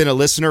have to have been a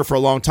listener for a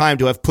long time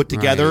to have put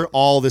together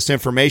all this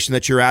information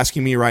that you're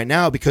asking me right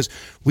now, because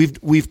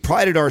we've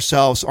prided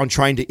ourselves on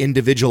trying to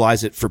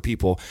individualize it for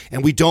people,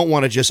 and we don't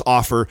want to just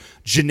offer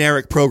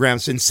generic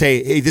programs and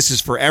say, hey, this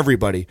is for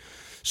everybody.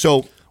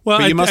 So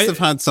but you must have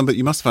had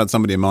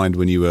somebody in mind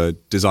when you were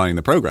designing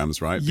the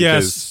programs, right?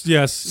 Yes.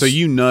 So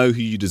you know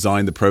who you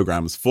designed the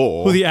programs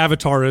for. Who the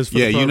avatar is for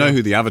the program. You know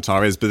who the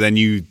avatar is, but then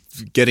you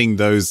getting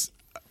those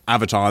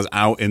avatars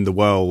out in the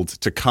world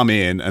to come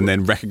in and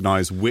then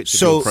recognize which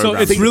of your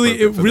programs. So it's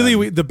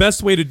really the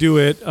best way to do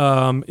it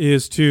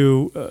is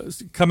to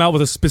come out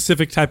with a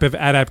specific type of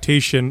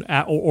adaptation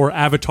or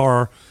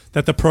avatar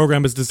that the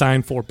program is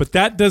designed for. But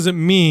that doesn't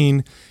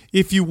mean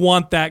if you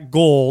want that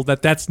goal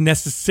that's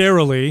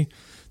necessarily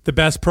the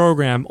best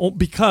program,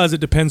 because it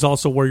depends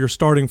also where you're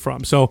starting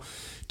from. So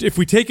if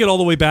we take it all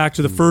the way back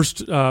to the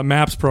first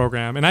MAPS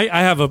program, and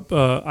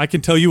I can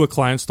tell you a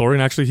client story,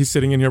 and actually he's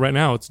sitting in here right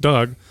now. It's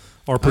Doug,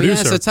 our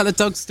producer. So tell a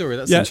Doug story.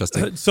 That's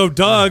interesting. So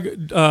Doug,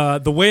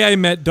 the way I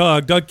met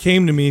Doug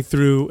came to me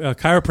through a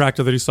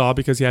chiropractor that he saw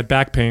because he had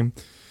back pain.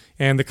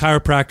 And the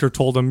chiropractor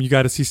told him, you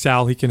got to see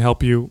Sal. He can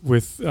help you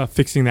with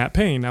fixing that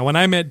pain. Now, when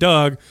I met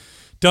Doug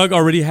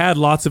already had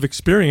lots of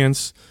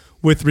experience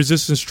with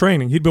resistance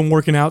training. He'd been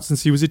working out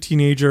since he was a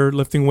teenager,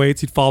 lifting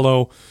weights. He'd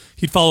followed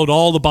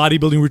all the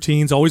bodybuilding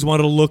routines, always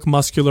wanted to look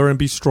muscular and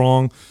be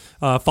strong.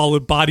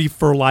 Followed Body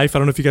for Life. I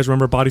don't know if you guys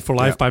remember Body for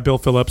Life by Bill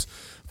Phillips.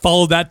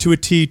 Followed that to a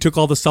T, took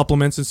all the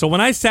supplements. And so when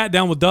I sat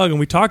down with Doug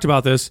and we talked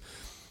about this,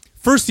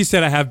 first he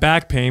said I have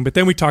back pain, but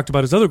then we talked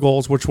about his other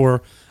goals, which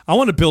were, I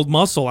want to build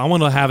muscle. I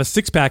want to have a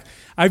six-pack.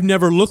 I've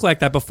never looked like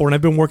that before, and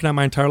I've been working out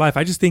my entire life.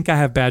 I just think I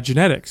have bad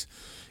genetics.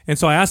 And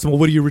so I asked him, well,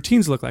 what do your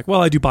routines look like?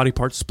 Well, I do body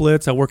part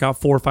splits. I work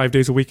out 4 or 5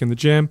 days a week in the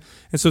gym.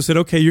 And so I said,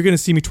 okay, you're going to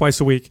see me twice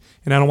a week,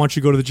 and I don't want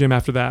you to go to the gym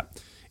after that.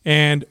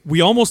 And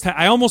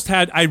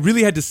I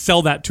really had to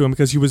sell that to him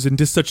because he was in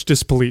such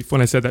disbelief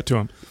when I said that to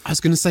him. I was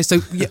going to say,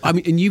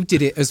 and you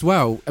did it as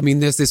well. I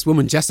mean, there's this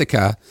woman,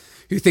 Jessica,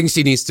 who thinks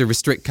she needs to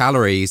restrict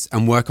calories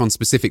and work on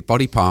specific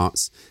body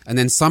parts, and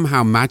then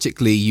somehow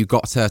magically you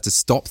got her to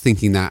stop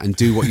thinking that and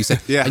do what you said.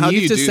 Yeah, and how do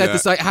you do that?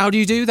 This, like, how do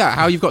you do that?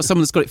 How you've got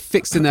someone that's got it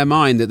fixed in their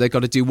mind that they've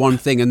got to do one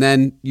thing, and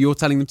then you're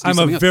telling them to do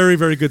something else. I'm a very,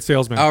 very good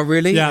salesman. Oh,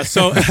 really? Yeah.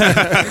 So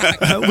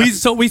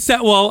we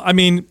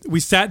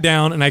sat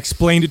down and I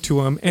explained it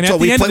to him. And so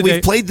at the end of the day,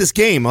 we've played this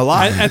game a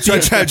lot.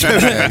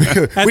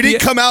 We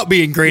didn't come out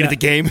being great at the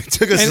game. It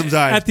took us some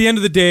time. At the end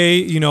of the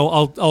day,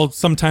 I'll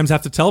sometimes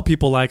have to tell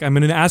people, like, I'm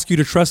going to ask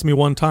you to trust me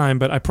one time,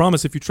 but I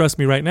promise if you trust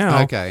me right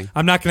now,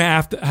 I'm not going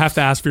to have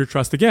to ask for your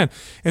trust again.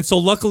 And so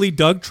luckily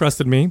Doug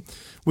trusted me.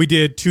 We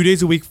did 2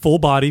 days a week, full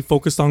body,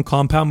 focused on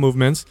compound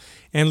movements,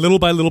 and little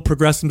by little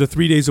progressed into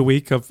 3 days a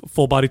week of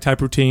full body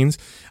type routines.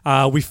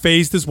 We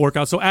phased his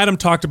workout. So Adam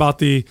talked about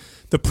the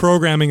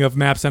programming of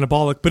MAPS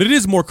Anabolic, but it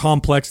is more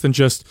complex than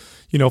just,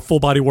 full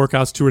body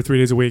workouts 2 or 3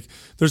 days a week.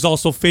 There's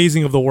also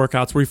phasing of the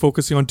workouts where you're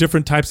focusing on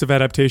different types of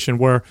adaptation,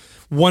 where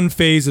one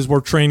phase is we're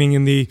training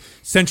in the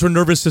central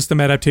nervous system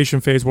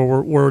adaptation phase, where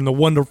we're in the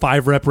 1 to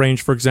 5 rep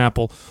range, for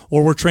example,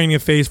 or we're training a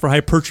phase for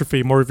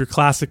hypertrophy, more of your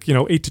classic,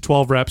 8 to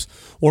 12 reps,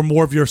 or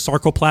more of your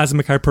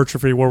sarcoplasmic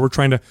hypertrophy, where we're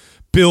trying to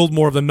build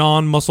more of the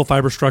non-muscle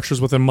fiber structures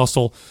within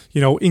muscle,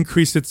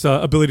 increase its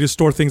ability to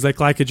store things like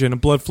glycogen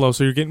and blood flow,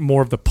 so you're getting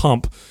more of the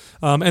pump.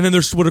 And then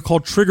there's what are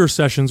called trigger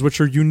sessions,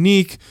 which are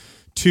unique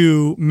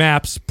to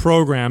MAPS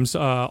programs.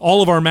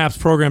 All of our MAPS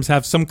programs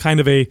have some kind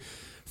of a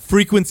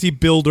frequency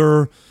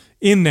builder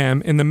in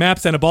them, and the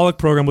MAPS Anabolic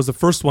program was the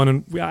first one,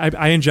 and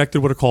I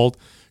injected what are called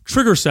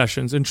trigger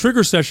sessions. And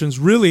trigger sessions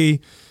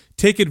really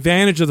take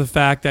advantage of the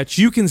fact that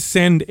you can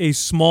send a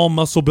small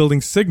muscle building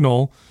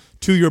signal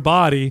to your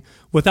body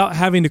without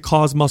having to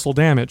cause muscle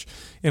damage.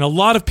 And a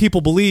lot of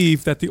people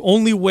believe that the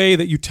only way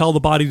that you tell the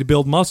body to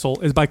build muscle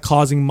is by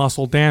causing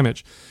muscle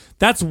damage.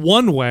 That's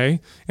one way,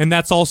 and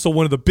that's also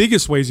one of the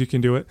biggest ways you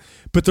can do it.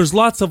 But there's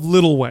lots of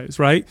little ways,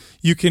 right?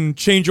 You can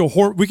change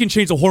we can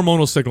change the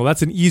hormonal signal.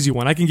 That's an easy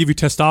one. I can give you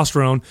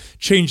testosterone,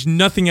 change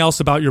nothing else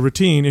about your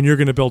routine, and you're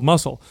going to build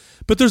muscle.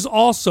 But there's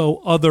also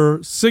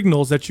other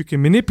signals that you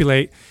can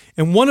manipulate,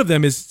 and one of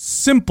them is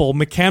simple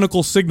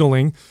mechanical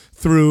signaling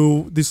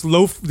through these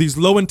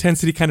low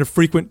intensity kind of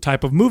frequent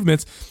type of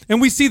movements.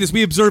 And we see this,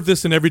 we observe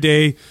this in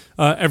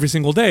every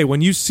single day. When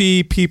you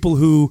see people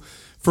who,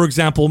 for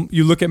example,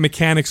 you look at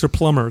mechanics or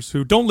plumbers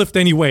who don't lift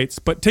any weights,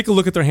 but take a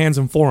look at their hands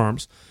and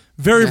forearms.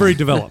 Very, very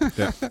developed.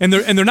 And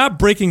they're not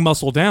breaking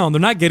muscle down. They're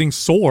not getting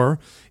sore.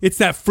 It's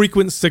that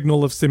frequent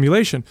signal of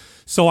stimulation.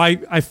 So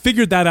I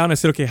figured that out and I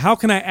said, okay, how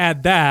can I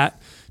add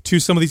that to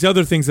some of these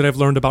other things that I've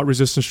learned about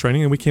resistance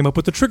training? And we came up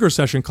with the trigger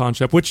session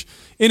concept, which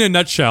in a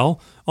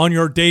nutshell, on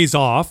your days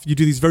off, you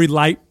do these very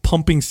light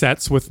pumping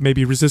sets with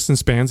maybe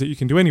resistance bands that you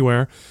can do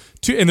anywhere.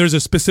 And there's a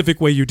specific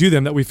way you do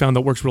them that we found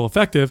that works real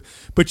effective,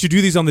 but you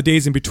do these on the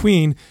days in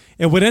between.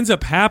 And what ends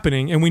up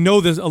happening, and we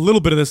know there's a little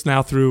bit of this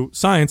now through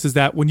science, is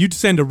that when you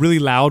send a really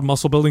loud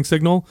muscle building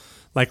signal,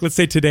 like let's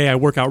say today I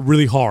work out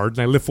really hard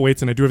and I lift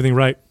weights and I do everything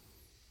right,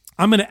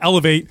 I'm going to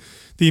elevate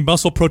the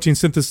muscle protein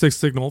synthesis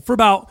signal for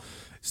about,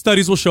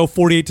 studies will show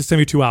 48 to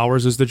 72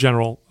 hours is the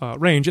general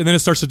range, and then it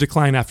starts to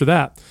decline after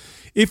that.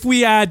 If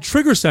we add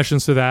trigger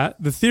sessions to that,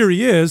 the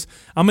theory is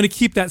I'm going to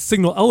keep that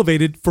signal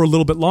elevated for a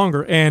little bit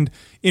longer. And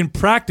in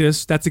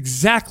practice, that's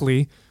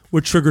exactly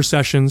what trigger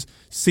sessions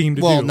seem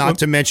to do. Well, not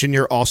to mention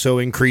you're also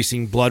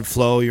increasing blood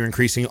flow, you're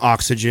increasing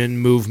oxygen,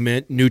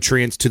 movement,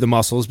 nutrients to the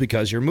muscles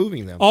because you're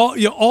moving them.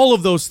 All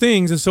of those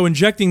things. And so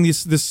injecting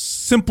this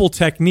simple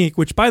technique,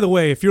 which, by the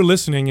way, if you're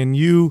listening and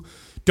you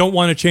don't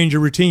want to change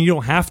your routine, you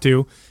don't have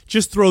to.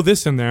 Just throw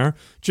this in there,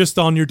 just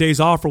on your days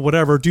off or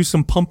whatever. Do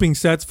some pumping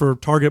sets for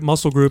target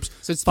muscle groups,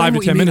 So it's 5 to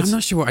 10 minutes. I'm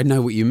not sure I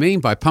know what you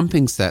mean by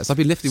pumping sets. I've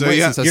been lifting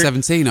weights since I was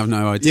 17. I've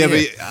no idea.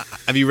 Yeah, but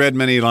have you read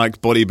many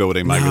like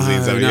bodybuilding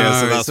magazines? No,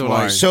 Yeah, so that's it's all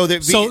why. like- So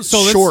that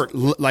short,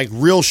 like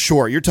real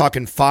short. You're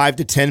talking 5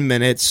 to 10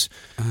 minutes,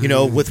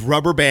 with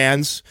rubber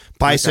bands,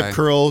 bicep Okay.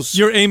 curls.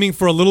 You're aiming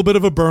for a little bit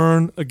of a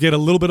burn, get a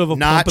little bit of a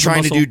not pump in the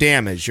trying to muscle. do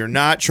damage. You're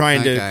not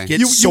trying to Okay. get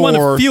You sore. want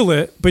to feel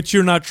it, but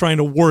you're not trying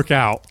to work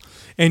out.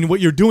 And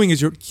what you're doing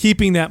is you're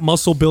keeping that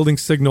muscle building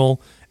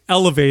signal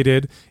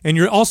elevated, and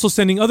you're also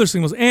sending other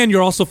signals, and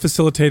you're also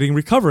facilitating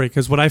recovery.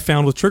 Because what I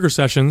found with trigger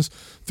sessions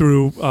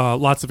through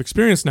lots of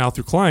experience now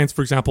through clients,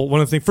 for example,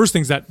 one of the first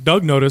things that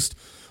Doug noticed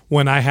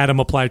when I had him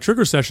apply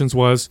trigger sessions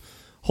was,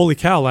 holy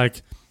cow,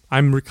 like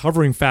I'm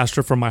recovering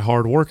faster from my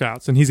hard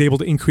workouts, and he's able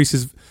to increase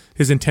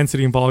his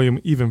intensity and volume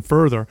even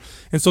further.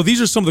 And so these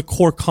are some of the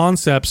core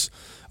concepts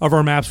of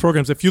our MAPS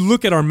programs. If you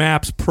look at our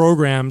MAPS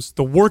programs,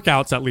 the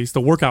workouts at least, the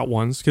workout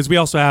ones, because we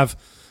also have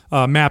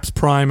MAPS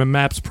Prime and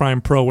MAPS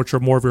Prime Pro, which are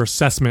more of your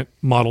assessment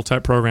model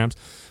type programs.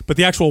 But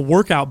the actual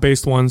workout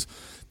based ones,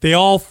 they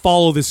all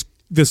follow this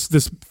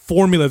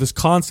formula, this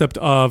concept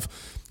of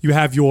you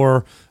have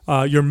your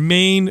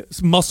main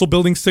muscle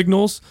building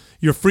signals,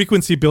 your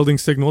frequency building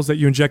signals that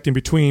you inject in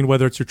between,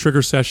 whether it's your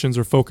trigger sessions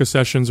or focus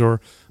sessions or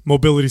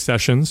mobility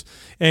sessions,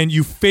 and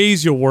you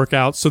phase your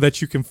workouts so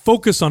that you can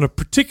focus on a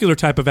particular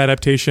type of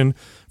adaptation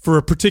for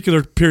a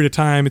particular period of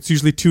time. It's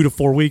usually 2 to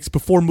 4 weeks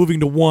before moving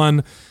to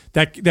one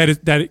that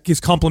is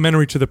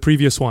complementary to the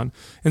previous one.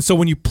 And so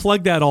when you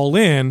plug that all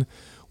in,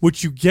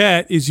 what you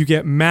get is you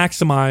get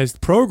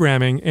maximized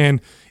programming,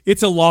 and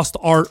it's a lost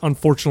art,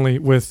 unfortunately,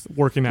 with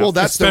working out. Well,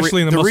 that's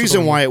especially in the the muscle reason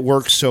building. why it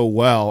works so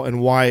well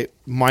and why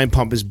Mind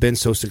Pump has been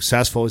so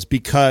successful is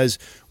because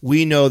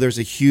we know there's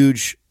a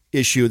huge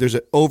issue. There's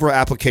an over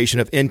application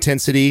of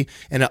intensity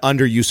and an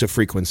underuse of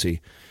frequency.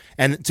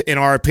 And in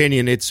our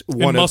opinion, it's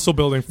one of muscle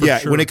building for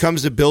sure. When it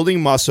comes to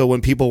building muscle,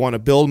 when people want to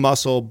build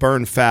muscle,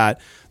 burn fat,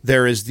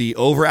 there is the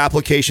over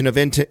application of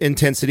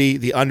intensity,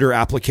 the under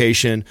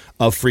application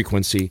of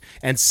frequency.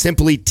 And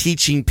simply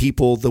teaching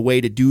people the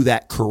way to do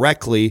that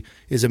correctly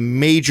is a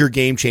major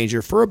game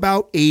changer for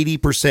about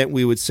 80%,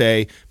 we would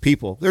say,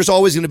 people. There's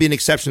always going to be an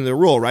exception to the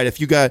rule, right?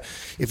 If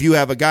you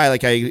have a guy,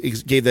 like I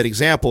gave that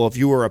example, if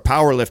you were a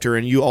power lifter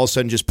and you all of a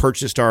sudden just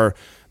purchased our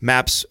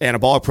MAPS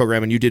anabolic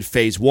program and you did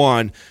phase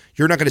 1,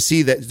 you're not going to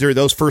see that during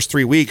those first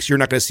 3 weeks, you're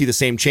not going to see the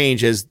same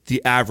change as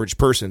the average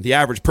person. The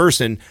average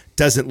person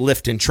doesn't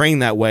lift and train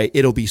that way.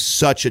 It'll be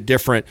such a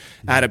different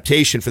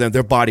adaptation for them.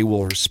 Their body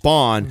will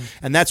respond.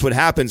 And that's what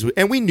happens.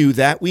 And we knew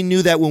that. We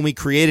knew that when we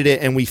created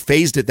it and we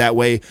phased it that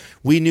way.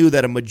 We knew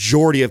that a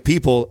majority of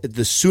people,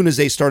 as soon as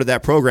they started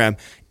that program,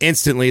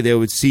 instantly they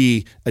would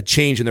see a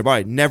change in their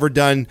body. Never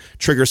done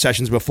trigger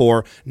sessions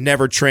before,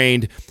 never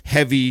trained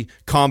heavy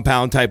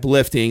compound type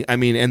lifting. I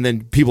mean, and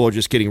then people are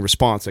just getting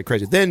response like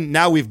crazy. Then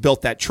now we've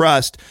built that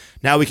trust.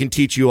 Now we can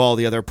teach you all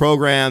the other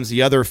programs,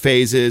 the other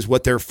phases,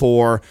 what they're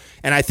for.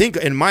 And I think,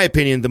 in my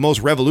opinion, the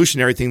most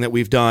revolutionary thing that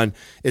we've done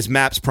is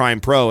MAPS Prime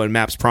Pro and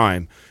MAPS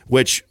Prime,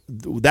 which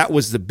that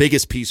was the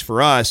biggest piece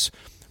for us,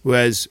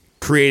 was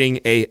creating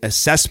a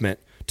assessment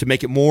to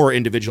make it more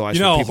individualized.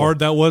 You know for how people. hard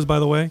that was, by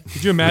the way?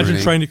 Could you imagine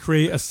Really? trying to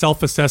create a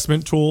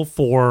self-assessment tool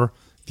for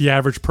the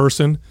average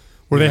person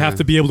where they have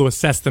to be able to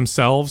assess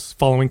themselves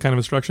following kind of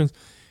instructions.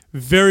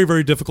 Very,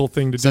 very difficult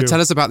thing to do. So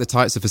tell us about the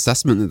types of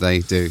assessment that they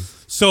do.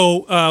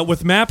 So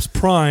with MAPS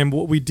Prime,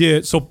 what we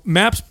did, so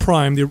MAPS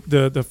Prime,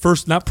 the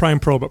first, not Prime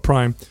Pro, but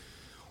Prime,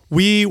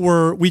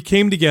 we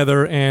came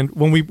together, and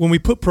when we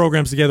put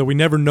programs together, we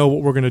never know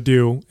what we're going to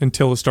do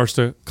until it starts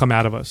to come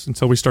out of us,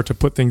 until we start to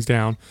put things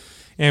down.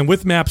 And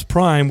with MAPS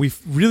Prime, we've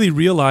really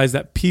realized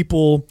that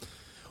people,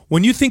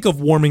 when you think of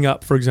warming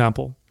up, for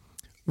example,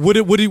 what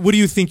do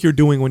you think you're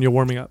doing when you're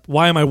warming up?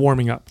 Why am I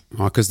warming up?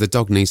 Oh, because the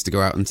dog needs to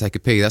go out and take a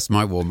pee. That's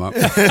my warm-up.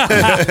 So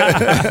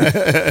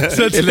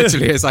It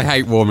literally is. I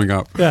hate warming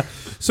up. Yeah.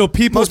 So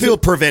Most people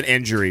prevent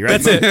injury,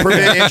 right? That's it.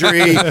 Prevent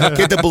injury,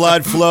 get the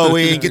blood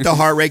flowing, get the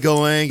heart rate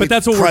going, But get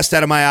that's what crust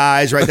out of my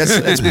eyes, right?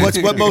 That's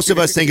what most of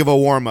us think of a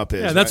warm-up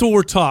is. Yeah, that's what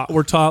we're taught.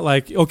 We're taught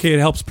like, okay, it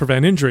helps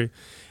prevent injury.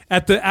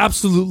 At the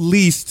absolute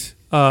least,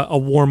 a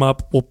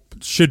warm-up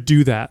should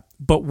do that.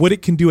 But what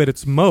it can do at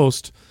its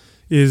most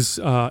is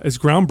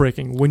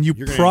groundbreaking.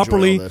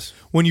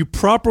 When you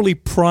properly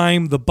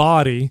prime the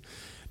body,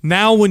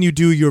 now when you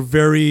do your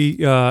very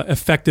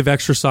effective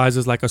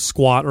exercises like a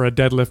squat or a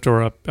deadlift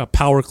or a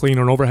power clean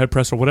or an overhead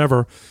press or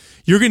whatever,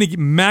 you're going to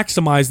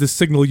maximize the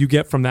signal you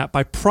get from that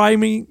by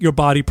priming your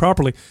body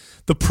properly.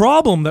 The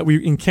problem that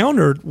we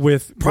encountered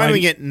with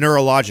priming it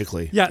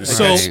neurologically. Yeah,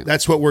 so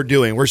that's what we're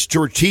doing. We're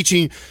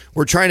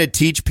trying to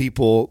teach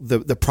people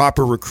the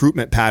proper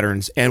recruitment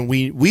patterns, and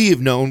we have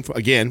known,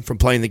 again, from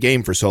playing the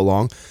game for so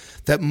long,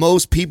 that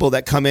most people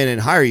that come in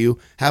and hire you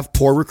have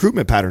poor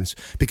recruitment patterns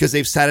because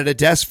they've sat at a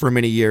desk for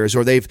many years,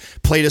 or they've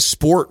played a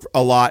sport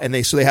a lot,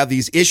 and so they have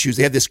these issues.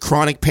 They have this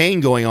chronic pain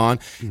going on,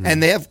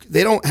 and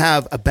they don't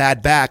have a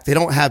bad back, they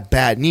don't have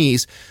bad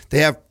knees, they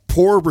have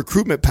poor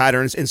recruitment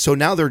patterns, and so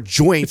now their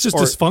joints it's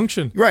just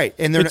dysfunction, right?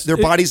 And their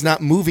body's not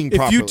moving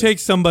properly. If you take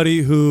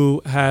somebody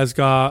who has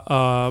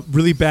got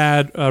really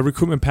bad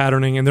recruitment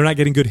patterning and they're not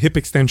getting good hip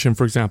extension,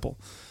 for example,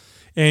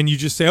 and you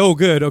just say, "Oh,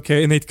 good,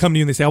 okay," and they come to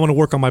you and they say, "I want to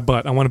work on my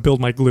butt. I want to build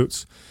my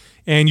glutes,"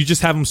 and you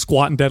just have them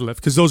squat and deadlift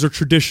because those are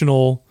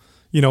traditional,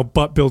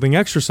 butt building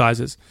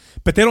exercises.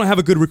 But they don't have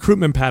a good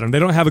recruitment pattern. They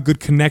don't have a good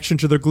connection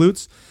to their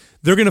glutes.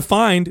 They're going to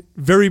find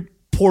very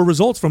poor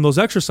results from those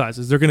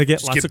exercises. They're going to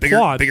get lots of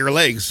quads. Bigger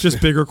legs. Just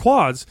bigger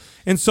quads.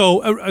 And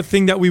so a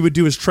thing that we would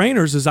do as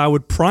trainers is I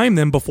would prime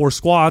them before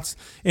squats,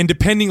 and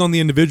depending on the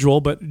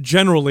individual, but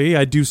generally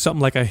I do something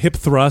like a hip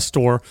thrust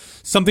or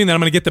something that I'm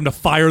going to get them to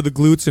fire the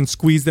glutes and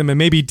squeeze them and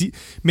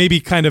maybe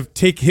kind of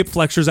take hip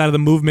flexors out of the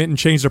movement and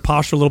change their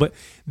posture a little bit.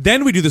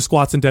 Then we do the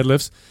squats and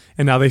deadlifts,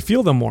 and now they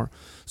feel them more.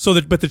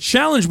 But the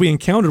challenge we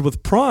encountered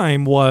with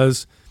Prime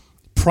was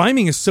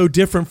priming is so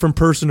different from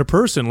person to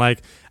person.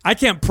 Like, I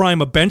can't prime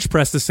a bench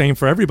press the same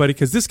for everybody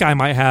because this guy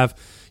might have,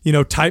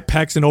 tight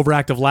pecs and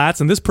overactive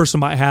lats, and this person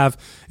might have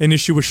an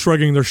issue with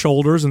shrugging their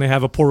shoulders and they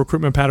have a poor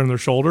recruitment pattern in their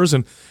shoulders.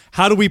 And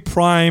how do we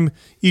prime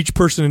each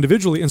person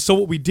individually? And so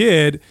what we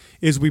did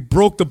is we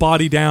broke the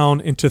body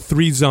down into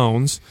 3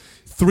 zones,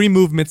 3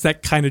 movements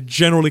that kind of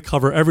generally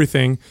cover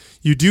everything.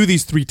 You do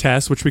these 3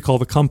 tests, which we call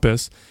the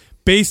compass,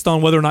 based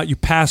on whether or not you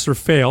pass or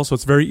fail. So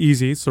it's very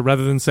easy. So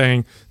rather than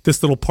saying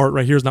this little part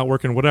right here is not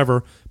working,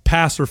 whatever,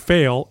 pass or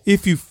fail.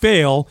 If you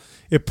fail,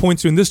 it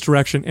points you in this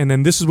direction, and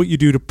then this is what you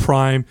do to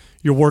prime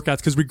your workouts.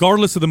 Because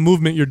regardless of the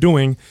movement you're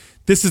doing,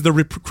 this is the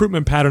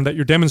recruitment pattern that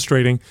you're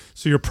demonstrating.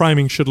 So your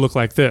priming should look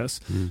like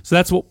this. So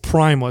that's what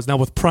Prime was. Now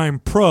with Prime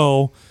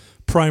Pro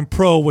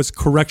was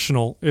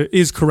correctional. It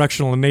is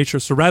correctional in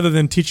nature. So rather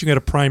than teaching you how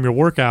to prime your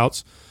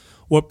workouts,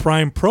 what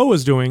Prime Pro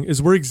is doing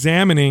is we're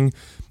examining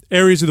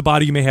areas of the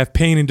body you may have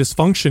pain and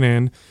dysfunction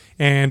in,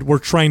 and we're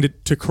trying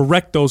to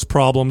correct those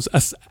problems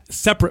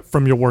separate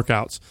from your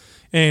workouts.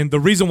 And the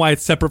reason why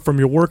it's separate from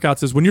your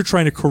workouts is when you're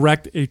trying to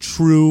correct a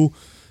true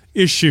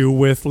issue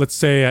with, let's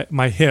say,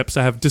 my hips,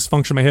 I have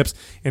dysfunction in my hips,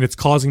 and it's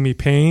causing me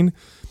pain,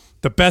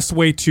 the best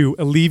way to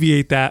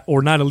alleviate that,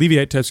 or not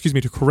alleviate,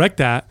 to correct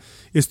that,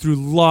 is through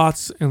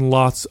lots and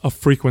lots of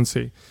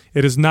frequency.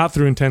 It is not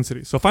through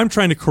intensity. So if I'm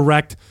trying to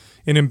correct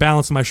an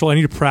imbalance in my shoulder, I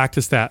need to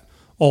practice that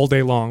all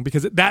day long,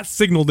 because that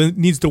signal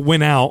needs to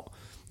win out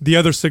the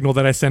other signal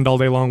that I send all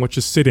day long, which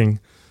is sitting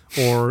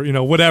or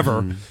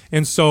whatever.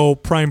 And so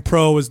Prime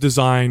Pro is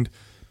designed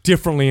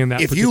differently in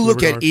that. If you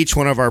look at each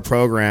one of our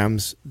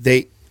programs,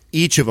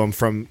 each of them,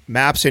 from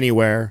Maps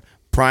Anywhere,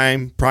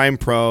 Prime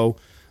Pro,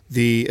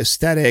 the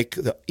Aesthetic,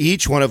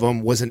 each one of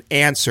them was an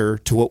answer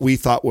to what we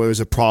thought was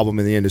a problem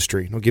in the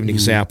industry. I'll give an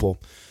example.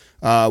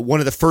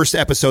 One of the first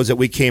episodes that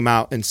we came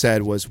out and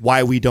said was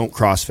why we don't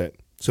CrossFit.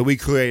 So we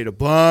created a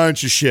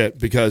bunch of shit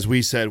because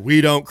we said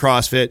we don't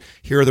CrossFit.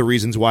 Here are the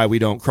reasons why we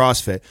don't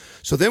CrossFit.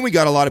 So then we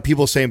got a lot of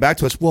people saying back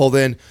to us, well,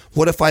 then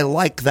what if I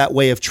like that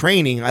way of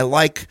training? I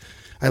like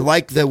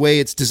the way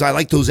it's designed. I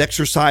like those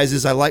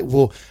exercises.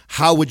 Well,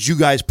 how would you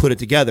guys put it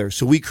together?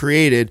 So we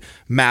created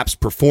Maps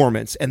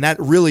Performance, and that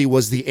really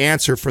was the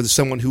answer for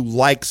someone who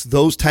likes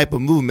those type of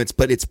movements,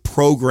 but it's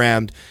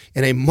programmed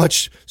in a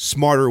much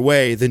smarter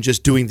way than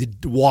just doing the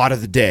WOD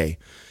of the day.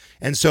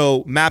 And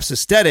so MAPS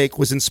aesthetic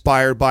was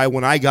inspired by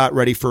when I got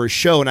ready for a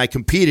show and I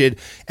competed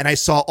and I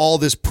saw all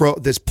this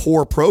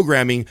poor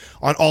programming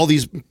on all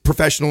these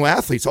professional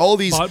athletes, all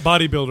these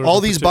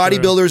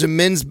bodybuilders, and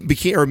men's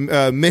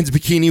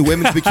bikini,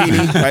 women's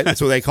bikini, right?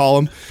 That's what they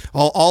call them.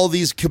 All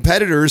these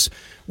competitors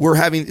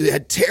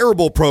had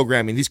terrible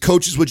programming. These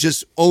coaches would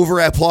just over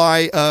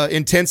apply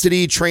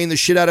intensity, train the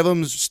shit out of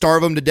them,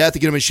 starve them to death to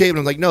get them in shape. And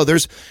I'm like, no,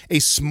 there's a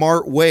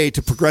smart way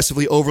to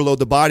progressively overload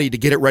the body to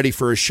get it ready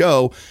for a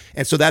show.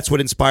 And so that's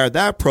what inspired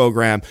that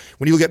program.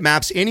 When you look at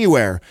MAPS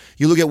Anywhere,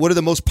 you look at what are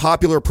the most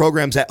popular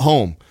programs at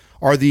home.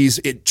 Are these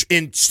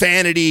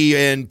Insanity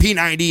and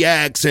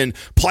P90X and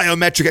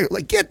Plyometric?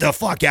 Like, get the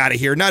fuck out of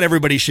here. Not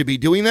everybody should be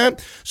doing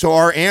that. So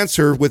our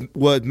answer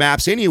with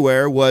MAPS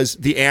Anywhere was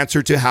the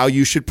answer to how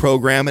you should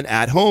program an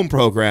at-home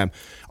program.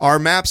 Our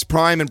MAPS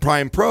Prime and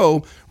Prime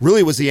Pro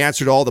really was the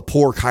answer to all the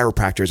poor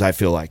chiropractors, I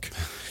feel like.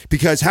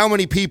 Because how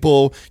many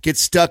people get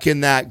stuck in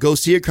that, go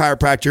see a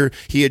chiropractor,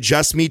 he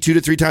adjusts me 2 to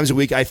 3 times a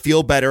week, I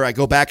feel better, I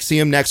go back, see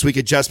him next week,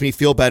 adjust me,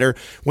 feel better,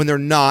 when they're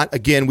not,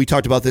 again, we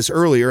talked about this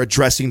earlier,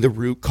 addressing the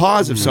root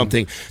cause of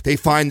something. They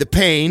find the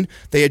pain,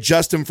 they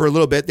adjust them for a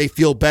little bit, they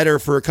feel better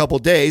for a couple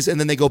days, and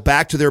then they go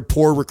back to their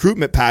poor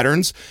recruitment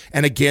patterns,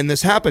 and again,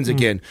 this happens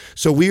again.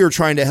 So we are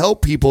trying to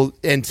help people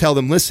and tell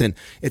them, listen,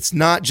 it's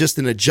not just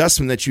an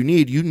adjustment that you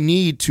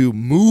need to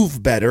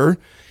move better.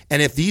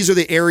 And if these are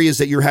the areas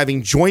that you're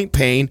having joint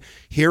pain,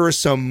 here are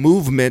some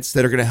movements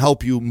that are going to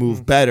help you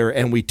move better.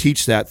 And we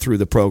teach that through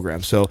the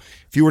program. So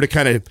if you were to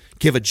kind of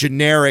give a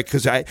generic,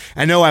 because I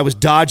know I was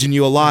dodging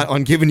you a lot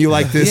on giving you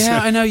like this.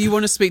 Yeah, I know you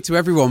want to speak to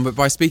everyone, but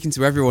by speaking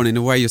to everyone in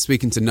a way, you're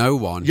speaking to no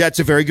one. Yeah, it's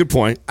a very good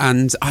point.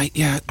 And I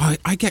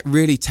get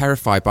really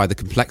terrified by the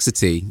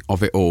complexity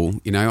of it all.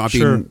 You know,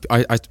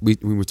 we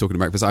were talking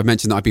about this. I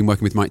mentioned that I've been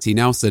working with Mike T.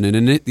 Nelson,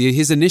 and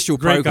his initial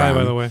program. Great guy,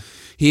 by the way.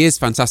 He is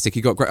fantastic.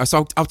 He got great.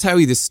 So I'll tell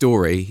you this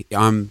story.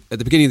 At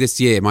the beginning of this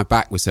year, my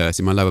back was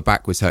hurting. My lower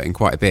back was hurting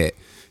quite a bit.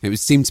 It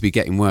seemed to be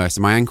getting worse,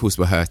 and my ankles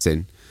were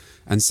hurting.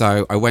 And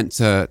so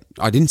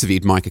I'd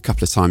interviewed Mike a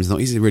couple of times. I thought,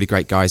 he's a really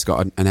great guy. He's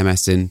got an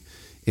MS in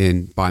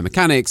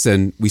biomechanics,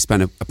 and we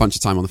spent a bunch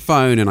of time on the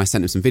phone, and I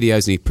sent him some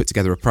videos, and he put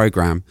together a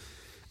program.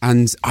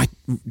 And I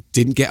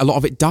didn't get a lot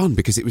of it done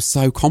because it was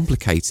so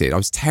complicated. I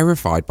was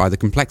terrified by the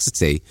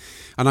complexity.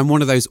 And I'm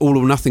one of those all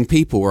or nothing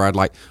people where I'd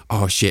like,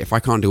 oh shit, if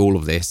I can't do all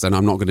of this, then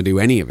I'm not going to do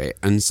any of it.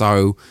 And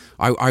so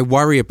I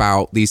worry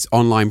about these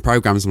online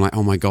programs. I'm like,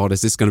 oh my God,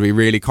 is this going to be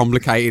really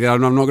complicated?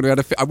 And I'm not going to be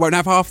able to I won't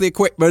have half the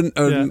equipment.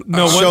 And,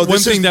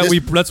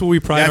 that's what we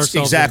pride ourselves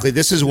on. Exactly.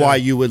 This is why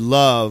you would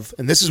love,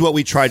 and this is what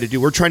we try to do.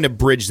 We're trying to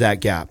bridge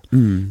that gap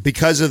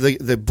because of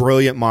the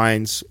brilliant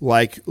minds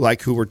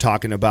like who we're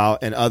talking about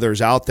and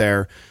others out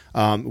there.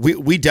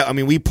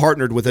 We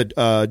partnered with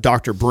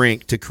Dr.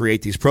 Brink to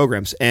create these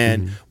programs,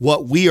 and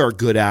what we are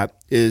good at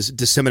is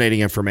disseminating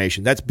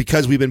information. That's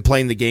because we've been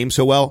playing the game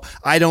so well.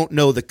 I don't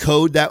know the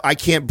code, that I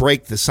can't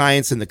break the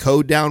science and the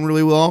code down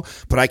really well,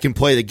 but I can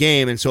play the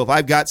game. And so if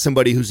I've got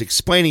somebody who's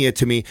explaining it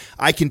to me,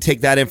 I can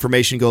take that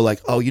information and go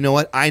like, oh, you know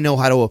what? I know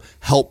how to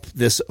help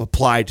this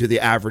apply to the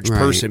average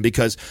person,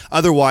 because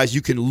otherwise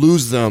you can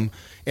lose them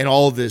and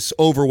all of this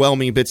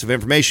overwhelming bits of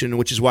information,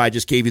 which is why I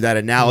just gave you that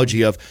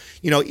analogy of,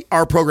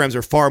 our programs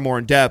are far more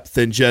in depth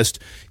than just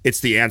it's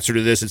the answer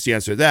to this, it's the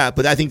answer to that.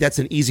 But I think that's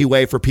an easy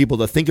way for people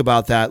to think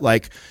about that.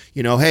 Like,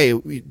 hey,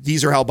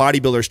 these are how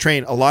bodybuilders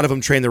train. A lot of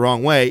them train the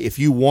wrong way. If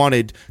you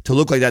wanted to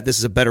look like that, this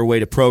is a better way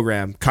to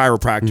program.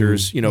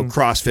 Chiropractors,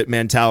 CrossFit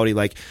mentality,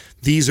 like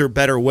these are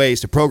better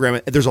ways to program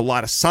it. There's a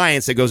lot of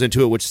science that goes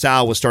into it, which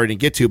Sal was starting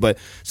to get to, but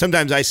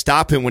sometimes I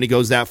stop him when he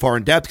goes that far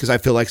in depth because I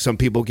feel like some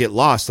people get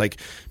lost. Like,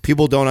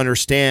 people don't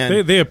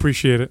understand. They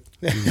appreciate it.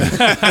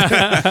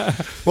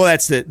 Well,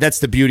 that's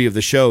the beauty of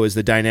the show, is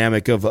the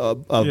dynamic of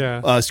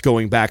us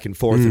going back and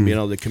forth and being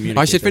able to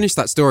communicate. I should finish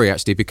that story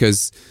actually,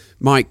 because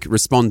Mike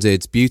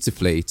responded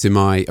beautifully to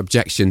my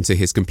objection to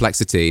his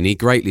complexity, and he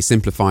greatly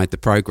simplified the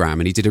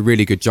program, and he did a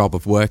really good job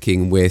of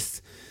working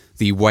with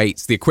the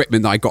weights, the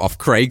equipment that I got off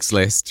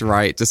Craigslist,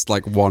 right? Just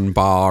like one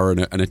bar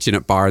and a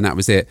chin-up bar, and that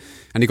was it.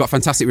 And he got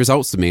fantastic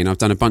results for me. And I've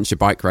done a bunch of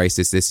bike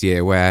races this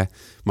year where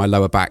my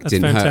lower back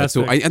didn't hurt at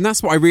all. And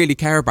that's what I really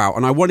care about.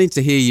 And I wanted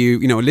to hear you,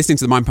 listening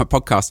to the Mind Pump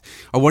podcast,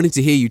 I wanted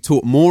to hear you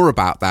talk more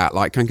about that,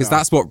 like, because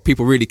that's what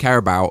people really care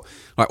about.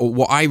 Like,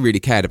 what I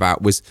really cared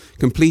about was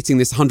completing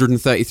this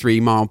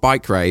 133-mile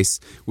bike race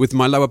with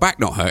my lower back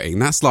not hurting.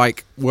 That's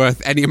like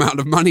worth any amount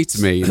of money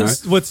to me.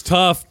 What's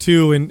tough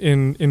too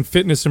in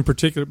fitness in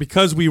particular,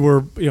 because we were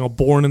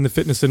born in the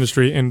fitness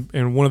industry,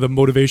 and one of the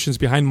motivations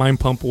behind Mind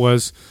Pump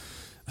was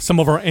some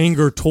of our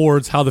anger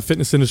towards how the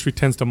fitness industry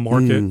tends to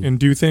market and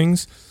do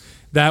things,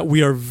 that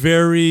we are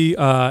very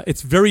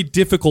it's very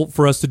difficult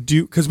for us to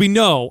do, because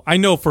I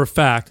know for a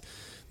fact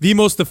the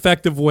most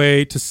effective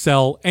way to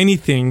sell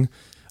anything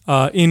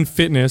in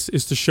fitness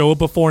is to show a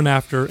before and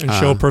after and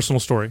show a personal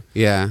story.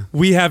 Yeah.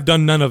 We have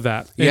done none of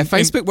that. Yeah,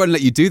 Facebook won't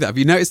let you do that. Have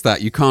you noticed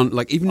that? You can't,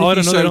 like, even if I you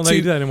don't know, show they don't let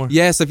you do that anymore.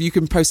 Yeah, so if you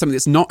can post something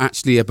that's not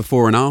actually a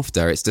before and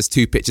after, it's just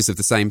two pictures of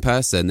the same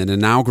person, then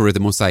an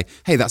algorithm will say,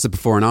 hey, that's a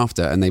before and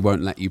after, and they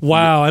won't let you.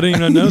 Wow, I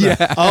didn't even know that.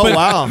 Yeah. Oh,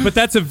 wow. But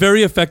that's a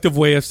very effective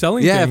way of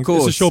selling Yeah, things. of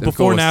course. Is to show of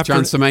before and course. after.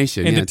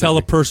 Transformation. And yeah, to tell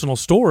a totally. personal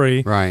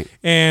story. Right.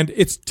 And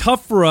it's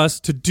tough for us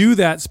to do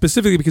that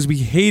specifically because we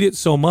hate it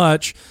so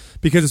much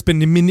because it's been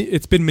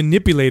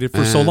manipulated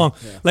for so long.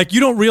 Yeah. Like, you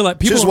don't realize.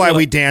 Which is why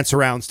we dance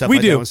around stuff we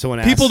like do. that when someone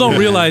asks. People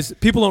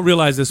don't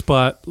realize this,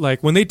 but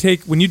like when you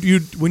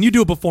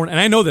do a before, and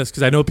I know this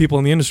because I know people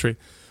in the industry.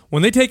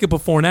 When they take a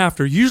before and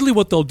after, usually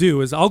what they'll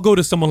do is I'll go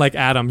to someone like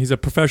Adam. He's a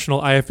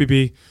professional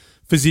IFBB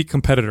physique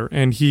competitor,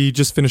 and he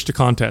just finished a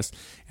contest.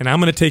 And I'm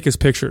going to take his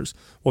pictures.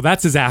 Well,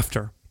 that's his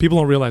after. People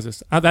don't realize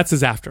this. That's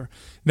his after.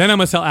 Then I'm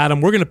going to tell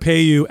Adam, we're going to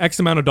pay you X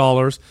amount of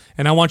dollars,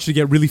 and I want you to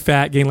get really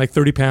fat, gain like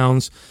 30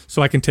 pounds,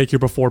 so I can take your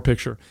before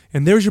picture.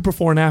 And there's your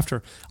before and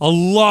after. A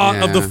lot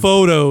of the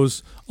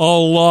photos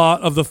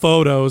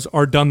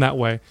are done that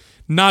way.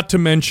 Not to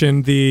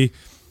mention the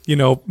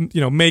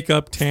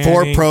makeup,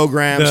 tanning, 4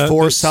 programs,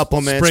 4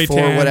 supplements, 4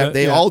 tan, whatever.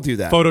 They all do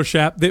that.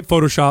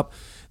 Photoshop.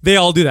 They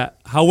all do that.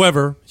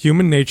 However,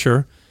 human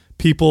nature,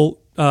 people.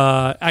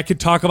 I could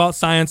talk about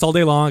science all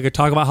day long. I could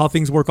talk about how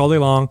things work all day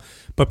long,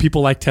 but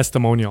people like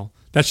testimonial.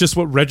 That's just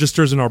what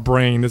registers in our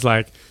brain. Is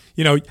like,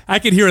 I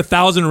could hear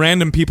 1,000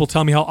 random people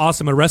tell me how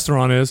awesome a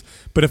restaurant is,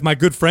 but if my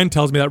good friend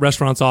tells me that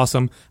restaurant's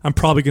awesome, I'm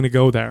probably going to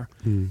go there.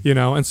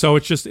 And so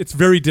it's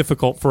very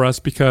difficult for us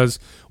because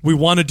we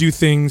want to do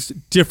things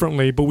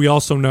differently, but we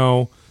also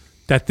know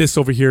that this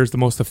over here is the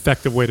most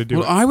effective way to do it.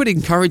 Well, I would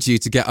encourage you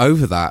to get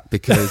over that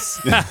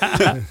because,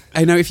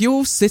 if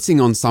you're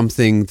sitting on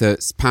something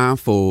that's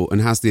powerful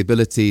and has the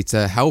ability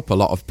to help a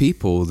lot of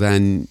people,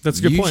 then that's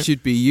a good point.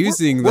 Should be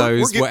using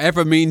those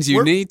whatever means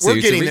you need to.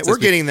 We're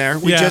getting there.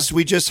 We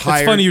just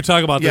hired. It's funny you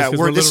talk about this.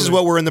 Yeah, this is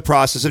what we're in the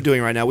process of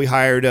doing right now. We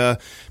hired,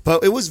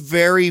 but it was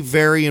very,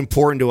 very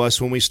important to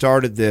us when we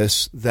started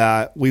this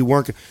that we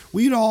weren't.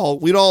 We'd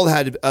all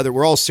had other.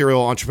 We're all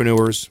serial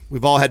entrepreneurs.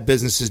 We've all had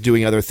businesses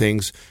doing other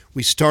things.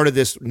 We started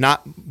this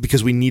not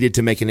because we needed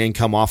to make an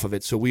income off of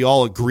it. So we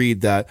all agreed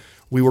that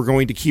we were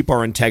going to keep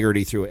our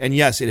integrity through it. And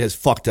yes, it has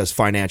fucked us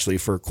financially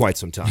for quite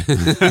some time.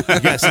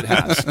 Yes, it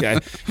has. Okay.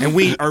 And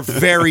we are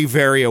very,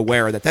 very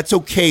aware of that. That's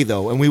okay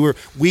though. And we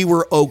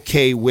were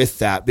okay with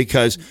that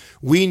because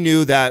we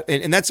knew that,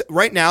 and that's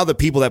right now the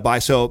people that buy.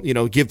 So,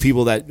 give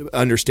people that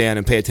understand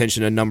and pay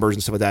attention to numbers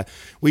and stuff like that.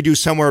 We do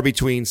somewhere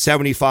between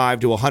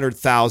 75 to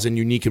 100,000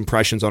 unique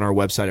impressions on our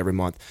website every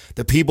month.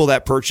 The people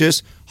that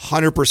purchase,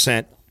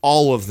 100%,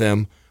 all of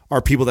them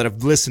are people that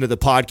have listened to the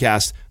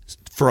podcast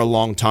for a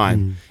long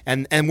time,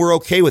 and we're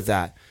okay with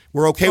that.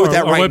 We're okay with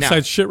that right now. Our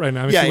website's shit right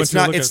now.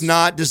 It's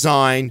not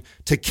designed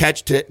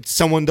to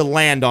someone to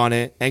land on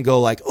it and go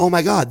like, oh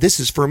my God, this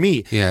is for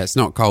me. Yeah, it's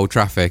not cold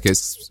traffic.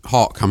 It's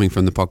hot coming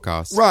from the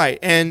podcast. Right.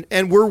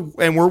 And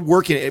we're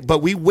working it,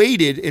 but we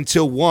waited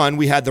until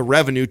we had the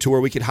revenue to where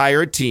we could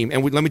hire a team.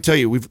 And let me tell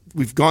you,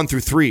 we've gone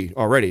through 3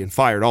 already and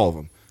fired all of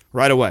them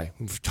right away.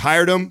 We've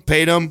hired them,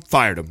 paid them,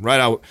 fired them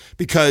right out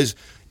because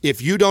if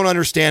you don't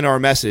understand our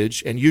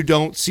message and you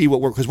don't see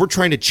because we're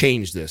trying to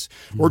change this,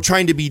 we're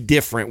trying to be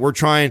different.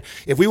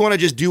 If we want to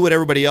just do what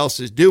everybody else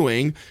is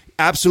doing,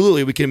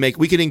 absolutely, we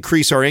can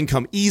increase our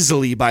income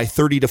easily by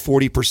 30 to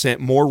 40%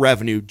 more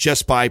revenue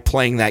just by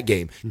playing that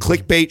game.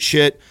 Clickbait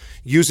shit,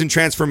 using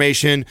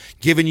transformation,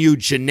 giving you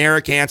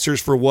generic answers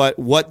for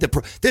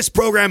this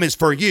program is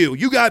for you.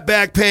 You got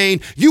back pain.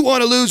 You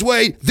want to lose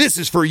weight. This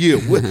is for you.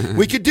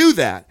 We could do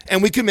that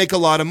and we could make a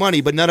lot of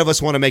money, but none of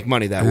us want to make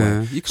money that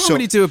way. You can't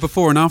really do a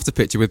before and after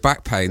picture with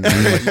back pain. You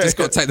just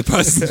got to take the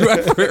person's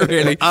word for it,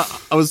 really.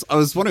 I was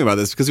wondering about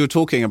this because you were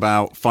talking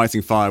about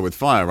fighting fire with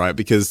fire, right?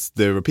 Because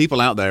there are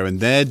people out there and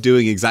they're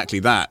doing exactly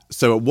that.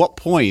 So at what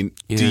point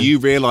do you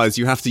realize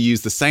you have to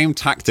use the same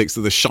tactics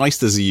that the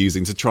shysters are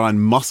using to try and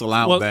muscle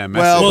out their message?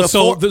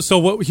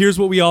 Here's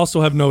what we also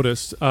have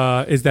noticed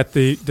is that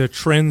the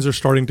trends are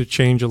starting to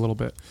change a little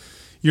bit.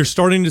 You're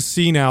starting to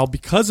see now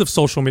because of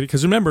social media.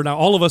 Because remember, now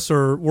all of us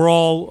we're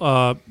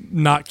all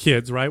not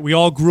kids, right? We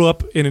all grew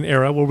up in an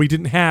era where we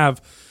didn't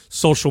have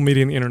social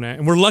media and the internet,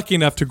 and we're lucky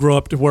enough to grow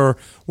up to where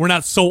we're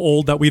not so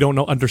old that we don't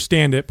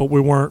understand it, but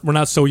we're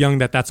not so young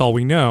that that's all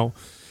we know.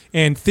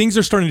 And things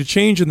are starting to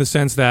change in the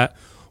sense that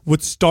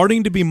what's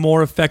starting to be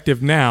more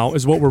effective now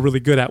is what we're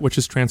really good at, which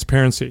is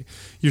transparency.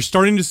 You're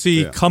starting to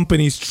see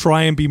companies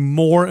try and be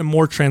more and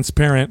more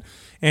transparent,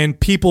 and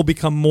people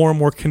become more and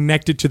more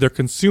connected to their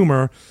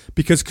consumer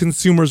because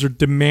consumers are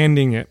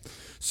demanding it.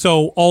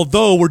 So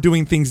although we're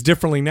doing things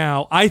differently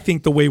now, I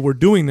think the way we're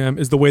doing them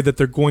is the way that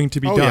they're going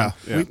to be done.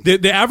 Yeah.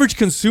 The average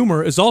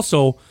consumer is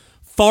also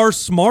far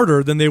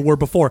smarter than they were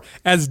before.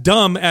 As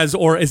dumb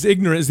or as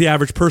ignorant as the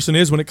average person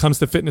is when it comes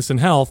to fitness and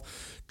health,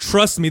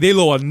 trust me, they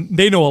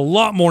know a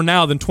lot more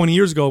now than 20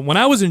 years ago. When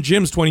I was in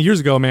gyms 20 years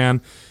ago,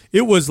 man,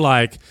 it was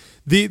like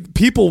the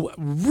people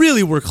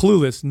really were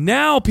clueless.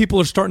 Now people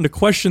are starting to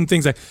question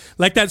things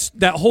like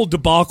that whole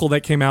debacle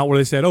that came out where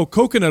they said, "Oh,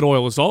 coconut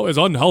oil is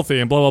unhealthy,"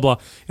 and blah blah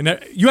blah. And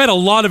you had a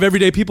lot of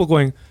everyday people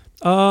going,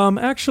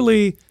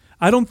 actually,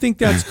 I don't think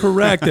that's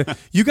correct.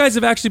 You guys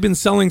have actually been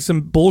selling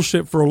some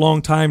bullshit for a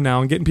long time now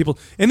and getting people.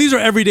 And these are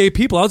everyday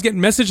people. I was getting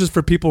messages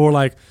for people who were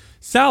like,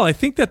 "Sal, I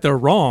think that they're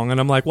wrong." And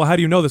I'm like, "Well, how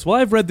do you know this?" "Well,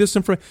 I've read this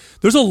information."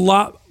 There's a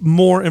lot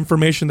more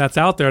information that's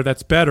out there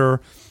that's better,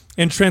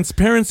 and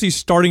transparency's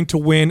starting to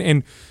win.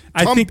 And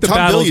I think the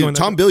battle's going.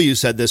 Tom Bilyeu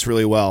said this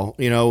really well.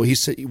 You know, he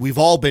said we've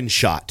all been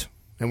shot.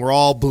 And we're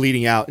all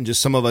bleeding out, and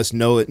just some of us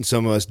know it and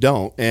some of us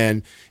don't.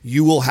 And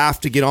you will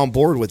have to get on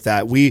board with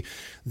that.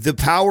 The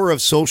power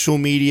of social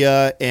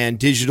media and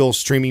digital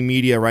streaming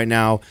media right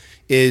now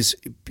is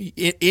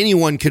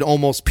anyone could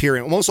almost peer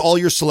in. Almost all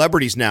your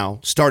celebrities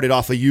now started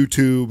off of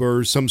YouTube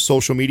or some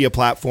social media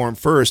platform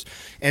first.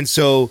 And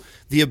so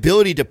the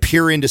ability to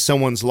peer into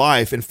someone's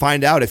life and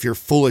find out if you're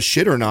full of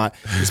shit or not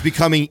is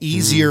becoming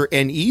easier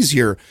and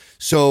easier.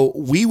 So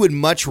we would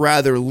much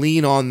rather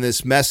lean on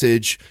this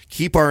message,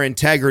 keep our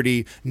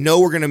integrity, know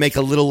we're going to make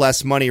a little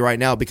less money right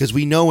now because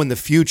we know in the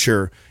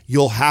future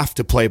you'll have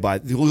to play by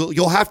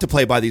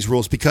these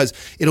rules because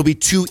it'll be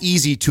too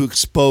easy to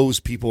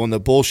expose people on the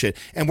bullshit.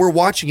 And we're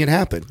watching it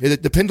happen.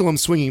 The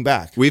pendulum's swinging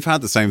back. We've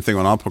had the same thing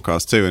on our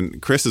podcast too, and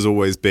Chris has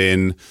always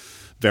been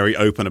very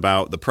open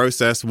about the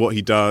process, what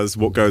he does,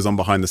 what goes on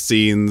behind the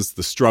scenes,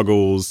 the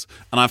struggles.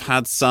 And I've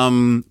had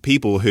some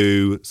people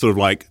who sort of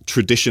like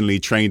traditionally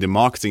trained in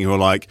marketing who are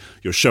like,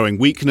 "You're showing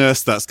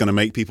weakness, that's going to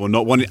make people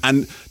not want it."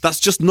 And that's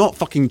just not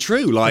fucking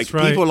true. Like, That's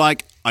right. People are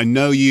like, "I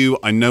know you,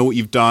 I know what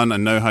you've done, I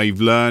know how you've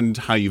learned,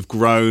 how you've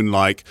grown,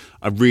 like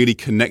I've really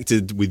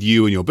connected with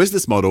you and your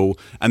business model."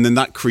 And then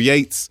that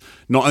creates,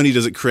 not only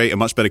does it create a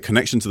much better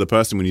connection to the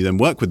person when you then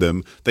work with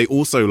them, they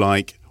also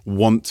like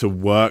want to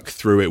work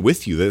through it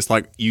with you. It's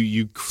like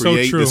you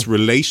create this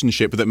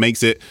relationship that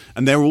makes it,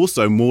 and they're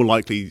also more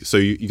likely, so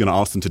you're going to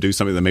ask them to do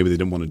something that maybe they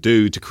didn't want to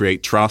do to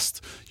create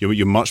trust.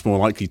 You're much more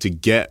likely to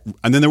get,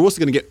 and then they're also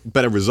going to get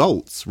better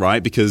results,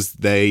 right? Because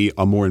they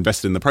are more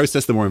invested in the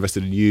process, they're more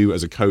invested in you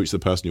as a coach, the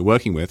person you're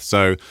working with.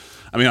 So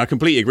I mean, I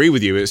completely agree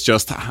with you. It's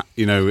just,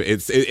 you know,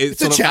 it's a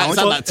challenge. It's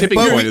at that tipping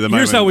point at the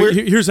moment.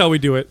 Here's how we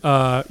do it.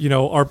 You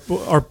know,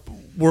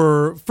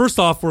 we're first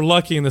off, we're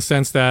lucky in the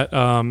sense that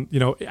you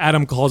know,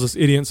 Adam calls us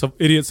idiot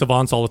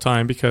savants all the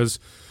time because,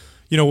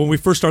 you know, when we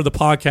first started the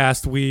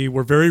podcast, we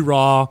were very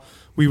raw.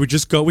 We would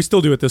just go. We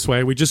still do it this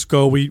way. We just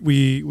go.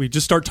 We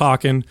just start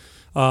talking.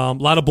 A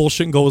lot of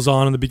bullshit goes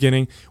on in the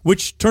beginning,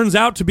 which turns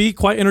out to be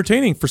quite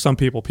entertaining for some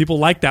people. People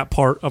like that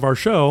part of our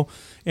show,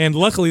 and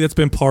luckily that's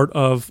been part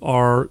of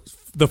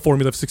the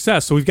formula of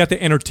success. So we've got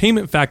the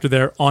entertainment factor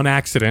there on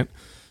accident.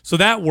 So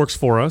that works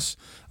for us.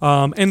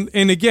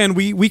 And again,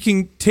 we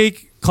can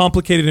take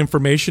complicated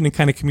information and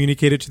kind of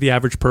communicate it to the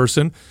average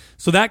person.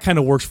 So that kind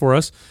of works for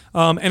us.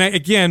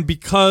 Again,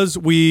 because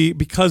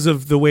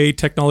of the way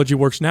technology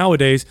works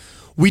nowadays,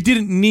 we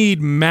didn't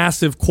need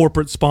massive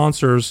corporate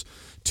sponsors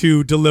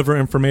to deliver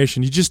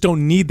information. You just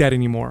don't need that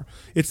anymore.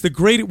 It's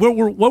what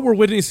we're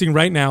witnessing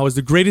right now is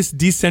the greatest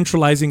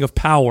decentralizing of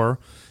power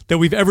that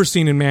we've ever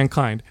seen in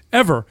mankind.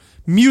 Ever.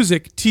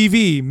 Music,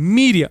 TV,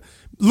 media.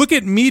 Look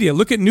at media.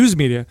 Look at news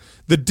media.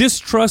 The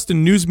distrust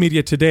in news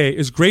media today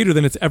is greater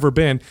than it's ever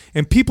been,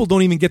 and people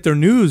don't even get their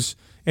news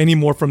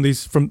anymore from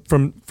these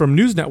from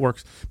news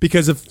networks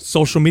because of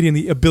social media and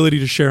the ability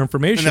to share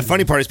information. And the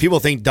funny part is people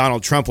think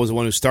Donald Trump was the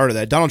one who started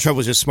that. Donald Trump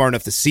was just smart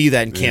enough to see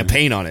that and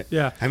campaign on it.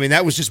 Yeah. I mean,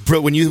 that was just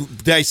when you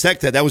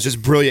dissect that was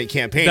just brilliant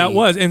campaigning. That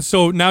was. And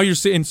so now you're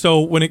seeing,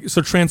 so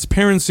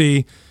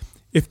transparency,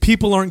 if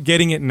people aren't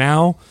getting it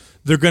now,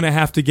 they're going to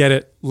have to get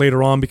it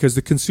later on because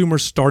the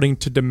consumer's starting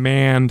to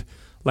demand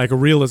like a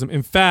realism.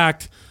 In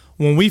fact,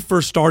 when we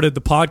first started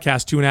the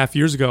podcast 2.5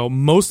 years ago,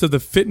 most of the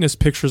fitness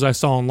pictures I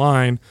saw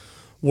online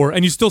were,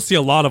 and you still see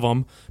a lot of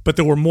them, but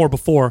there were more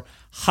before,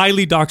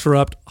 highly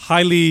doctor-upped,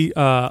 highly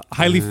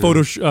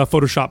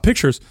Photoshop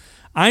pictures.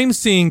 I'm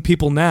seeing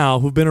people now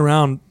who've been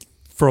around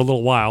for a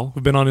little while,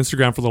 who've been on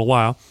Instagram for a little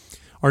while,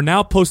 are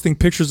now posting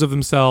pictures of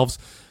themselves.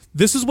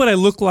 This is what I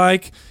look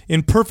like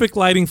in perfect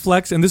lighting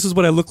flex, and this is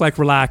what I look like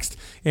relaxed,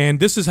 and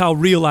this is how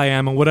real I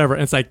am, and whatever.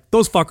 And it's like,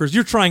 those fuckers,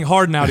 you're trying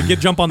hard now to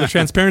jump on the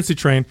transparency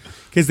train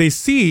because they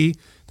see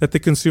that the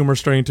consumer is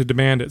starting to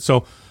demand it.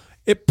 So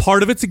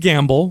part of it's a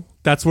gamble.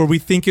 That's where we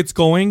think it's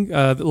going.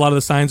 A lot of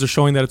the signs are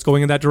showing that it's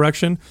going in that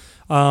direction,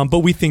 but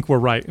we think we're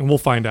right, and we'll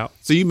find out.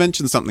 So you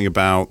mentioned something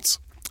about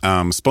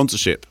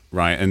sponsorship,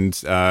 right? And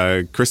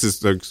Chris is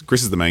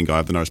the main guy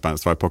of the Nourish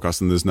Balance Thrive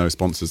podcast, and there's no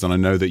sponsors. And I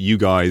know that you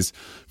guys,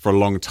 for a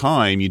long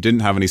time, you didn't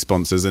have any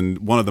sponsors. And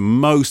one of the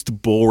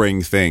most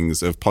boring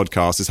things of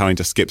podcasts is having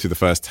to skip through the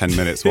first 10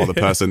 minutes while the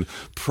person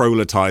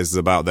proletizes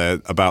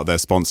about their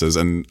sponsors.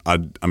 And I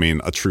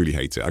truly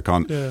hate it. I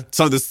can't. Yeah.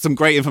 So there's some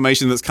great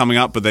information that's coming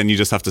up, but then you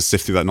just have to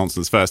sift through that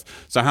nonsense first.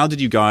 So how did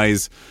you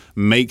guys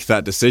make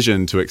that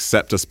decision to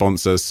accept a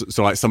sponsor?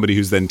 So like somebody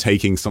who's then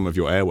taking some of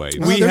your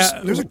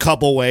airwaves? There's a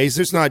couple ways.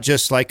 There's not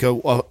just like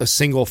a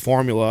single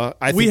formula.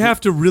 We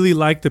have to really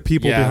like the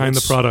people behind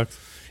the product.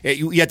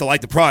 You have to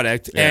like the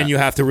product, and you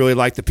have to really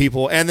like the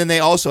people, and then they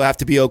also have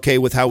to be okay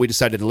with how we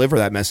decide to deliver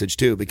that message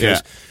too,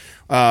 because.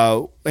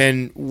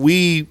 And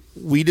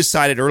we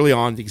decided early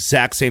on the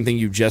exact same thing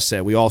you just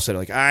said. We all said,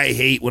 like, I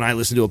hate when I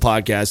listen to a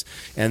podcast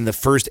and the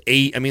first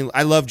 8, I mean,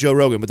 I love Joe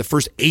Rogan, but the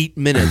first 8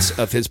 minutes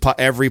of his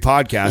every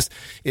podcast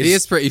is... He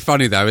is pretty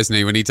funny, though, isn't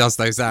he, when he does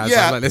those ads?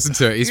 Yeah. I listen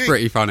to it. He's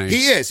pretty funny.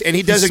 He is, and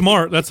he does... He's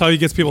smart. That's how he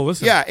gets people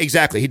listening. Yeah,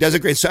 exactly. He does a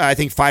great... So I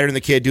think Fighter and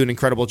the Kid do an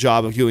incredible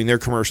job of doing their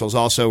commercials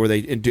also, where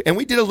they... And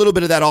we did a little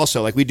bit of that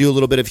also. Like, we do a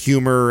little bit of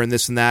humor and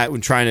this and that,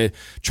 and trying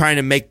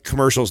to make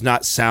commercials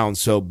not sound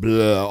so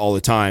blah all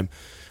the time.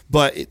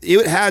 But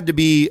it had to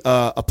be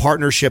a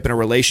partnership and a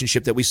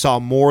relationship that we saw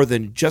more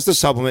than just a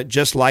supplement,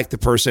 just like the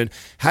person.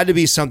 Had to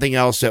be something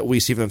else that we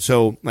see from them.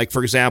 So, like,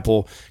 for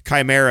example,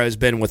 Chimera has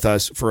been with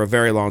us for a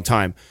very long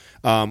time.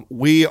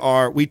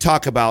 We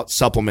talk about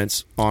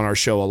supplements on our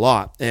show a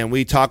lot, and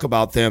we talk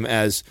about them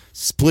as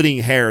splitting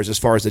hairs as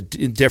far as the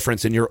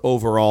difference in your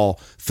overall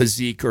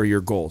physique or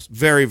your goals.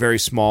 Very, very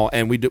small,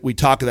 and we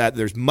talk that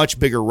there's much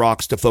bigger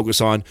rocks to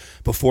focus on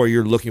before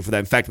you're looking for that.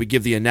 In fact, we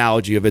give the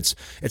analogy of it's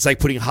like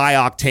putting high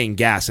octane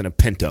gas in a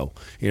Pinto,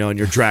 in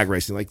your drag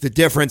racing. Like the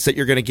difference that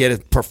you're going to get in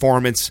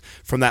performance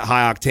from that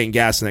high octane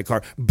gas in that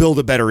car. Build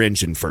a better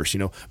engine first.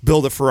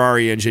 Build a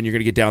Ferrari engine. You're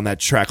going to get down that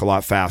track a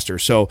lot faster.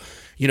 So,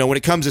 when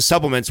it comes to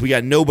supplements, we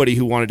got nobody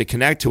who wanted to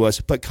connect to us,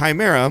 but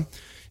Chimera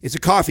is a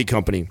coffee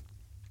company.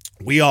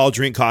 We all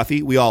drink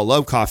coffee. We all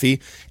love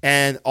coffee.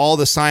 And all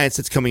the science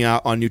that's coming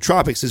out on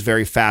nootropics is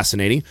very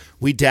fascinating.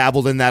 We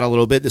dabbled in that a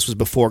little bit. This was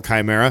before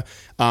Chimera.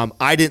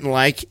 I didn't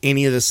like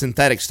any of the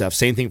synthetic stuff.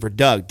 Same thing for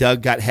Doug.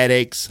 Doug got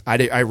headaches.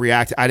 I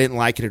reacted. I didn't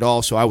like it at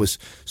all, so I was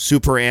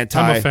super anti.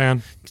 I'm a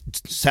fan.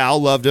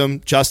 Sal loved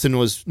them. Justin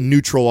was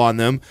neutral on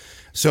them.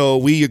 So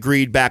we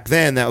agreed back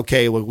then that,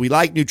 okay, well, we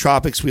like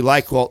nootropics, we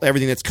like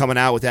everything that's coming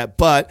out with that,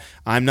 but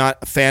I'm not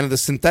a fan of the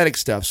synthetic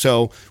stuff.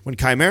 So when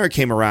Chimera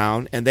came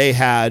around and they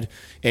had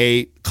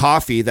a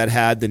coffee that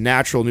had the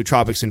natural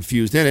nootropics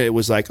infused in it, it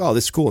was like, oh,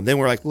 this is cool. And then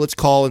we're like, let's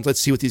call and let's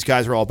see what these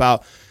guys are all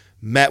about.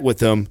 Met with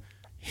them,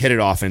 hit it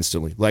off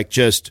instantly. Like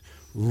just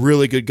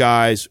really good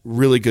guys,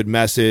 really good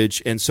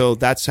message. And so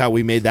that's how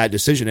we made that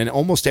decision. And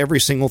almost every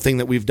single thing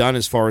that we've done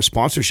as far as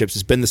sponsorships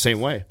has been the same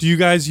way. Do you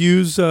guys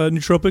use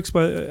nootropics?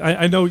 But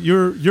I know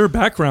your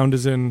background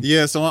is in...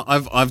 Yeah, so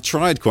I've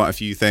tried quite a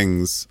few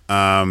things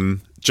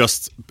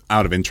just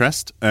out of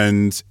interest.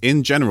 And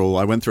in general,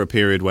 I went through a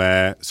period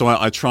where... So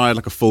I tried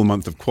like a full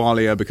month of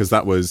Qualia because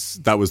that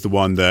was the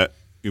one that...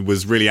 It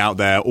was really out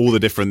there, all the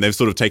different... They've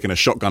sort of taken a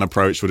shotgun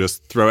approach. We'll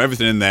just throw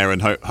everything in there and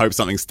hope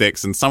something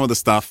sticks. And some of the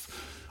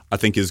stuff... I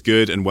think is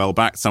good and well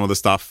backed. Some of the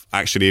stuff,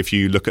 actually, if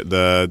you look at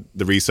the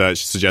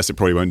research, suggests it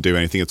probably won't do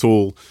anything at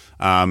all.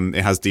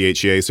 It has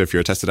DHEA, so if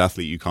you're a tested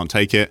athlete, you can't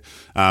take it.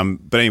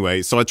 But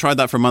anyway, so I tried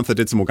that for a month. I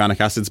did some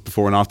organic acids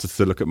before and after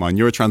to look at my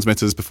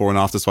neurotransmitters before and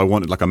after. So I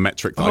wanted like a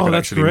metric that I could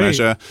actually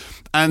measure.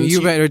 And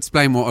you better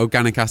explain what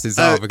organic acids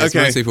are because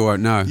most people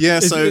won't know. Yeah,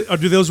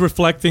 do those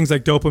reflect things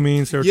like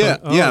dopamine,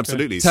 serotonin? Yeah,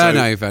 absolutely.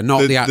 Turnover, so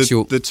not the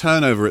actual... The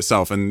turnover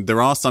itself. And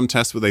there are some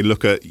tests where they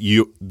look at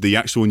the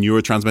actual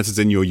neurotransmitters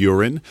in your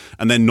urine,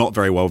 and they're not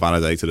very well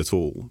validated at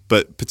all.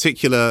 But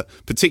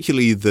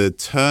particularly the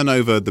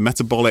turnover, the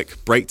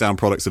metabolic breakdown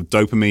products of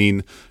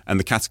dopamine and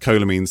the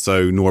catecholamines,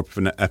 so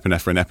norepinephrine,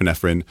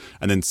 epinephrine,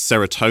 and then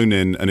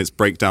serotonin and its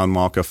breakdown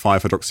marker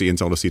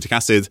 5-hydroxyindoleacetic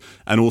acid,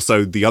 and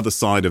also the other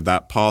side of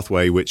that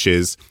pathway, which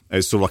is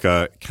sort of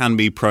like can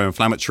be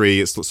pro-inflammatory.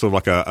 It's sort of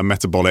like a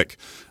metabolic.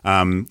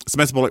 It's a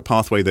metabolic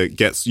pathway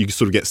that you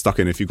sort of get stuck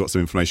in if you've got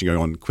some inflammation going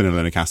on,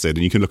 quinolinic acid,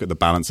 and you can look at the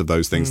balance of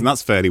those things, and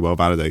that's fairly well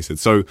validated.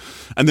 So,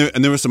 and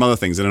there are some other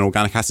things. In an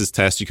organic acids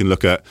test, you can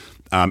look at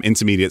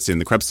intermediates in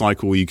the Krebs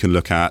cycle. You can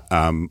look at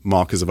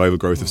markers of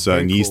overgrowth of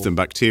certain yeast and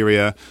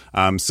bacteria.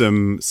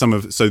 So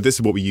this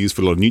is what we use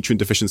for a lot of nutrient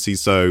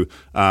deficiencies. So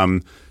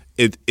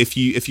if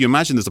you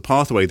imagine there's a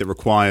pathway that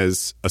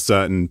requires a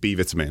certain B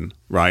vitamin,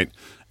 right?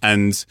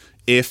 And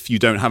if you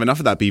don't have enough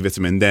of that B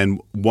vitamin, then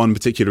one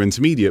particular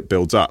intermediate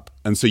builds up.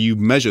 And so you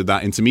measure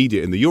that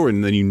intermediate in the urine,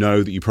 and then you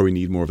know that you probably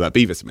need more of that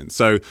B vitamin.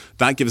 So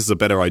that gives us a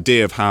better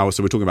idea of how,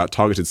 so we're talking about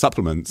targeted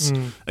supplements.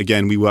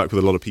 Again, we work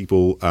with a lot of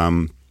people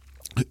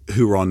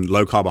who are on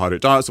low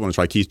carbohydrate diets or want to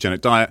try a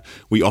ketogenic diet.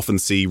 We often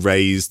see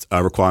raised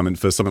requirement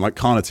for something like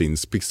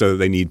carnitines because so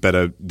they need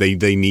better. They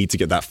need to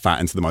get that fat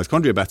into the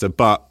mitochondria better.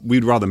 But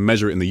we'd rather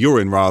measure it in the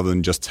urine rather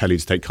than just tell you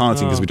to take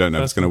carnitine because we don't know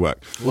if it's going to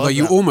work. Well,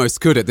 you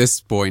almost could at this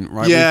point,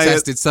 right? Yeah, we've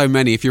tested so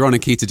many. If you're on a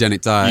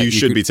ketogenic diet, you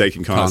should be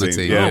taking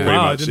carnitine. Yeah, oh,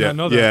 wow, I did not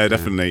know that. Yeah,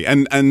 definitely.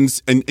 And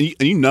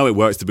you know it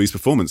works to boost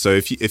performance. So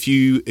if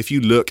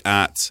you look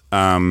at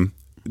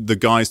the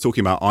guys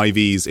talking about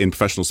IVs in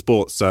professional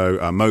sports. So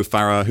Mo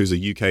Farah, who's a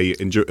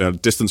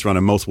UK distance runner,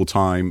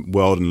 multiple-time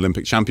world and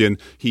Olympic champion,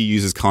 he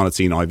uses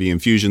carnitine IV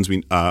infusions.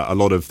 A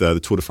lot of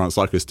the Tour de France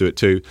cyclists do it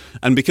too.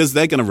 And because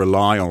they're going to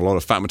rely on a lot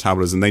of fat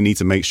metabolism, they need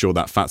to make sure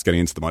that fat's getting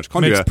into the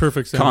mitochondria. Makes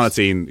perfect sense.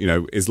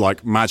 Carnitine, is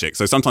like magic.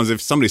 So sometimes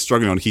if somebody's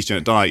struggling on a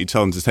ketogenic diet, you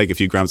tell them to take a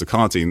few grams of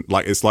carnitine,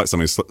 like it's like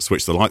somebody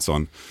switched the lights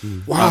on.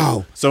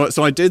 Wow. So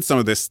I did some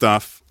of this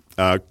stuff.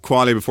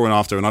 Qualia before and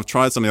after, and I've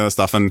tried some of the other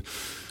stuff, and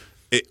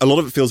a lot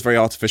of it feels very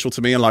artificial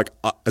to me. And like,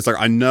 it's like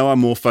I know I'm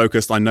more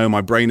focused. I know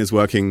my brain is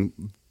working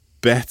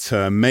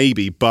better,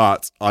 maybe,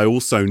 but I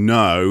also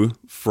know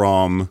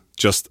from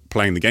just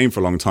playing the game for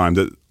a long time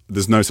that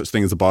there's no such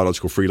thing as a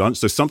biological free lunch.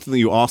 So something that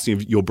you're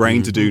asking your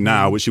brain to do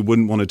now, which you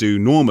wouldn't want to do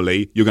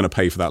normally, you're going to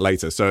pay for that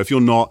later. So if you're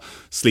not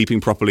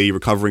sleeping properly,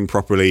 recovering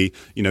properly,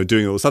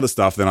 doing all this other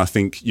stuff, then I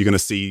think you're going to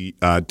see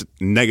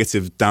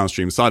negative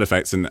downstream side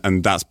effects,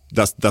 and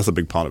that's a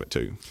big part of it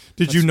too.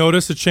 Did you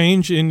notice a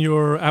change in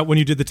your when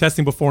you did the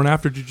testing before and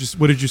after?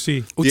 What did you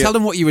see? Well, tell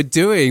them what you were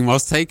doing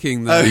whilst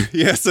taking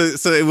the.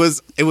 So it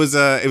was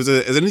an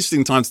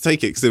interesting time to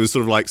take it because it was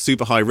sort of like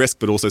super high risk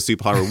but also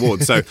super high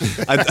reward. So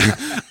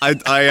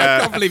I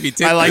can't believe you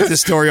did. I like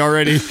this story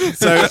already.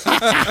 So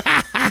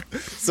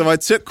I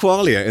took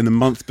Qualia in the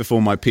month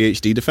before my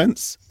PhD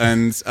defense,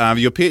 and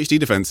your PhD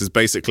defense is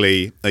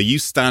basically you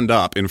stand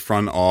up in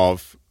front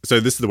of. So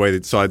this is the way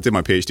so I did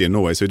my PhD in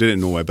Norway. So I did it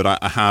in Norway, but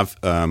I have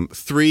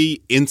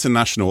 3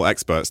 international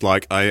experts.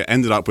 Like I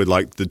ended up with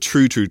like the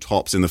true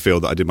tops in the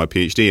field that I did my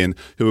PhD in,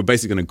 who were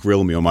basically going to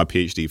grill me on my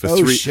PhD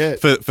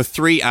for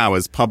 3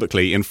 hours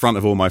publicly in front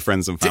of all my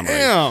friends and family.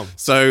 Damn.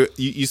 So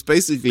you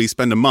basically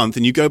spend a month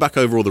and you go back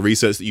over all the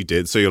research that you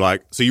did. So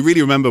you really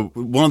remember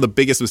one of the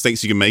biggest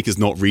mistakes you can make is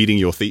not reading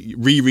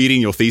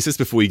rereading your thesis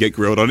before you get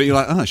grilled on it. You're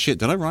like, oh shit,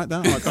 did I write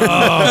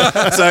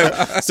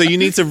that? So you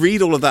need to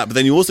read all of that, but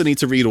then you also need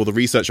to read all the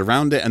research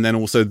around it, and then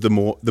also the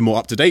more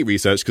up-to-date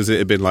research, because it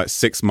had been like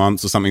 6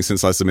 months or something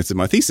since I submitted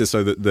my thesis,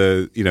 so that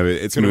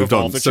it's moved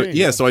on.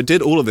 So I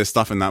did all of this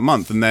stuff in that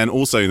month, and then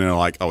also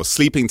like I was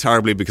sleeping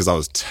terribly because I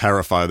was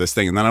terrified of this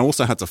thing, and then I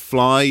also had to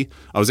fly.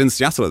 I was in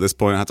Seattle at this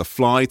point. I had to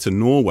fly to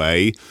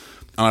Norway,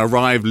 and I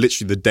arrived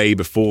literally the day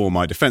before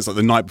my defense, like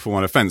the night before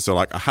my defense. So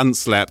like I hadn't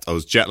slept, I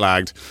was jet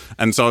lagged,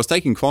 and so I was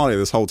taking Qualia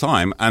this whole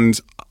time,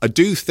 and I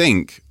do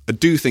think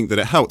that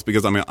it helped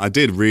because I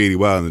did really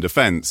well in the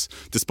defense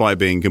despite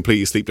being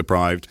completely sleep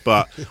deprived,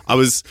 but I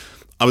was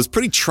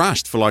pretty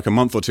trashed for like a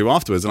month or two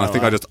afterwards, and I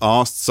think I just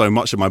asked so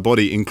much of my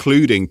body,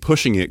 including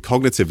pushing it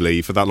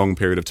cognitively for that long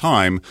period of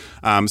time.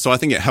 So I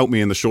think it helped me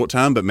in the short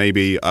term, but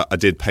maybe I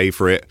did pay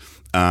for it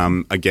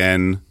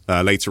again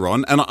later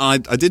on. And I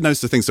did notice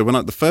the thing. So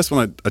when the first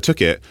one I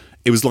took it,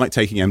 it was like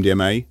taking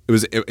MDMA.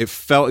 It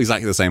felt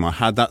exactly the same. I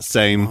had that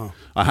same.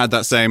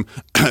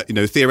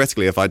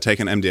 Theoretically, if I'd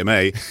taken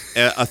MDMA,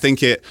 I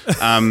think it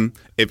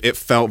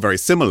felt very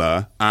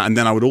similar. And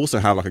then I would also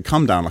have like a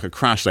come down, like a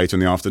crash later in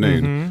the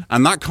afternoon,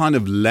 and that kind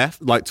of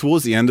left like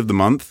towards the end of the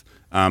month.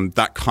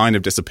 That kind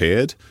of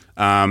disappeared.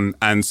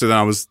 And so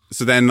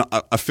then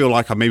I feel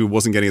like I maybe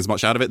wasn't getting as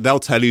much out of it. They'll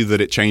tell you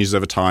that it changes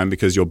over time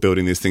because you're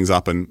building these things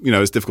up, and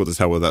it's difficult to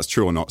tell whether that's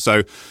true or not.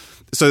 So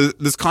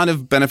there's kind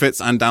of benefits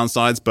and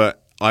downsides,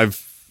 but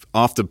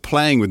after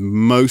playing with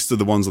most of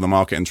the ones on the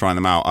market and trying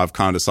them out, I've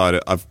kind of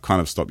decided I've kind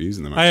of stopped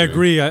using them. Actually. I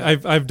agree.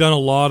 I've done a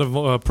lot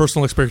of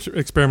personal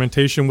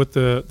experimentation with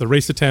the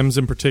racetems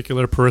in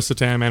particular,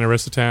 piracetam,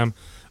 aniracetam,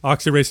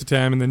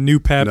 oxiracetam, and the new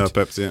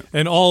Pept, yeah.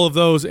 and all of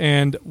those.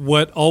 And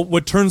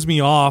what turns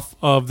me off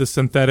of the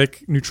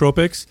synthetic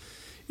nootropics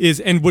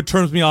and what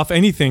turns me off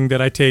anything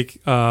that I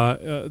take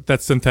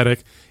that's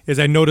synthetic is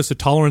I notice a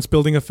tolerance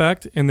building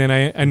effect, and then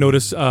I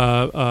notice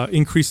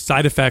increased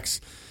side effects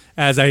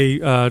as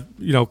I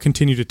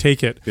continue to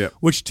take it,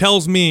 which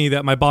tells me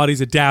that my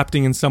body's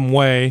adapting in some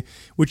way,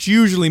 which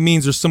usually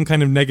means there's some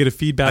kind of negative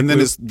feedback. And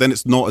then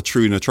it's not a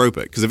true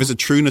nootropic, because if it's a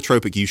true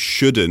nootropic, you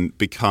shouldn't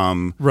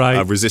become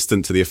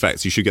resistant to the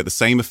effects. You should get the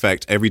same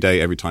effect every day,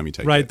 every time you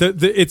take it. Right.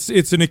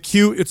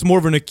 It's more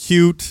of an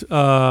acute.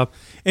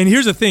 And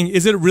here's the thing: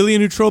 is it really a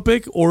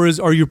nootropic, or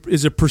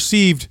is it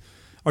perceived?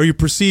 Are you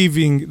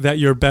perceiving that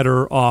you're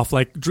better off?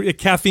 Like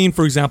caffeine,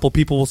 for example,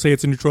 people will say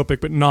it's a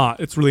nootropic, but not.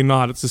 It's really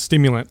not. It's a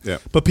stimulant. Yeah.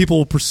 But people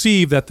will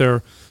perceive that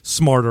they're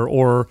smarter,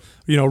 or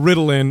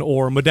Ritalin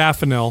or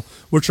modafinil,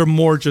 which are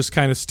more just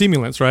kind of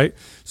stimulants, right?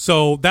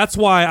 So that's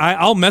why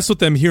I'll mess with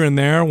them here and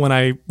there when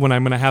I'm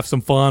going to have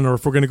some fun, or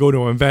if we're going to go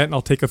to an event, and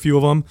I'll take a few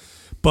of them.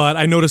 But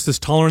I notice this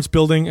tolerance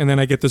building, and then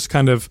I get this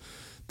kind of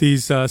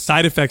these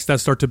side effects that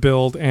start to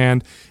build,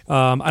 and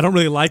I don't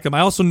really like them. I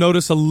also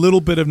notice a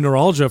little bit of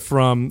neuralgia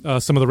from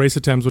some of the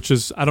racetems, which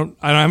is I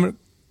haven't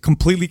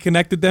completely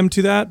connected them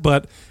to that,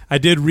 but I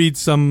did read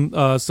some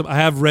I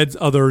have read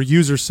other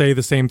users say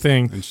the same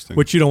thing,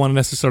 which you don't want to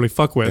necessarily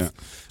fuck with.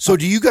 Yeah. So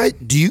do you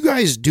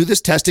guys do this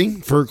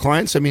testing for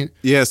clients? I mean,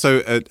 yeah.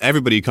 So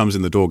everybody who comes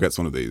in the door gets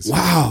one of these.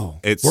 Wow,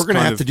 we're going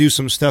to have to do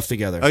some stuff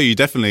together. Oh, you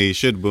definitely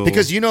should.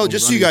 Because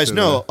just so you guys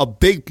know, a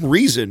big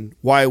reason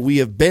why we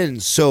have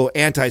been so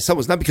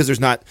anti-supplements, not because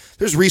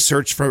there's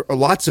research for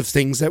lots of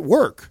things that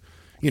work.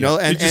 You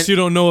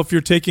don't know if you're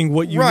taking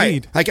what you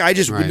need. Like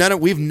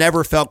we've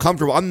never felt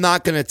comfortable. I'm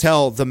not going to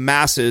tell the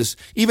masses,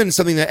 even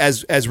something that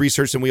as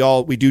research, and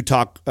we do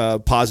talk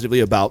positively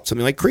about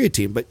something like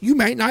creatine, but you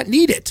might not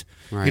need it.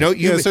 Right. You know,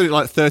 Yeah, so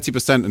like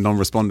 30% of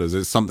non-responders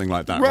is something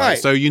like that, right? Right.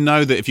 So you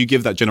know that if you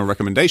give that general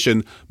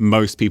recommendation,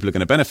 most people are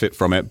going to benefit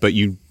from it, but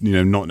you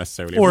know, not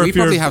necessarily. Or We if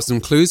you're- probably have some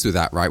clues with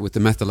that, right? With the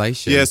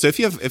methylation. Yeah, so if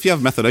you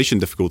have methylation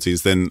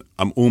difficulties, then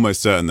I'm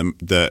almost certain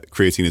that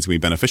creatine is going to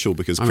be beneficial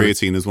because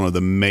creatine is one of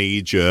the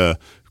major.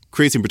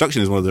 Creatine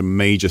production is one of the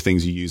major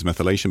things you use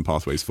methylation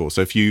pathways for.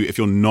 So if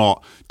you're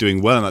not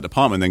doing well in that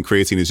department, then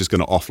creatine is just going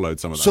to offload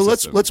some of that. So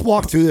system. let's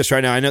walk through this right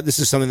now. I know this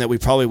is something that we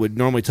probably would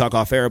normally talk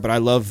off air, but I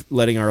love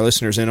letting our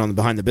listeners in on the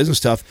behind the business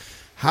stuff.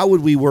 How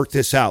would we work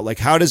this out? Like,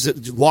 how does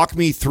it walk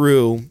me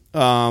through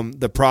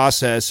the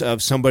process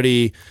of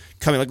somebody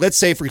coming? Like, let's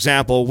say, for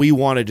example, we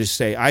wanted to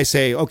say, I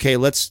say, okay,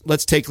 let's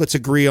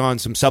agree on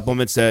some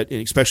supplements that,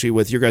 especially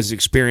with your guys'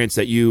 experience,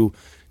 that you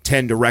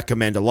tend to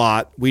recommend a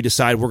lot. We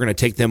decide we're going to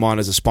take them on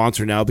as a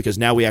sponsor now because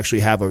now we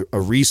actually have a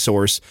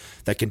resource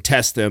that can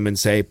test them and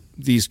say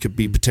these could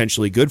be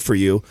potentially good for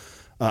you.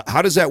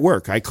 How does that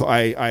work? I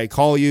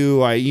call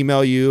you, I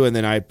email you, and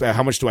then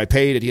how much do I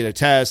pay to get a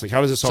test? Like,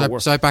 how does this all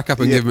work? So I back up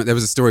and give them, there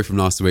was a story from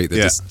last week that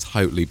just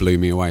totally blew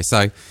me away.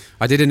 So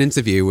I did an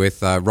interview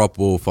with Rob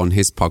Wolf on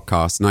his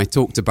podcast, and I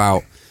talked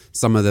about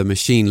some of the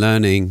machine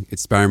learning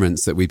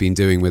experiments that we've been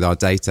doing with our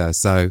data.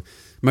 So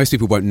most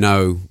people won't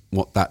know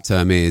what that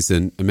term is,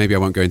 and maybe I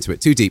won't go into it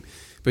too deep,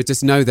 but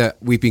just know that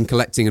we've been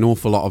collecting an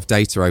awful lot of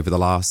data over the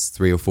last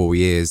 3 or 4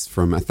 years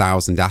from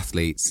 1,000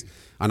 athletes.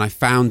 And I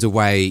found a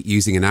way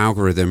using an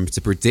algorithm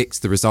to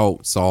predict the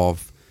results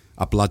of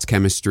a blood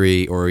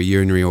chemistry or a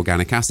urinary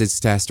organic acids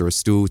test or a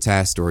stool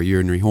test or a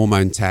urinary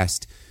hormone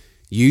test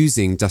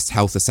using just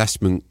health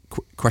assessment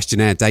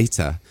questionnaire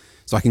data.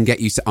 So I can get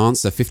you to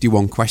answer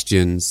 51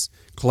 questions,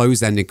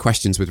 closed-ended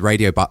questions with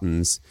radio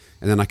buttons,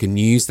 and then I can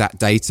use that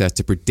data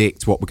to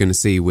predict what we're going to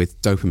see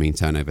with dopamine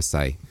turnover,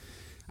 say.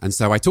 And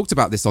so I talked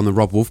about this on the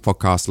Rob Wolf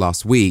podcast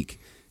last week,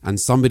 and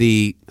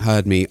somebody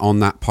heard me on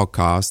that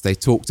podcast.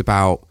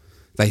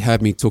 They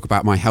heard me talk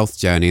about my health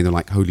journey, and they're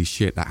like, holy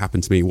shit, that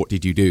happened to me. What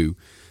did you do?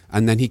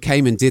 And then he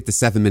came and did the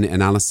 7-minute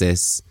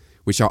analysis,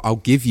 which I'll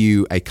give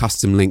you a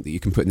custom link that you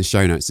can put in the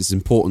show notes. It's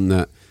important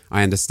that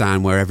I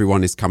understand where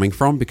everyone is coming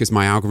from because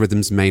my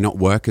algorithms may not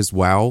work as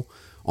well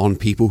on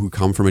people who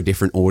come from a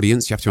different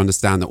audience. You have to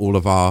understand that all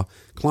of our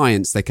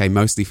clients, they came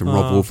mostly from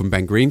Rob Wolf and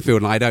Ben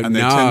Greenfield, and I don't know. And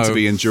they tend to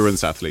be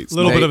endurance athletes. A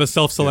little bit of a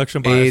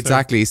self-selection bias.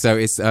 Exactly. So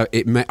it's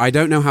I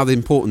don't know how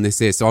important this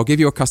is. So I'll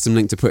give you a custom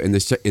link to put in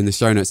the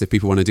show notes if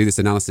people want to do this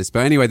analysis.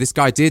 But anyway, this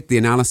guy did the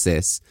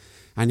analysis,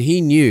 and he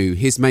knew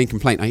his main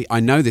complaint. I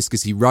know this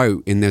because he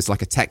wrote in there's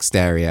like a text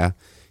area.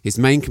 His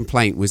main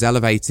complaint was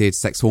elevated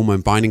sex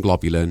hormone binding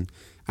globulin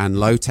and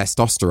low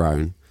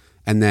testosterone.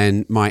 And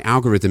then my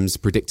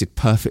algorithms predicted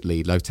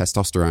perfectly low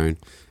testosterone.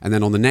 And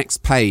then on the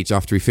next page,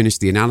 after he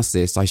finished the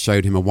analysis, I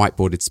showed him a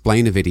whiteboard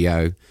explainer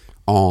video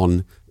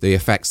on the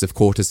effects of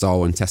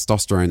cortisol and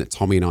testosterone that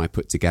Tommy and I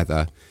put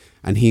together.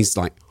 And he's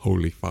like,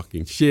 holy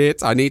fucking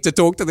shit, I need to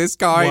talk to this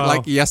guy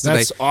like yesterday.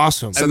 That's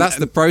awesome. So that's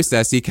the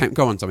process. He can't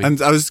go on, Tommy.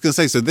 And I was just going to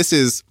say, so this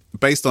is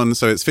based on,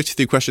 so it's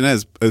 53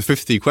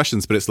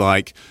 questions, but it's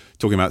like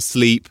talking about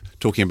sleep,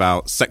 talking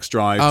about sex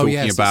drive,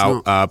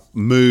 about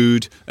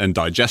mood and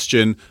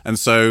digestion. And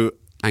so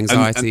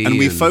anxiety. And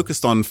we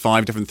focused on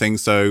 5 different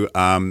things. So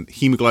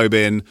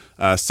hemoglobin,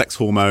 sex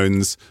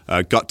hormones,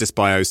 gut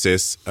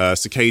dysbiosis,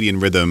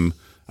 circadian rhythm.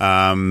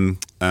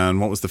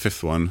 And what was the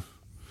 5th one?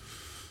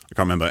 I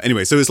can't remember.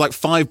 Anyway, so it's like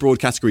 5 broad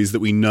categories that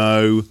we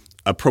know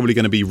are probably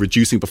going to be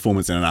reducing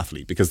performance in an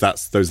athlete because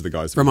those are the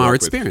guys from our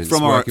experience.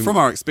 From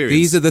our experience.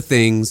 These are the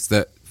things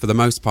that, for the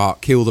most part,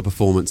 kill the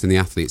performance in the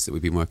athletes that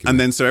we've been working with. And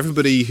then so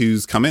everybody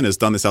who's come in has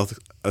done this health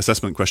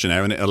assessment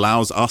questionnaire, and it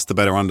allows us to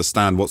better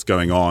understand what's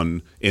going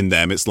on in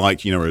them. It's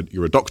like, you're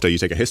a doctor, you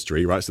take a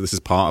history, right? So this is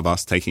part of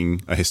us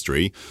taking a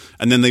history.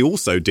 And then they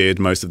also did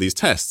most of these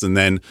tests. And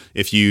then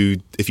if you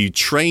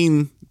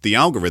train the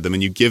algorithm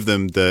and you give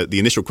them the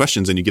initial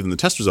questions and you give them the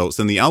test results,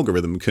 then the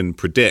algorithm can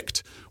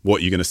predict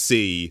what you're going to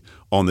see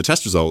on the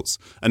test results.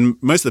 And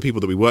most of the people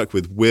that we work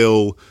with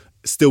will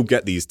still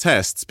get these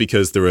tests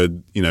because there are,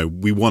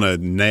 we want to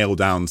nail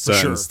down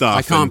certain stuff.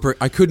 I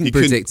couldn't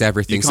predict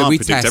everything. You can't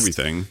predict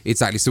everything.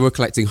 Exactly. So we're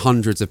collecting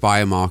hundreds of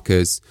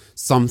biomarkers.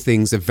 Some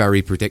things are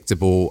very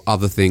predictable,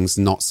 other things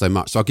not so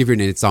much. So I'll give you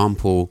an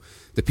example.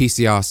 The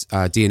PCR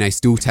DNA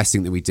stool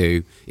testing that we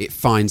do, it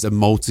finds a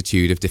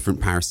multitude of different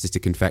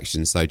parasitic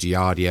infections. So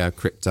Giardia,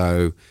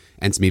 Crypto,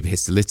 Entamoeba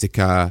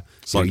histolytica,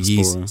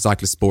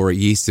 Cyclospora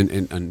yeast,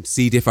 and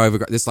C. diff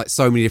overgrowth. There's like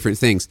so many different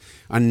things.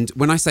 And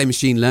when I say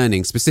machine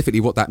learning, specifically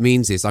what that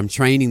means is I'm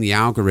training the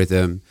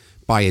algorithm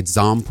by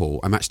example.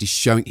 I'm actually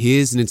showing,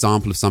 here's an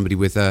example of somebody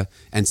with a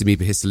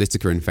Entamoeba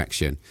histolytica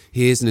infection.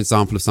 Here's an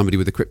example of somebody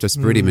with a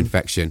Cryptosporidium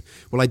infection.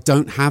 Well, I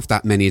don't have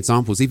that many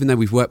examples. Even though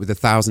we've worked with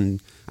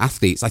 1,000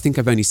 athletes, I think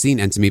I've only seen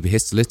Entamoeba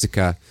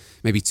histolytica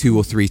maybe 2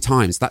 or 3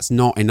 times. That's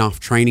not enough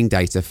training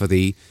data for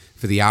the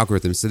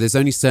algorithm. So there's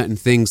only certain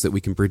things that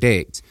we can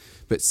predict,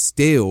 but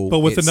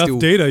with enough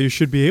data, you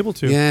should be able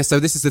to. Yeah. So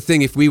this is the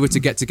thing. If we were to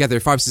get together,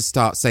 if I was to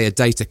start, say, a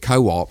data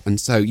co-op,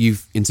 and so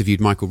you've interviewed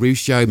Michael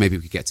Ruscio, maybe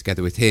we could get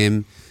together with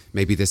him.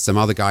 maybe there's some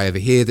other guy over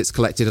here that's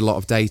collected a lot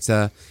of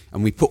data,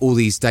 and we put all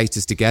these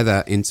data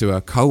together into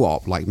a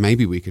co-op. Like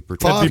maybe we could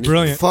protect. That'd be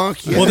brilliant.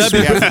 Fuck yes. Well, that'd be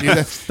we have to do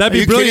that. that'd be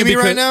Are you brilliant kidding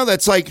me right because- now?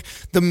 That's like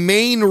the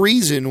main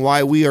reason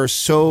why we are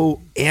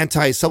so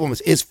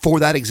anti-supplements is for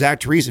that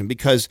exact reason,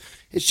 because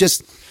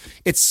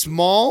it's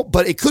small,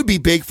 but it could be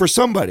big for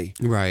somebody.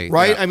 Right.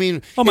 Right. Yeah. I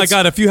mean, Oh my it's-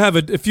 God! If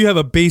you have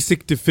a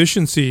basic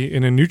deficiency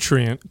in a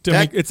nutrient,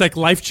 it's like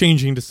life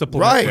changing to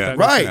supplement. Right, with that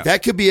right. nutrient.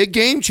 That could be a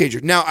game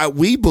changer. Now,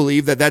 we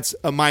believe that that's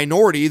a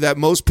minority, that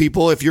most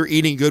people, if you're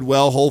eating good,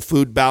 well, whole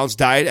food, balanced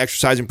diet,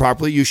 exercising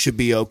properly, you should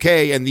be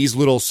okay. And these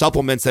little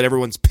supplements that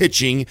everyone's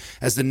pitching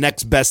as the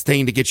next best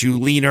thing to get you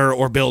leaner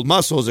or build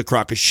muscle is a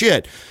crock of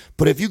shit.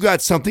 But if you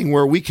got something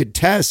where we could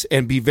test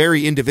and be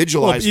very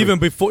individualized, Even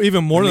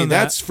more than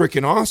that, that's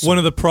freaking awesome. One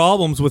of the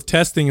problems with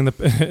testing in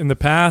the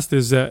past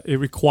is that it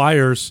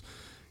requires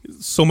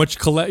so much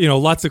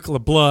lots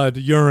of blood,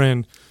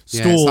 urine,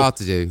 Yeah, stool. it's hard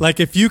to do. Like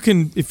if you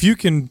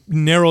can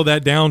narrow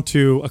that down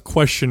to a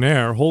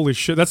questionnaire, holy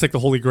shit, that's like the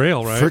holy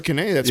grail, right?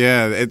 freaking A. That's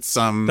Yeah, it's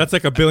That's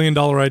like $1 billion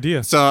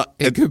idea. So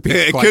It could be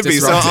It quite could be.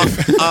 So,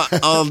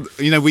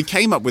 disruptive. we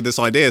came up with this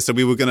idea. So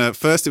we were gonna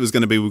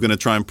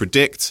try and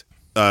predict.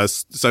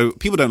 So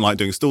people don't like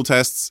doing stool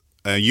tests.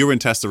 Urine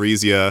tests are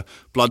easier.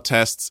 Blood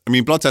tests. I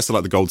mean, blood tests are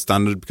like the gold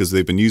standard because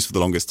they've been used for the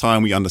longest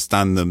time. We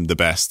understand them the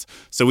best.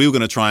 So we were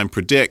going to try and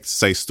predict,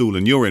 say, stool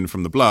and urine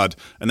from the blood,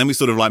 and then we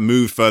sort of like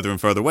moved further and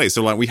further away.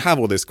 So like we have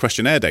all this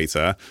questionnaire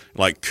data.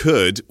 Like,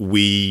 could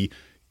we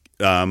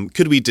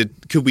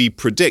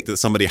predict that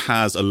somebody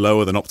has a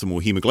lower than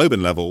optimal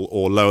hemoglobin level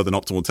or lower than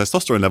optimal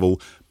testosterone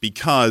level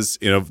because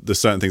there's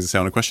certain things that say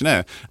on a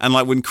questionnaire? And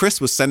like when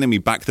Chris was sending me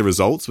back the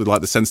results with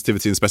like the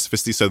sensitivity and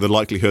specificity, so the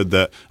likelihood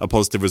that a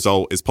positive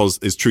result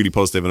is truly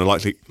positive and a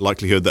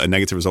likelihood that a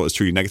negative result is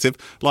truly negative,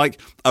 like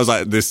I was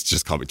like, this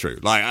just can't be true.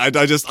 Like I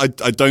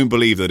don't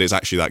believe that it's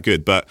actually that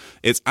good, but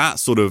it's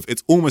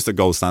it's almost at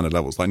gold standard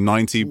levels, like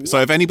 90.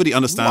 So if anybody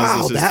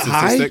understands the that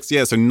statistics,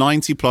 yeah, so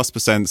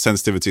 90+%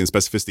 sensitivity and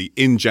specificity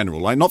in general,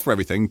 like not for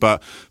everything,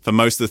 but for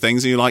most of the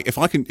things. And you're like, if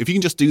you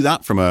can just do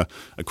that from a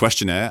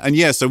questionnaire, and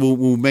yeah, so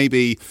we'll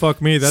maybe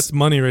Fuck me, that's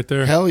money right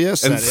there. hell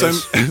yes. and That so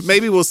is.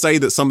 maybe we'll say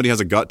that somebody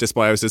has a gut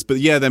dysbiosis, but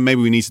yeah, then maybe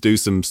we need to do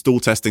some stool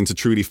testing to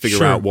truly figure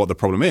Sure. out what the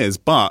problem is.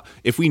 But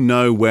if we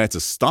know where to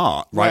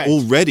start, right, Right.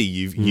 already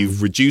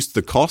you've reduced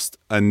the cost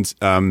and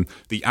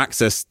the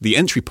access, the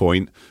entry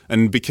point.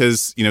 And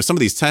because some of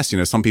these tests,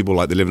 some people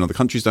like they live in other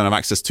countries don't have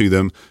access to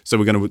them, so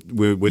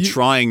we're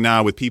trying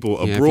now with people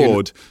if you're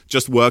abroad,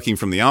 just working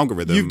from the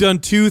algorithm. You've done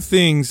two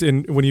things,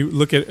 and when you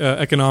look at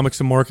economics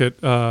and market,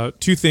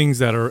 two things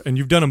that are, and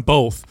you've done them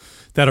both,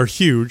 that are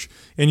huge.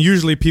 And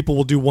usually people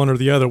will do one or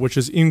the other, which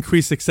is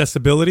increase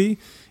accessibility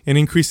and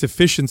increase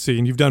efficiency.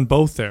 And you've done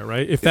both there,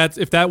 right? If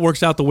that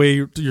works out the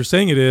way you're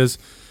saying it is,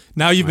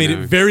 now you've made it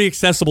very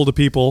accessible to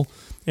people,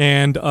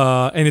 and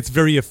it's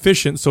very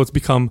efficient, so it's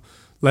become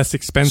less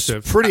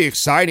expensive. Pretty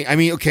exciting. I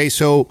mean, okay,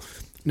 so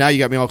now you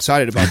got me all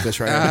excited about this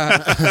right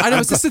now. I know,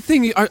 it's just the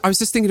thing. I was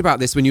just thinking about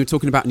this when you were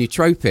talking about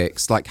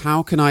nootropics. Like,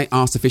 how can I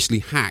artificially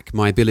hack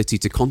my ability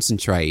to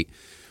concentrate?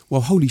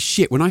 Well, holy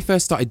shit, when I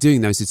first started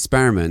doing those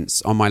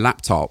experiments on my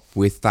laptop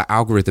with that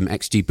algorithm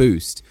XG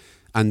Boost,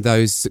 and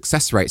those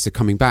success rates are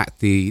coming back,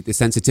 the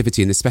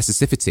sensitivity and the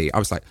specificity, I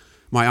was like,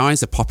 my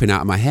eyes are popping out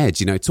of my head.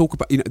 Talk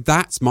about,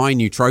 that's my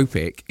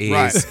nootropic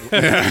is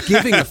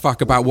giving a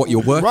fuck about what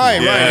you're working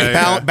on.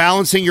 Right.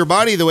 Balancing your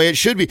body the way it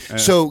should be.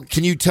 So,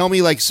 can you tell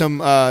me like some?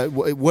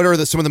 What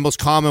are some of the most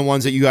common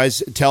ones that you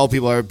guys tell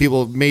people? Are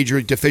people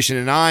major deficient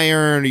in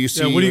iron? Do you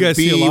see? what do you guys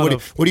see a lot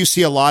of? What do you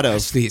see a lot of?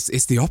 Actually,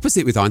 it's the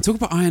opposite with iron. Talk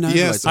about iron overload.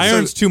 Yes.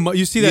 Iron's too much.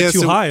 You see that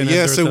too high.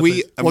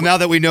 Well, now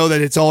that we know that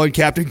it's all in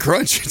Captain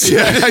Crunch,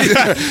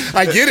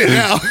 I get it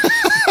now.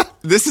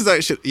 This is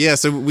actually,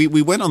 so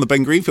we went on the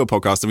Ben Greenfield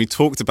podcast and we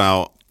talked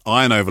about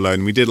iron overload,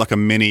 and we did like a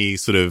mini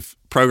sort of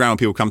program where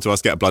people come to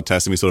us, get a blood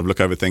test, and we sort of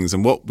look over things.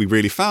 And what we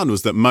really found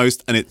was that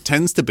and it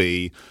tends to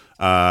be,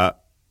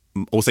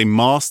 or say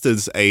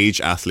masters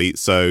age athletes,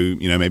 so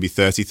maybe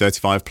 30,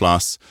 35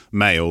 plus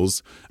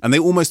males, and they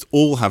almost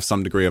all have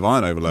some degree of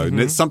iron overload. And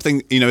it's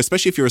something,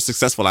 especially if you're a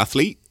successful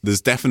athlete, there's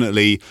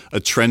definitely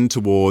a trend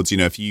towards,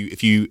 if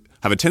you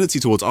have a tendency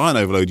towards iron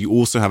overload, you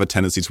also have a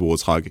tendency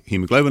towards high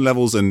hemoglobin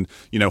levels and,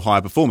 higher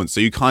performance. So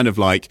you kind of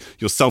like,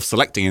 you're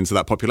self-selecting into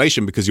that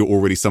population because you're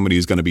already somebody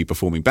who's going to be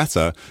performing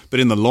better. But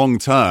in the long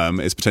term,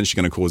 it's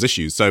potentially going to cause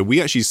issues. So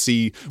we actually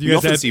see, you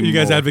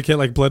guys advocate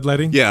like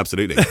bloodletting? Yeah,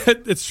 absolutely.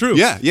 It's true.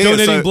 Yeah.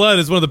 Donating blood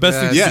is one of the best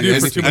things to do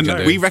for too much and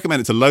iron. we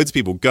recommend it to loads of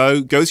people.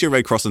 Go to your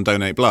Red Cross and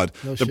donate blood.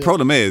 The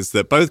problem is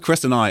that both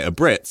Chris and I are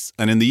Brits,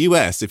 and in the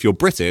US, if you're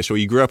British or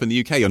you grew up in the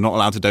UK, you're not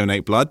allowed to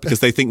donate blood because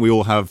they think we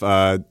all have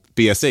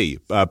BSE,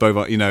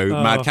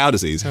 mad cow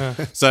disease.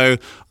 So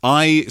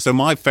my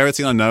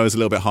ferritin I know is a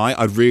little bit high.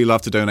 I'd really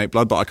love to donate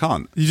blood, but I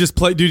can't. You just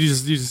play, dude. You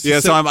just Yeah,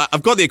 so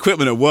I've got the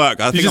equipment at work.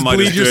 I think I just might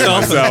bleed just do it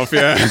yourself. myself.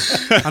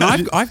 Yeah.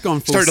 And I've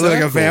gone full Start to circle. look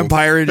like a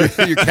vampire in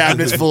your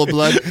cabinet's full of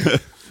blood.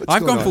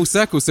 I've gone full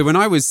circle. So when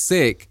I was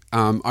sick,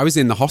 I was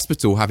in the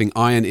hospital having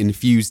iron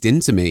infused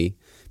into me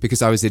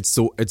because I was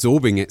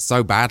absorbing it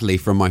so badly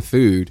from my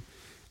food.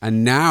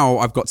 And now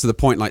I've got to the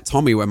point like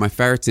Tommy where my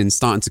ferritin's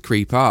starting to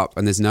creep up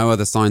and there's no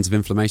other signs of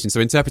inflammation. So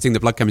interpreting the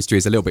blood chemistry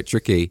is a little bit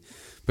tricky,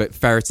 but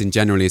ferritin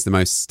generally is the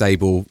most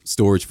stable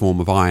storage form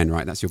of iron,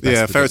 right? That's your best.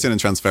 Yeah, prediction. ferritin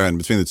and transferrin,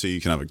 between the two, you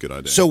can have a good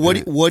idea. So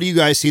what do you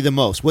guys see the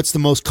most? What's the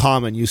most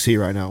common you see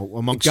right now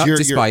amongst gut your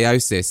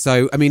dysbiosis?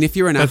 So, I mean, if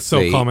you're an That's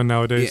athlete... so common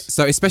nowadays. Yeah,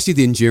 so especially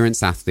the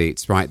endurance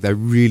athletes, right? They're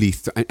really...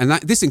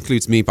 this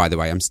includes me, by the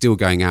way. I'm still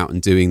going out and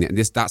doing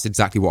this. That's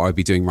exactly what I'd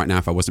be doing right now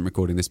if I wasn't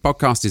recording this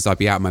podcast, is I'd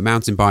be out on my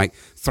mountain bike,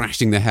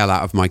 thrashing the hell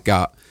out of my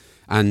gut.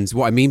 And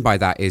what I mean by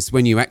that is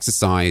when you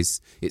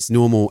exercise, it's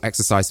normal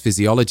exercise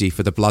physiology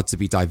for the blood to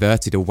be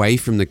diverted away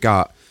from the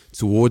gut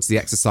towards the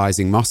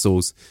exercising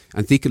muscles.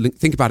 And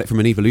think about it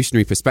from an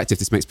evolutionary perspective.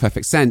 This makes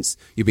perfect sense.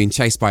 You're being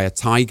chased by a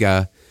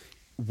tiger.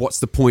 What's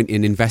the point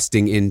in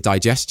investing in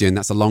digestion?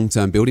 That's a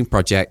long-term building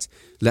project.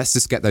 Let's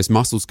just get those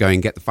muscles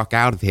going, get the fuck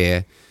out of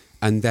here.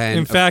 And then,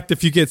 in fact,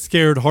 if you get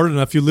scared hard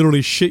enough, you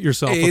literally shit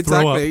yourself or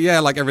throw up. Yeah,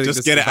 like everything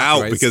just get it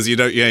out because you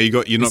don't. Yeah,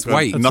 you're not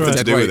got nothing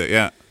to do with it.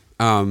 Yeah.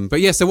 But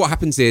yeah, so what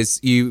happens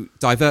is you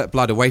divert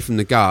blood away from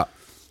the gut,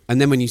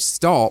 and then when you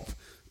stop,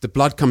 the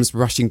blood comes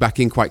rushing back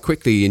in quite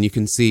quickly, and you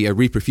can see a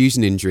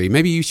reperfusion injury.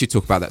 Maybe you should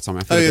talk about that, Tom.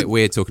 I feel a bit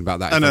weird talking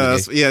about that.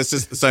 It's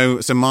just so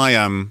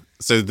my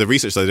so the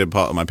research that I did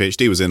part of my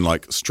PhD was in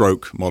like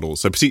stroke models.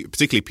 So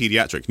particularly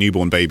pediatric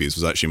newborn babies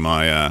was actually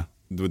my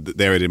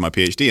the area I did my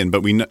PhD in.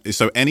 But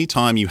so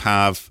anytime you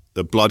have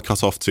the blood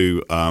cut off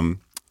to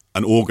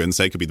an organ,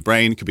 say it could be the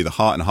brain, it could be the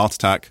heart in a heart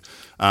attack,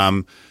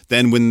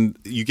 then when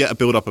you get a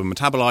buildup of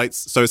metabolites,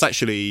 so it's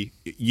actually,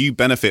 you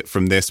benefit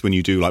from this when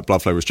you do like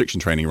blood flow restriction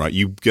training, right?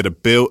 You get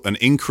an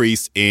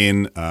increase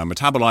in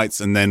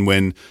metabolites, and then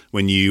when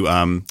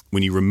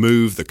you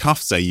remove the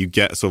cuff, say, you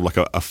get sort of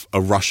like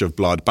a rush of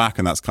blood back,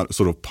 and that's kind of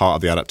sort of part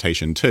of the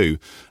adaptation too.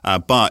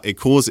 But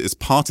it's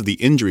part of the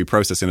injury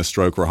process in a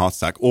stroke or a heart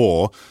attack,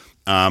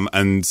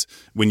 and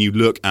when you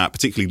look at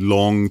particularly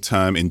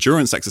long-term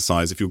endurance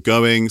exercise, if you're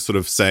going sort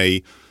of,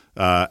 say,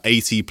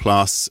 80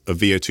 plus of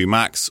VO2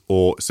 max,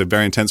 or so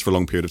very intense for a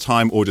long period of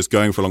time, or just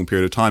going for a long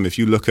period of time, if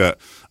you look at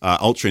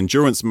ultra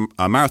endurance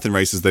marathon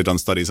races, they've done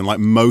studies, and like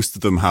most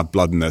of them have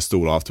blood in their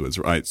stool afterwards,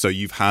 right? So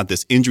you've had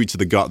this injury to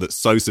the gut that's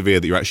so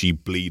severe that you're actually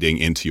bleeding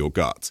into your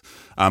gut.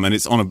 And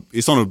it's on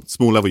a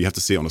small level. You have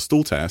to see it on a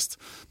stool test,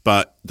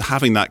 but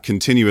having that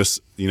continuous,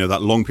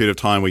 that long period of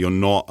time where you're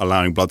not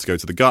allowing blood to go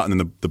to the gut, and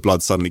then the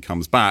blood suddenly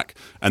comes back,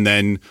 and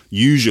then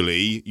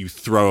usually you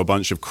throw a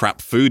bunch of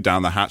crap food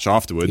down the hatch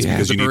afterwards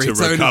because you need to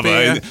recover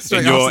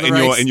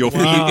in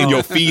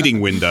your feeding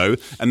window,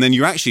 and then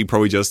you're actually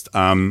probably just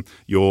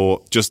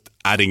you're just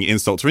adding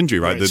insult to injury,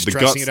 right?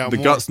 The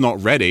gut's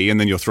not ready, and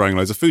then you're throwing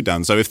loads of food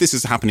down. So if this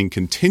is happening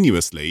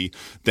continuously,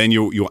 then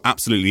you're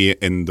absolutely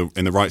in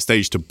the right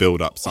stage to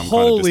build up some kind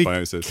of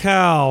dysbiosis. Holy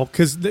cow!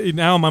 Because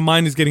now my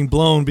mind is getting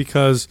blown,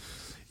 because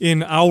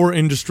in our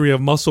industry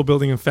of muscle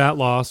building and fat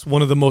loss,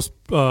 one of the most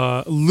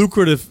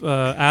lucrative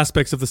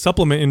aspects of the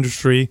supplement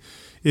industry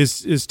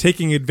is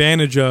taking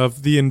advantage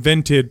of the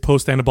invented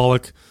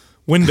post-anabolic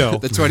window.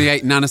 The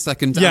 28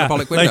 nanosecond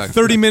anabolic window. Like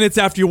 30 minutes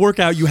after your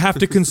workout, you have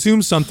to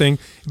consume something,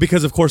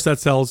 because of course that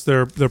sells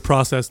their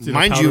processed.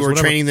 Mind you, we're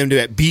training them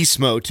to at beast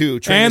mode too.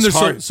 And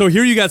so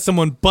here you got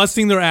someone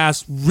busting their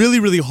ass really,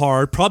 really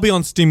hard, probably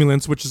on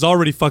stimulants, which is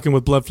already fucking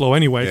with blood flow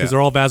anyway, because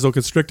they're all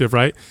vasoconstrictive,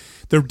 right?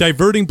 They're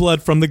diverting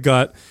blood from the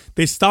gut.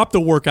 They stop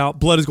the workout.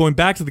 Blood is going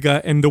back to the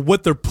gut, and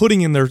what they're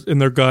putting in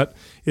their gut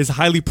is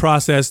highly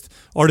processed,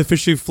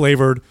 artificially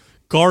flavored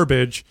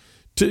garbage.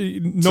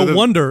 No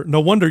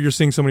wonder you're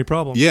seeing so many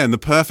problems. Yeah, and the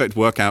perfect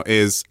workout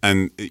is,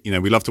 and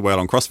we love to wail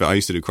on CrossFit. I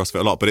used to do CrossFit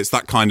a lot, but it's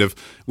that kind of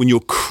when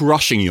you're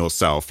crushing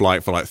yourself,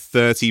 like for like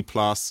 30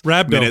 plus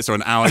minutes or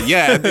an hour.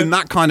 Yeah, in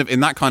that kind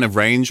of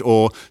range.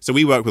 Or so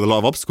we work with a lot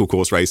of obstacle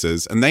course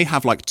racers, and they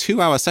have like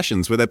 2-hour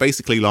sessions where they're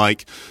basically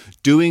like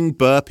doing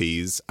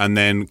burpees and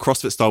then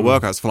CrossFit style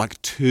workouts for like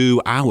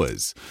 2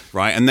 hours,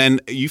 right? And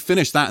then you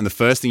finish that, and the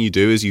first thing you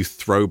do is you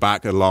throw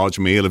back a large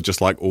meal of just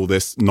like all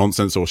this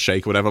nonsense or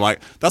shake or whatever. Like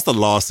that's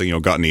the last thing your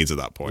gut needs at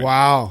that point.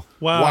 Wow.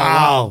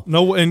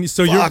 No, and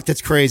so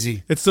that's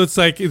crazy. It's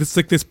like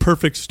this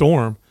perfect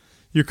storm.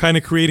 You're kind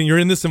of you're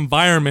in this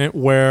environment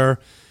where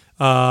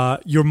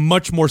you're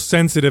much more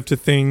sensitive to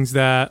things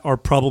that are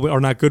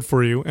not good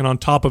for you, and on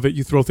top of it,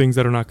 you throw things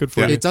that are not good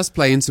for you. It does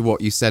play into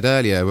what you said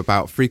earlier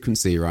about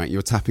frequency, right?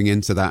 You're tapping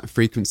into that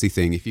frequency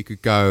thing. If you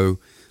could go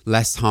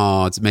less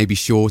hard, maybe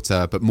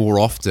shorter, but more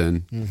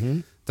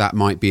often, that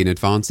might be an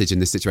advantage in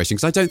this situation.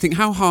 Because I don't think,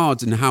 how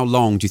hard and how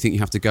long do you think you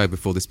have to go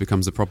before this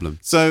becomes a problem?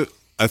 So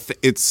I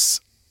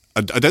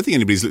don't think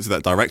anybody's looked at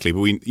that directly,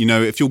 but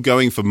if you're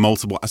going for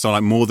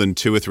like more than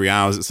 2 or 3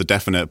 hours, it's a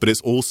definite. But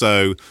it's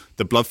also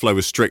the blood flow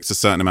restricts a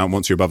certain amount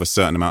once you're above a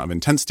certain amount of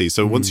intensity.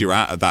 So once you're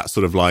at that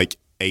sort of like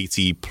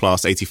 80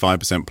 plus,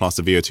 85% plus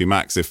of VO2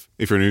 max, if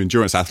you're an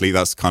endurance athlete,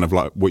 that's kind of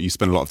like what you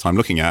spend a lot of time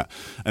looking at.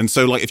 And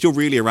so like if you're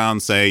really around,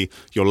 say,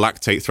 your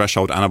lactate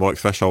threshold, anaerobic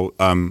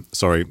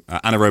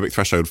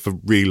threshold for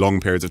really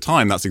long periods of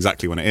time, that's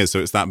exactly when it is. So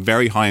it's that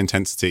very high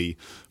intensity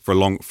for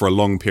a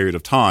long period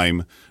of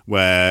time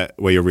where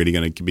you're really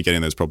going to be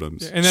getting those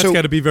problems. And that's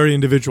got to be very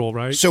individual,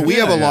 right? So we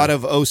have a lot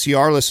of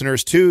OCR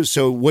listeners too.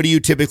 So what do you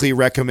typically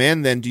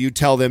recommend then? Do you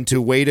tell them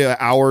to wait an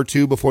hour or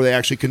two before they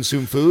actually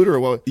consume food, or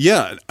what?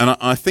 Yeah, and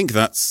I think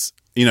that's,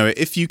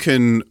 if you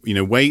can,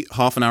 wait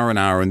half an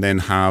hour, and then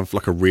have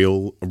like a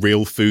real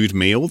food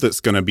meal that's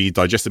going to be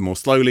digested more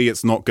slowly.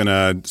 It's not going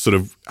to sort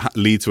of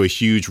lead to a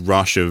huge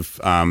rush of,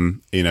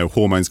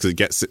 hormones because it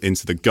gets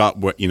into the gut,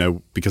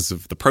 because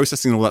of the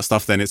processing and all that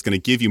stuff. Then it's going to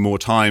give you more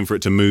time for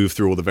it to move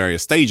through all the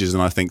various stages.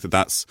 And I think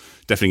that's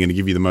definitely going to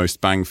give you the most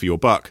bang for your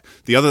buck.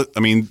 The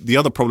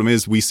other problem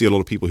is we see a lot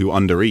of people who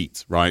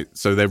undereat, right?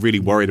 So they're really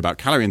worried about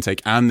calorie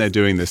intake and they're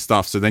doing this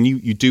stuff. So then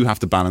you do have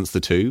to balance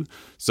the two.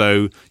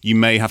 So you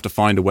may have to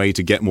find a way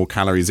to get more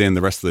calories in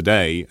the rest of the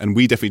day. And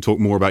we definitely talk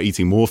more about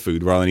eating more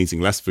food rather than eating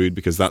less food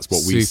because that's what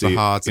we see. Super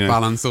hard to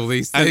balance all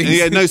these things.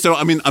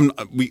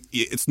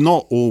 It's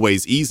not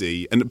always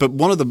easy. But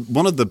one of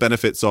the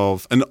benefits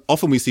of, and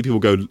often we see people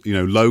go,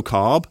 low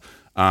carb.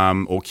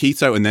 Or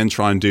keto, and then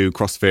try and do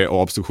CrossFit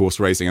or obstacle course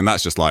racing, and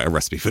that's just like a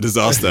recipe for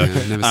disaster.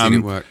 Never seen it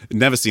work.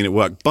 Never seen it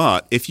work.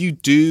 But if you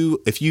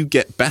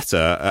get better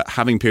at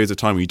having periods of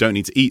time where you don't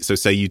need to eat, so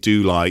say you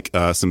do like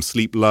some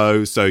sleep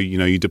low, so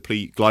you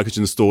deplete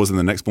glycogen stores, and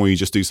the next morning you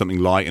just do something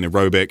light and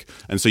aerobic,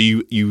 and so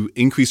you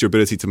increase your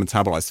ability to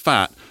metabolize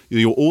fat.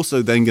 You're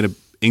also then going to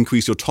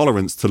increase your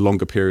tolerance to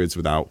longer periods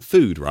without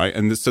food, right?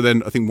 And so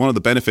then I think one of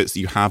the benefits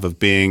that you have of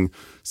being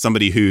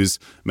somebody who's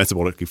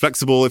metabolically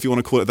flexible, if you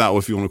want to call it that, or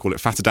if you want to call it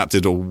fat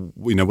adapted, or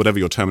whatever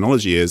your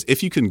terminology is,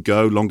 if you can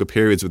go longer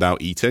periods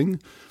without eating,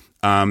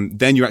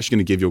 then you're actually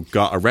going to give your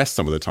gut a rest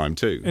some of the time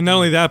too. And not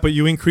only that, but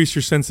you increase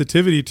your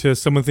sensitivity to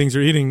some of the things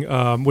you're eating,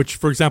 which,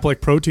 for example,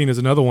 like protein is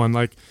another one.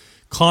 Like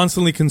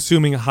constantly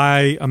consuming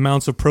high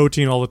amounts of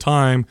protein all the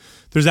time,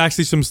 there's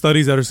actually some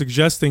studies that are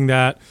suggesting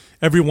that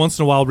every once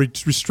in a while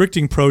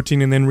restricting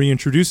protein and then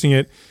reintroducing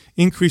it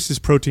increases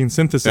protein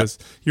synthesis.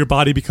 Yeah. Your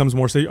body becomes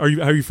more. So are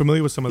you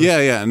familiar with some of this?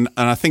 Yeah, and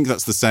I think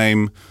that's the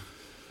same.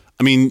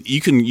 I mean,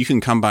 you can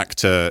come back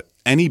to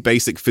any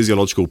basic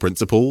physiological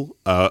principle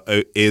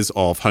is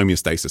of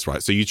homeostasis,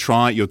 right? So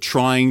you're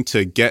trying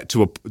to get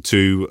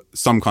to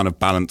some kind of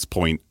balance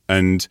point,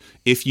 and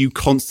if you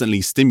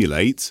constantly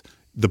stimulate,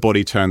 the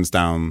body turns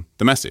down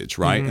the message,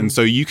 right? Mm-hmm. And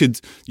so you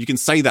can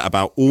say that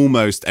about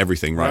almost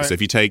everything, right? So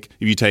if you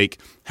take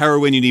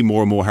heroin, you need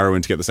more and more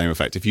heroin to get the same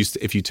effect. If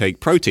you take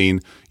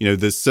protein,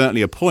 there's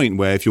certainly a point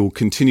where if you're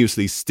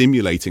continuously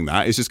stimulating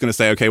that, it's just going to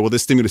say, okay, well,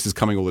 this stimulus is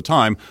coming all the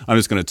time. I'm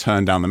just going to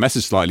turn down the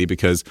message slightly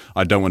because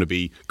I don't want to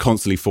be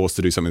constantly forced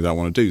to do something that I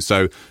want to do.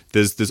 So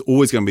there's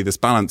always going to be this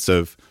balance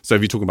of, so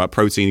if you're talking about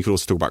protein, you could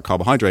also talk about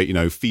carbohydrate,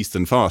 feast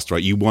and fast,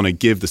 right? You want to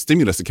give the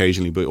stimulus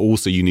occasionally, but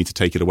also you need to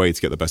take it away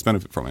to get the best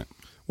benefit from it.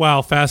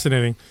 Wow,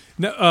 fascinating.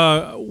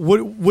 Now,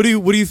 what do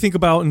you think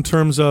about in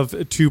terms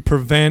of to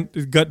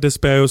prevent gut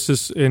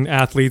dysbiosis in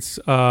athletes?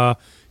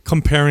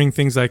 Comparing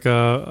things like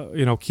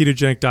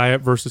ketogenic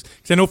diet versus,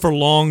 because I know for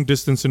long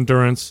distance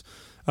endurance,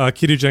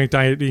 ketogenic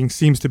dieting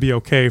seems to be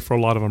okay for a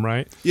lot of them,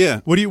 right?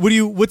 Yeah.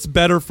 What's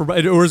better for,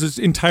 or is it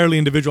entirely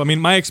individual? I mean,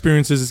 my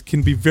experiences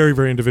can be very,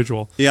 very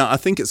individual. Yeah, I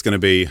think it is going to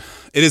be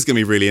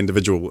really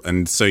individual,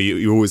 and so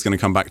you're always going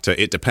to come back to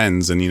it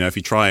depends. And if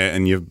you try it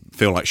and you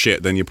feel like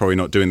shit, then you're probably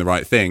not doing the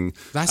right thing.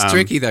 That's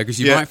tricky though, because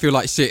you might feel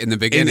like shit in the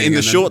beginning, in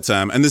the short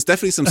term. And there's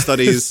definitely some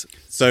studies.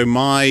 So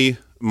my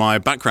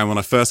background when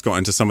I first got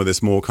into some of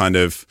this more kind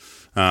of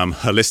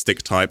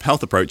holistic type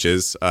health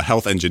approaches,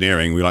 health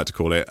engineering we like to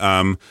call it,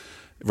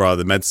 rather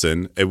than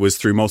medicine, it was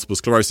through multiple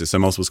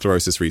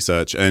sclerosis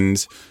research.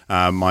 And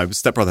my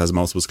stepbrother has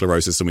multiple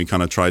sclerosis, and we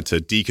kind of tried to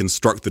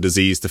deconstruct the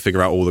disease to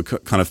figure out all the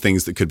kind of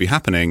things that could be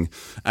happening.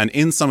 And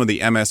in some of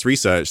the MS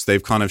research,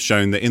 they've kind of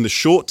shown that in the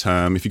short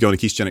term, if you go on a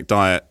ketogenic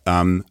diet,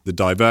 the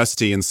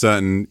diversity in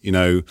certain,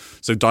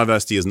 so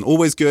diversity isn't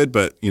always good,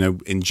 but,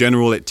 in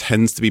general, it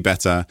tends to be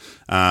better.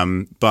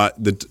 But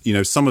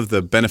some of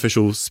the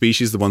beneficial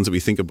species, the ones that we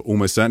think are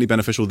almost certainly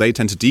beneficial, they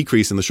tend to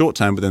decrease in the short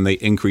term, but then they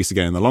increase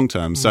again in the long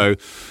term. So,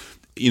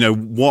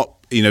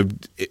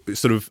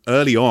 sort of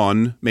early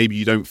on, maybe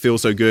you don't feel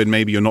so good,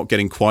 maybe you're not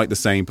getting quite the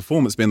same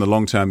performance, but in the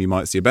long term, you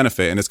might see a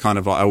benefit. And it's kind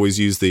of like, I always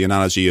use the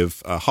analogy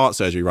of heart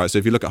surgery, right? So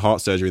if you look at heart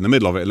surgery, in the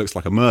middle of it, it looks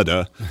like a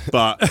murder.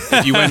 But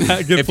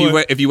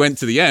if you went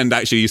to the end,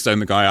 actually, you sewn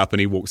the guy up and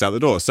he walks out the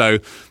door. So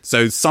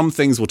some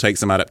things will take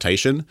some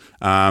adaptation.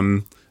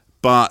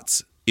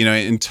 But,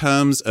 in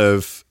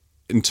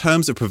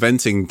terms of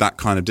preventing that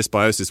kind of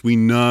dysbiosis, we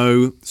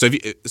know,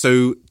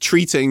 so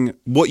treating,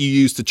 what you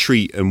use to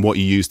treat and what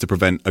you use to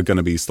prevent are going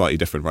to be slightly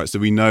different, right? So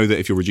we know that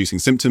if you're reducing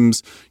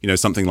symptoms,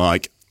 something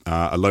like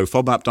a low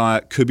FODMAP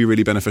diet could be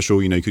really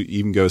beneficial. You could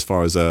even go as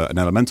far as an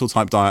elemental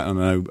type diet. I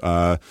know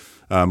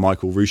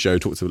Michael Ruscio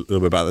talked a little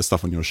bit about this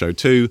stuff on your show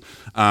too.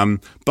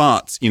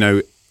 But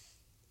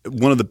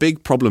one of the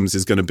big problems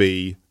is going to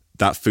be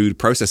that food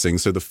processing.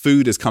 So the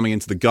food is coming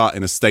into the gut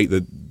in a state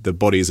that the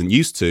body isn't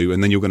used to,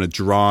 and then you're going to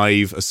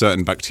drive a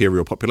certain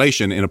bacterial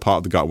population in a part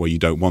of the gut where you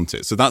don't want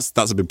it. So that's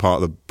a big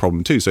part of the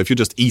problem too. So if you're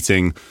just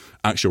eating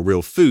actual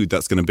real food,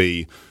 that's going to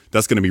be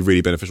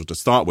really beneficial to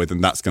start with,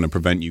 and that's going to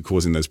prevent you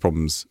causing those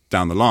problems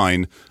down the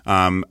line.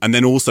 And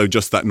then also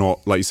just that,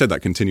 not like you said,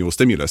 that continual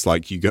stimulus,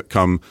 like you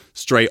come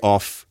straight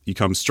off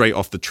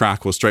the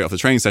track or straight off the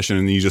training session,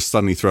 and you just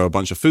suddenly throw a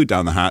bunch of food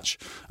down the hatch.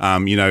 I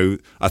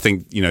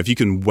think if you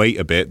can wait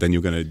a bit, then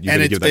you're going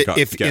to give that gut.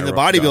 If in the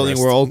bodybuilding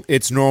world,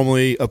 it's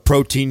normally a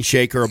protein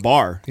shake or a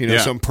bar,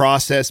 some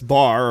processed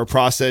bar or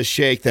processed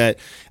shake that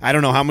I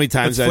don't know how many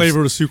times It's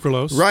flavored with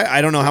sucralose. Right,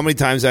 I don't know how many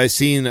times I've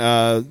seen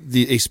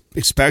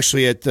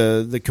especially at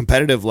the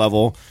competitive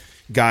level,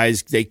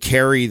 guys, they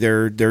carry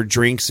their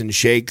drinks and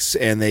shakes,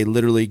 and they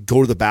literally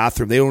go to the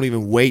bathroom. They don't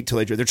even wait till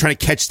they drink. They're trying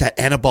to catch that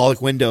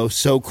anabolic window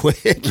so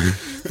quick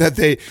that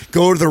they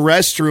go to the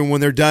restroom when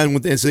they're done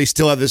with, and so they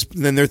still have this.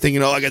 Then they're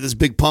thinking, "Oh, I got this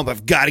big pump.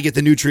 I've got to get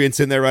the nutrients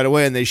in there right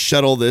away." And they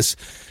shuttle this,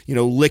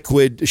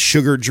 liquid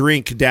sugar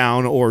drink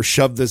down or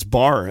shove this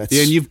bar. And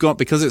you've got,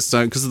 because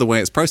of the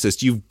way it's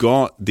processed, you've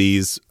got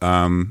these.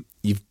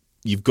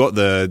 You've got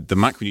the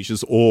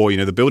macronutrients, or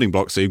the building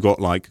blocks. So you've got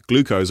like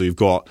glucose, or you've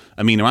got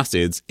amino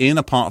acids in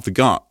a part of the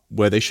gut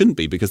where they shouldn't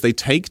be, because they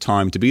take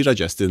time to be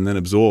digested and then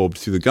absorbed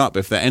through the gut. But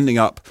if they're ending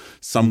up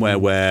somewhere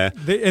where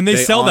they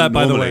sell that,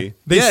 by the way,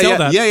 they sell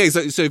that. Yeah.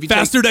 So if you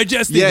faster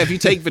digesting. Yeah, if you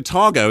take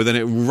Vitago, then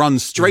it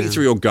runs straight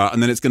through your gut,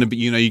 and then it's going to be,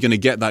 you're going to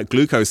get that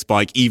glucose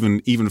spike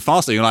even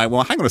faster. You're like,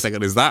 well, hang on a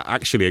second, is that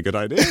actually a good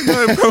idea?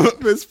 No,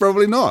 it's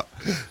probably not.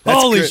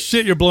 Holy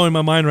shit, you're blowing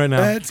my mind right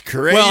now. That's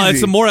crazy. Well, it's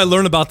the more I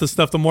learn about this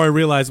stuff, the more I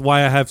realize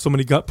why I have so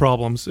many gut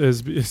problems.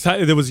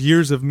 There was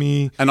years of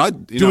me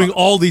doing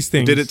all these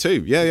things. Did it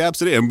too. Yeah,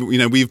 absolutely. And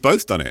we've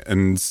both done it,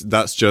 and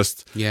that's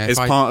just it's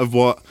part of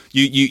what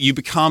you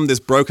become,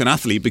 this broken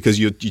athlete, because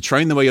you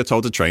train the way you're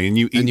told to train, and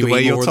you eat the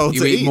way you're told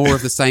to eat. You eat more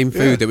of the same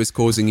food that was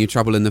causing you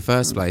trouble in the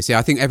first place. Yeah,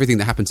 I think everything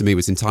that happened to me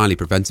was entirely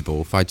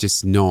preventable. If I'd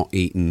just not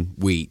eaten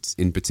wheat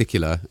in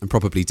particular, and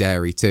probably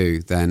dairy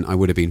too, then I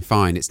would have been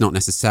fine. It's not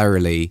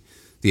necessarily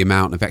the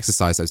amount of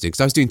exercise I was doing,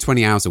 because I was doing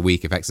 20 hours a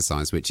week of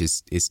exercise, which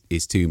is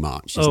too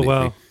much. Oh,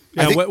 wow.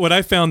 Yeah, what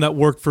I found that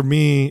worked for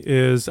me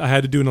is I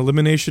had to do an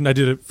elimination. I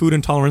did a food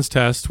intolerance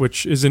test,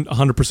 which isn't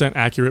 100%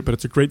 accurate, but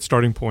it's a great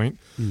starting point.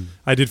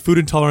 I did food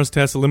intolerance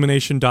test,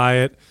 elimination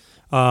diet,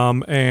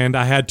 and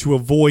I had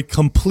to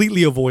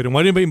completely avoid. And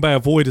what I mean by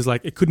avoid is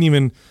like I couldn't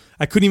even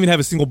have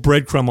a single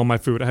breadcrumb on my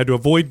food. I had to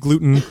avoid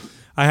gluten.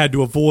 I had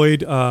to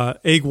avoid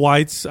egg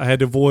whites. I had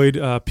to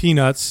avoid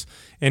peanuts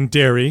and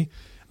dairy.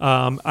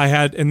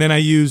 And then I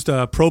used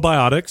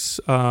probiotics,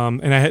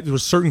 and there were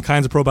certain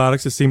kinds of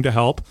probiotics that seemed to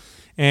help.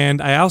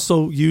 And I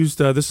also used,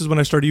 this is when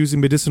I started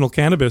using medicinal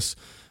cannabis.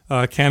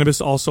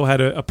 Cannabis also had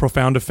a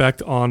profound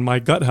effect on my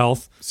gut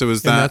health. So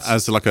is that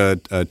as like a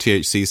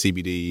THC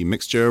CBD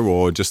mixture,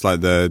 or just like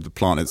the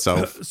plant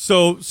itself?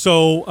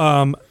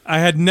 I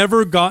had never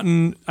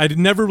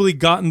really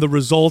gotten the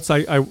results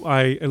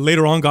I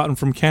later on gotten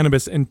from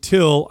cannabis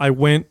until I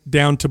went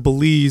down to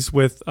Belize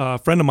with a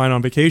friend of mine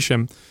on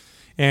vacation.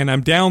 And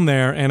I'm down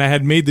there, and I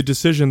had made the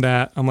decision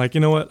that I'm like,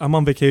 you know what? I'm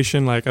on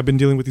vacation. Like, I've been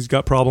dealing with these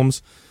gut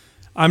problems.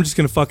 I'm just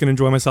going to fucking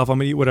enjoy myself. I'm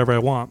going to eat whatever I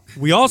want.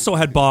 We also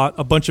had bought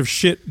a bunch of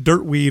shit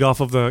dirt weed off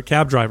of the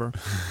cab driver.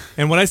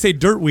 And when I say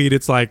dirt weed,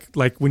 it's like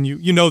when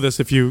you know this,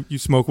 if you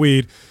smoke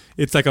weed,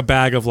 it's like a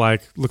bag of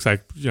looks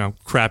like,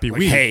 crappy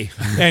weed. Hey.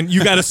 And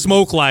you got to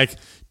smoke like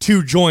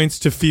 2 joints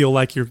to feel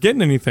like you're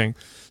getting anything.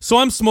 So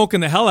I'm smoking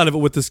the hell out of it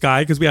with this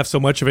guy because we have so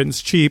much of it and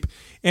it's cheap.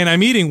 And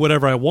I'm eating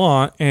whatever I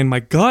want, and my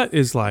gut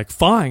is like,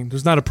 fine.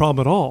 There's not a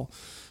problem at all.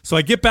 So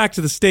I get back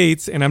to the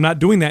States, and I'm not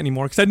doing that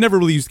anymore because I'd never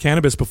really used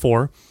cannabis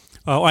before.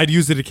 I'd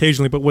used it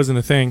occasionally, but it wasn't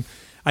a thing.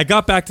 I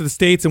got back to the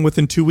States, and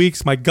within 2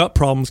 weeks, my gut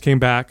problems came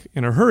back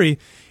in a hurry.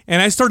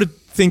 And I started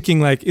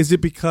thinking, like, is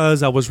it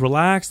because I was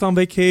relaxed on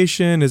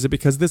vacation? Is it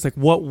because of this? Like,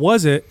 what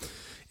was it?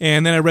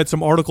 And then I read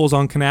some articles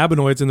on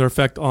cannabinoids and their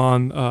effect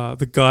on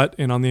the gut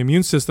and on the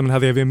immune system and how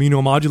they have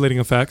immunomodulating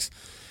effects.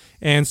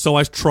 And so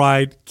I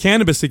tried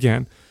cannabis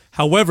again.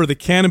 However, the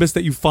cannabis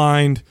that you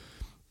find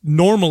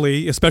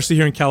normally, especially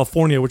here in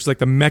California, which is like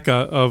the mecca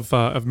of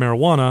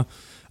marijuana,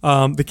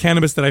 the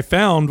cannabis that I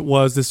found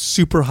was this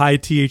super high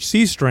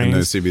THC strain. And no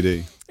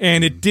CBD.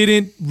 And it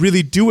didn't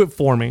really do it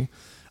for me.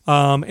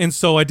 And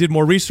so I did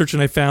more research,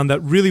 and I found that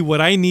really what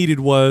I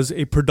needed was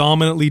a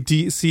predominantly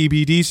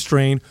CBD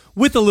strain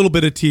with a little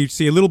bit of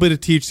THC. A little bit of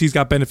THC's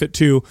got benefit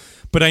too,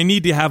 but I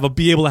need to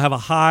be able to have a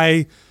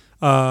high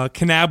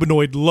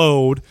cannabinoid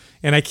load,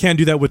 and I can't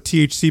do that with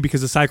THC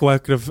because the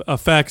psychoactive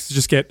effects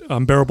just get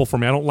unbearable for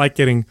me. I don't like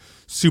getting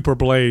super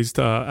blazed,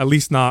 at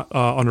least not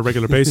on a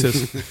regular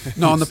basis.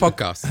 Not on the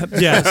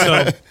podcast. Yeah,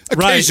 so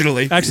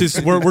occasionally. Right.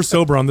 Actually, we're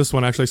sober on this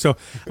one, actually. So,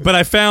 but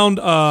I found,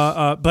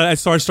 I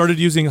started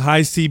using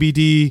high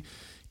CBD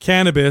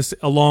cannabis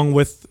along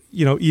with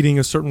eating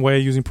a certain way,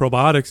 using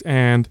probiotics,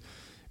 and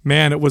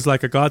man, it was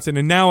like a godsend.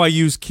 And now I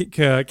use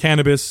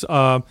cannabis,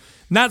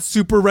 not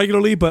super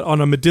regularly, but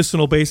on a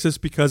medicinal basis,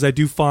 because I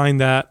do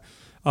find that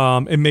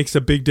it makes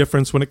a big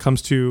difference when it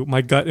comes to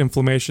my gut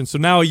inflammation. So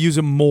now I use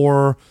it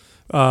more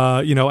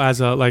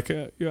as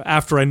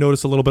after I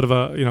notice a little bit of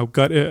a,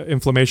 gut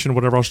inflammation,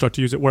 whatever, I'll start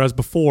to use it. Whereas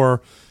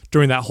before,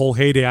 during that whole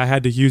heyday, I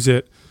had to use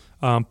it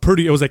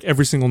it was like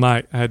every single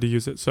night I had to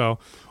use it. So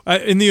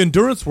in the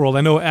endurance world,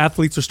 I know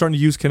athletes are starting to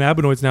use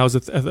cannabinoids now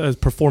as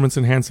performance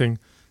enhancing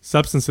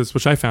substances,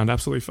 which I find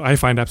absolutely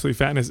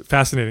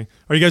fascinating.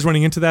 Are you guys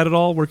running into that at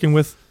all, working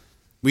with?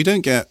 We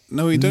don't get a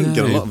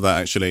lot of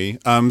that, actually.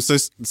 So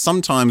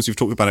sometimes we've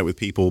talked about it with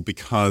people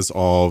because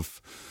of,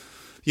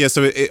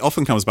 so it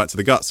often comes back to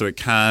the gut. So it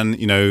can,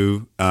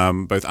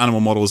 both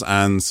animal models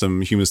and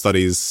some human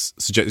studies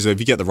suggest, so if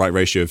you get the right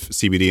ratio of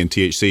CBD and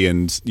THC,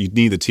 and you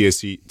need the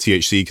THC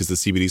because the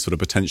CBD sort of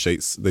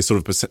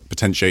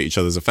potentiate each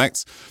other's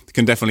effects, it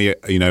can definitely,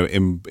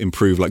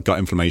 improve like gut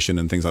inflammation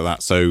and things like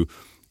that. So,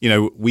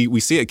 we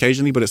see it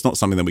occasionally, but it's not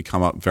something that we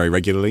come up very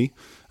regularly.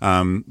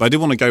 But I did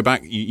want to go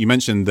back. You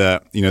mentioned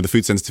that, the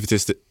food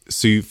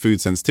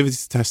sensitivity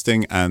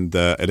testing and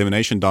the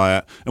elimination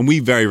diet, and we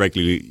very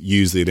regularly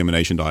use the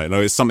elimination diet.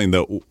 It's something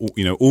that,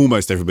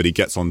 almost everybody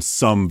gets on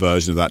some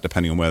version of that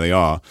depending on where they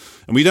are.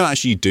 And we don't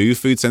actually do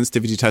food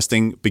sensitivity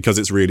testing because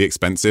it's really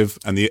expensive.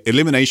 And the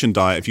elimination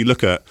diet, if you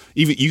look at,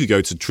 even you could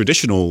go to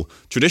traditional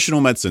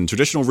medicine,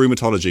 traditional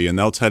rheumatology, and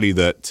they'll tell you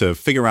that to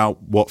figure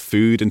out what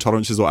food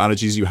intolerances or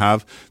allergies you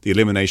have, the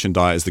elimination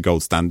diet is the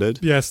gold standard.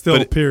 Yeah,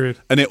 still, period.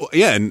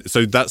 And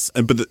so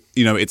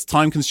it's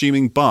time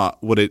consuming,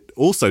 but what it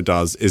also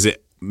does is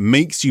it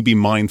makes you be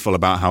mindful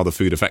about how the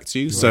food affects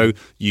you. Right. So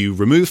you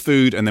remove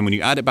food, and then when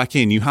you add it back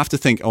in, you have to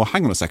think, oh,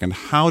 hang on a second,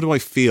 how do I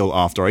feel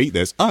after I eat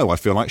this? Oh, I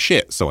feel like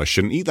shit, so I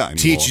shouldn't eat that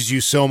anymore. Teaches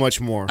you so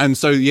much more. And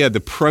so, the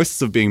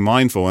process of being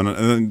mindful,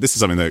 and this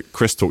is something that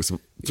Chris talks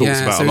about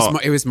a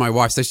lot. It was my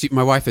wife. So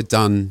my wife had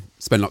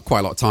spent quite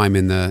a lot of time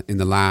in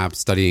the lab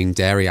studying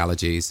dairy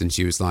allergies, and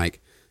she was like,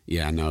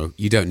 yeah, no,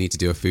 you don't need to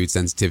do a food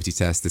sensitivity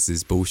test. This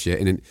is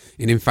bullshit. And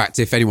in fact,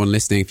 if anyone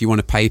listening, if you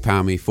want to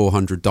PayPal me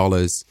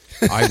 $400,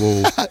 I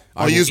will.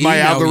 I'll use my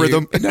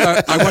algorithm. No,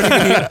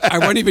 I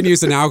won't even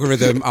use an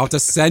algorithm. I'll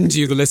just send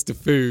you the list of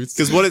foods.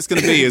 Because what it's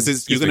going to be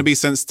is you're going to be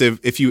sensitive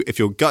if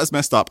your gut is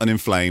messed up and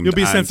inflamed. You'll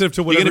be sensitive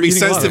to whatever you're going to be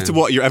sensitive to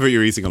whatever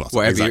you're eating a lot.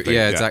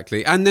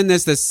 Exactly. And then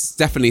there's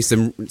definitely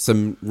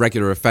some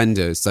regular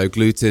offenders. So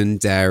gluten,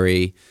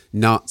 dairy,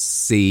 nuts,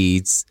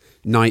 seeds,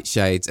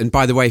 nightshades. And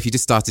by the way, if you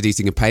just started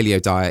eating a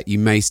paleo diet, you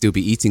may still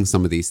be eating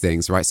some of these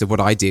things, right? So what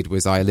I did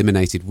was I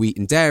eliminated wheat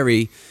and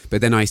dairy,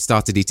 but then I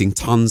started eating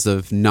tons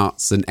of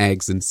nuts and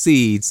eggs and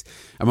seeds.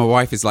 And my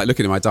wife is like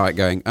looking at my diet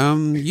going,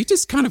 you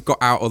just kind of got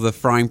out of the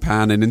frying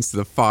pan and into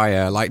the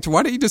fire. Like,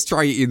 why don't you just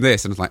try eating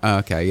this? And it's like, oh,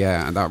 okay,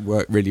 yeah. And that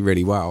worked really,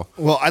 really well.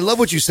 Well, I love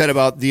what you said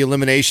about the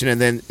elimination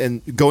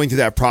and going through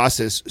that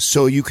process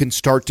so you can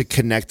start to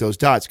connect those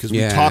dots, because we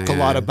talk a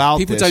lot about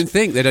People this. don't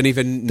think. They don't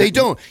even... They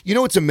don't. You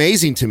know what's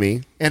amazing to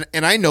me, and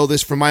I know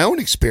this from my own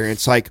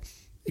experience, like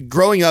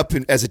growing up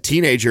as a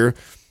teenager,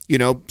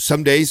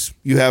 some days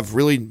you have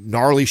really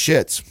gnarly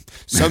shits.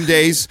 Some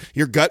days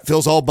your gut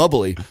feels all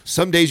bubbly.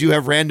 Some days you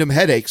have random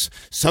headaches.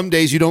 Some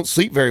days you don't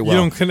sleep very well.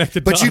 You don't connect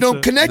it, but you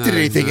don't connect it to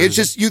anything. It's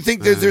just you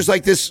think there's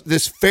like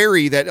this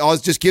fairy that always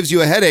just gives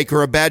you a headache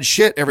or a bad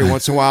shit every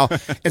once in a while,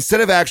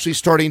 instead of actually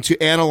starting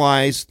to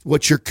analyze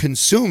what you're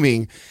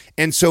consuming.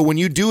 And so when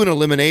you do an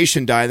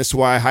elimination diet, this is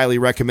why I highly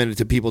recommend it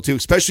to people too,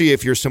 especially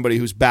if you're somebody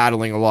who's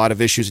battling a lot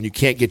of issues and you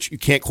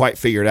can't quite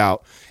figure it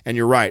out. And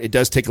you're right, it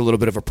does take a little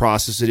bit of a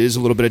process. It is a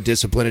little bit of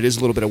discipline. It is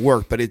a little bit of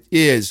work, but it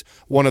is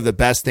one of the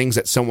best things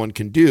that someone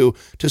can do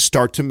to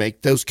start to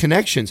make those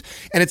connections.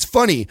 And it's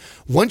funny,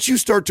 once you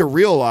start to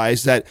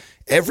realize that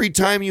every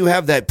time you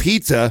have that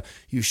pizza,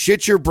 you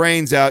shit your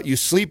brains out, you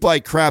sleep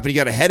like crap, and you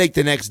got a headache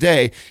the next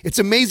day, it's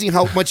amazing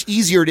how much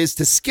easier it is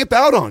to skip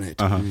out on it.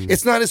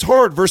 It's not as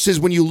hard versus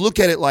when you look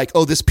at it like,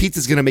 oh, this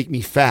pizza's going to make me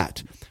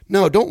fat.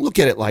 No, don't look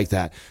at it like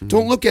that.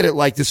 Don't look at it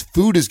like this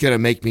food is going to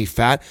make me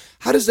fat.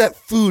 How does that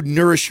food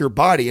nourish your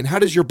body, and how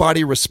does your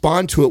body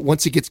respond to it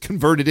once it gets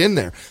converted in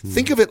there?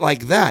 Think of it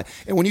like that.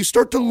 And when you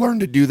start to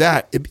learn to do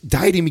that,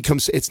 dieting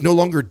becomes, it's no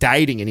longer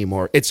dieting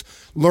anymore. It's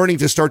learning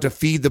to start to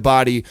feed the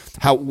body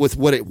with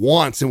what it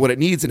wants and what it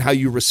needs and how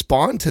you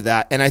respond to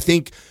that. And I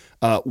think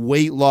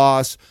weight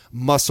loss,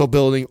 muscle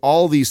building,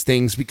 all these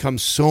things become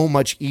so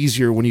much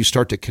easier when you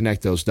start to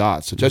connect those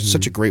dots. So that's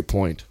such a great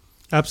point.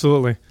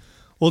 Absolutely.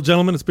 Well,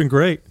 gentlemen, it's been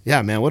great.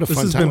 Yeah, man, what a fun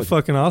time. This has been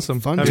fucking awesome.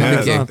 Fun time.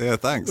 Yeah,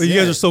 thanks. Well, you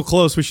guys are so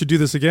close. We should do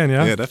this again,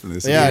 yeah? Yeah, definitely.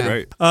 This is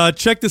great.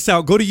 Check this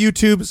out. Go to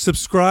YouTube,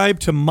 subscribe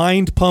to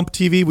Mind Pump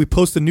TV. We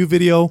post a new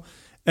video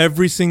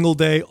every single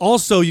day.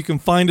 Also, you can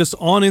find us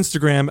on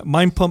Instagram,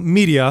 Mind Pump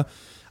Media.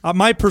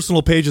 My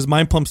personal page is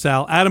Mind Pump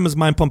Sal. Adam is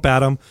Mind Pump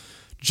Adam.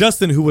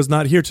 Justin, who was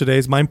not here today,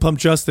 is Mind Pump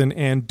Justin,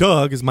 and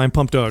Doug is Mind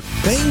Pump Doug.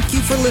 Thank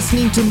you for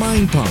listening to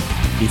Mind Pump.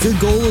 If your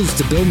goal is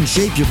to build and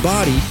shape your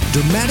body,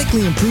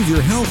 dramatically improve your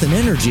health and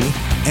energy,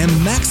 and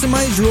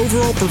maximize your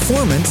overall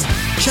performance,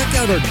 check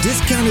out our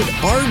discounted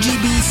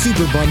RGB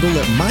Super Bundle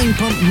at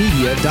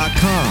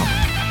mindpumpmedia.com.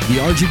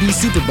 The RGB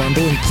Super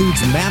Bundle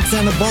includes MAPS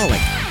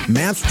Anabolic,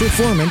 MAPS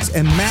Performance,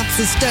 and MAPS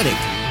Aesthetic,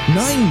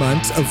 9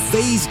 months of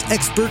phased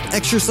expert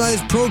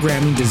exercise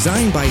programming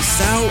designed by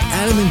Sal,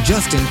 Adam, and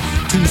Justin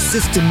to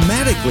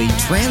systematically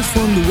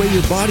transform the way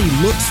your body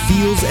looks,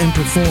 feels, and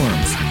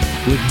performs.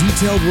 With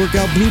detailed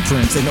workout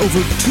blueprints and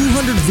over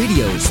 200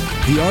 videos,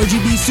 the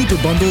RGB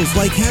Super Bundle is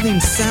like having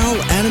Sal,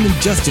 Adam,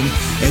 and Justin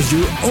as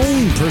your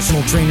own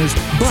personal trainers,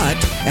 but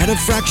at a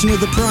fraction of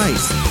the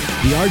price.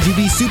 The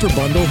RGB Super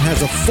Bundle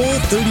has a full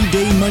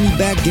 30-day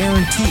money-back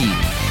guarantee,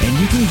 and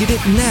you can get it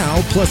now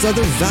plus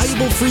other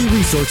valuable free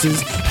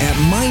resources at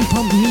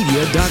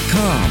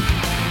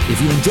mindpumpmedia.com. If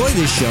you enjoy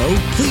this show,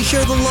 please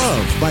share the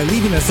love by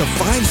leaving us a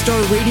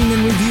 5-star rating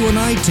and review on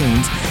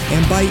iTunes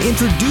and by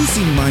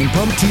introducing Mind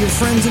Pump to your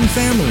friends and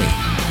family.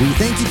 We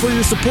thank you for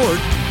your support,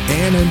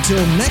 and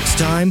until next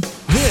time,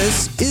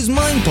 this is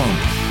Mind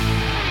Pump.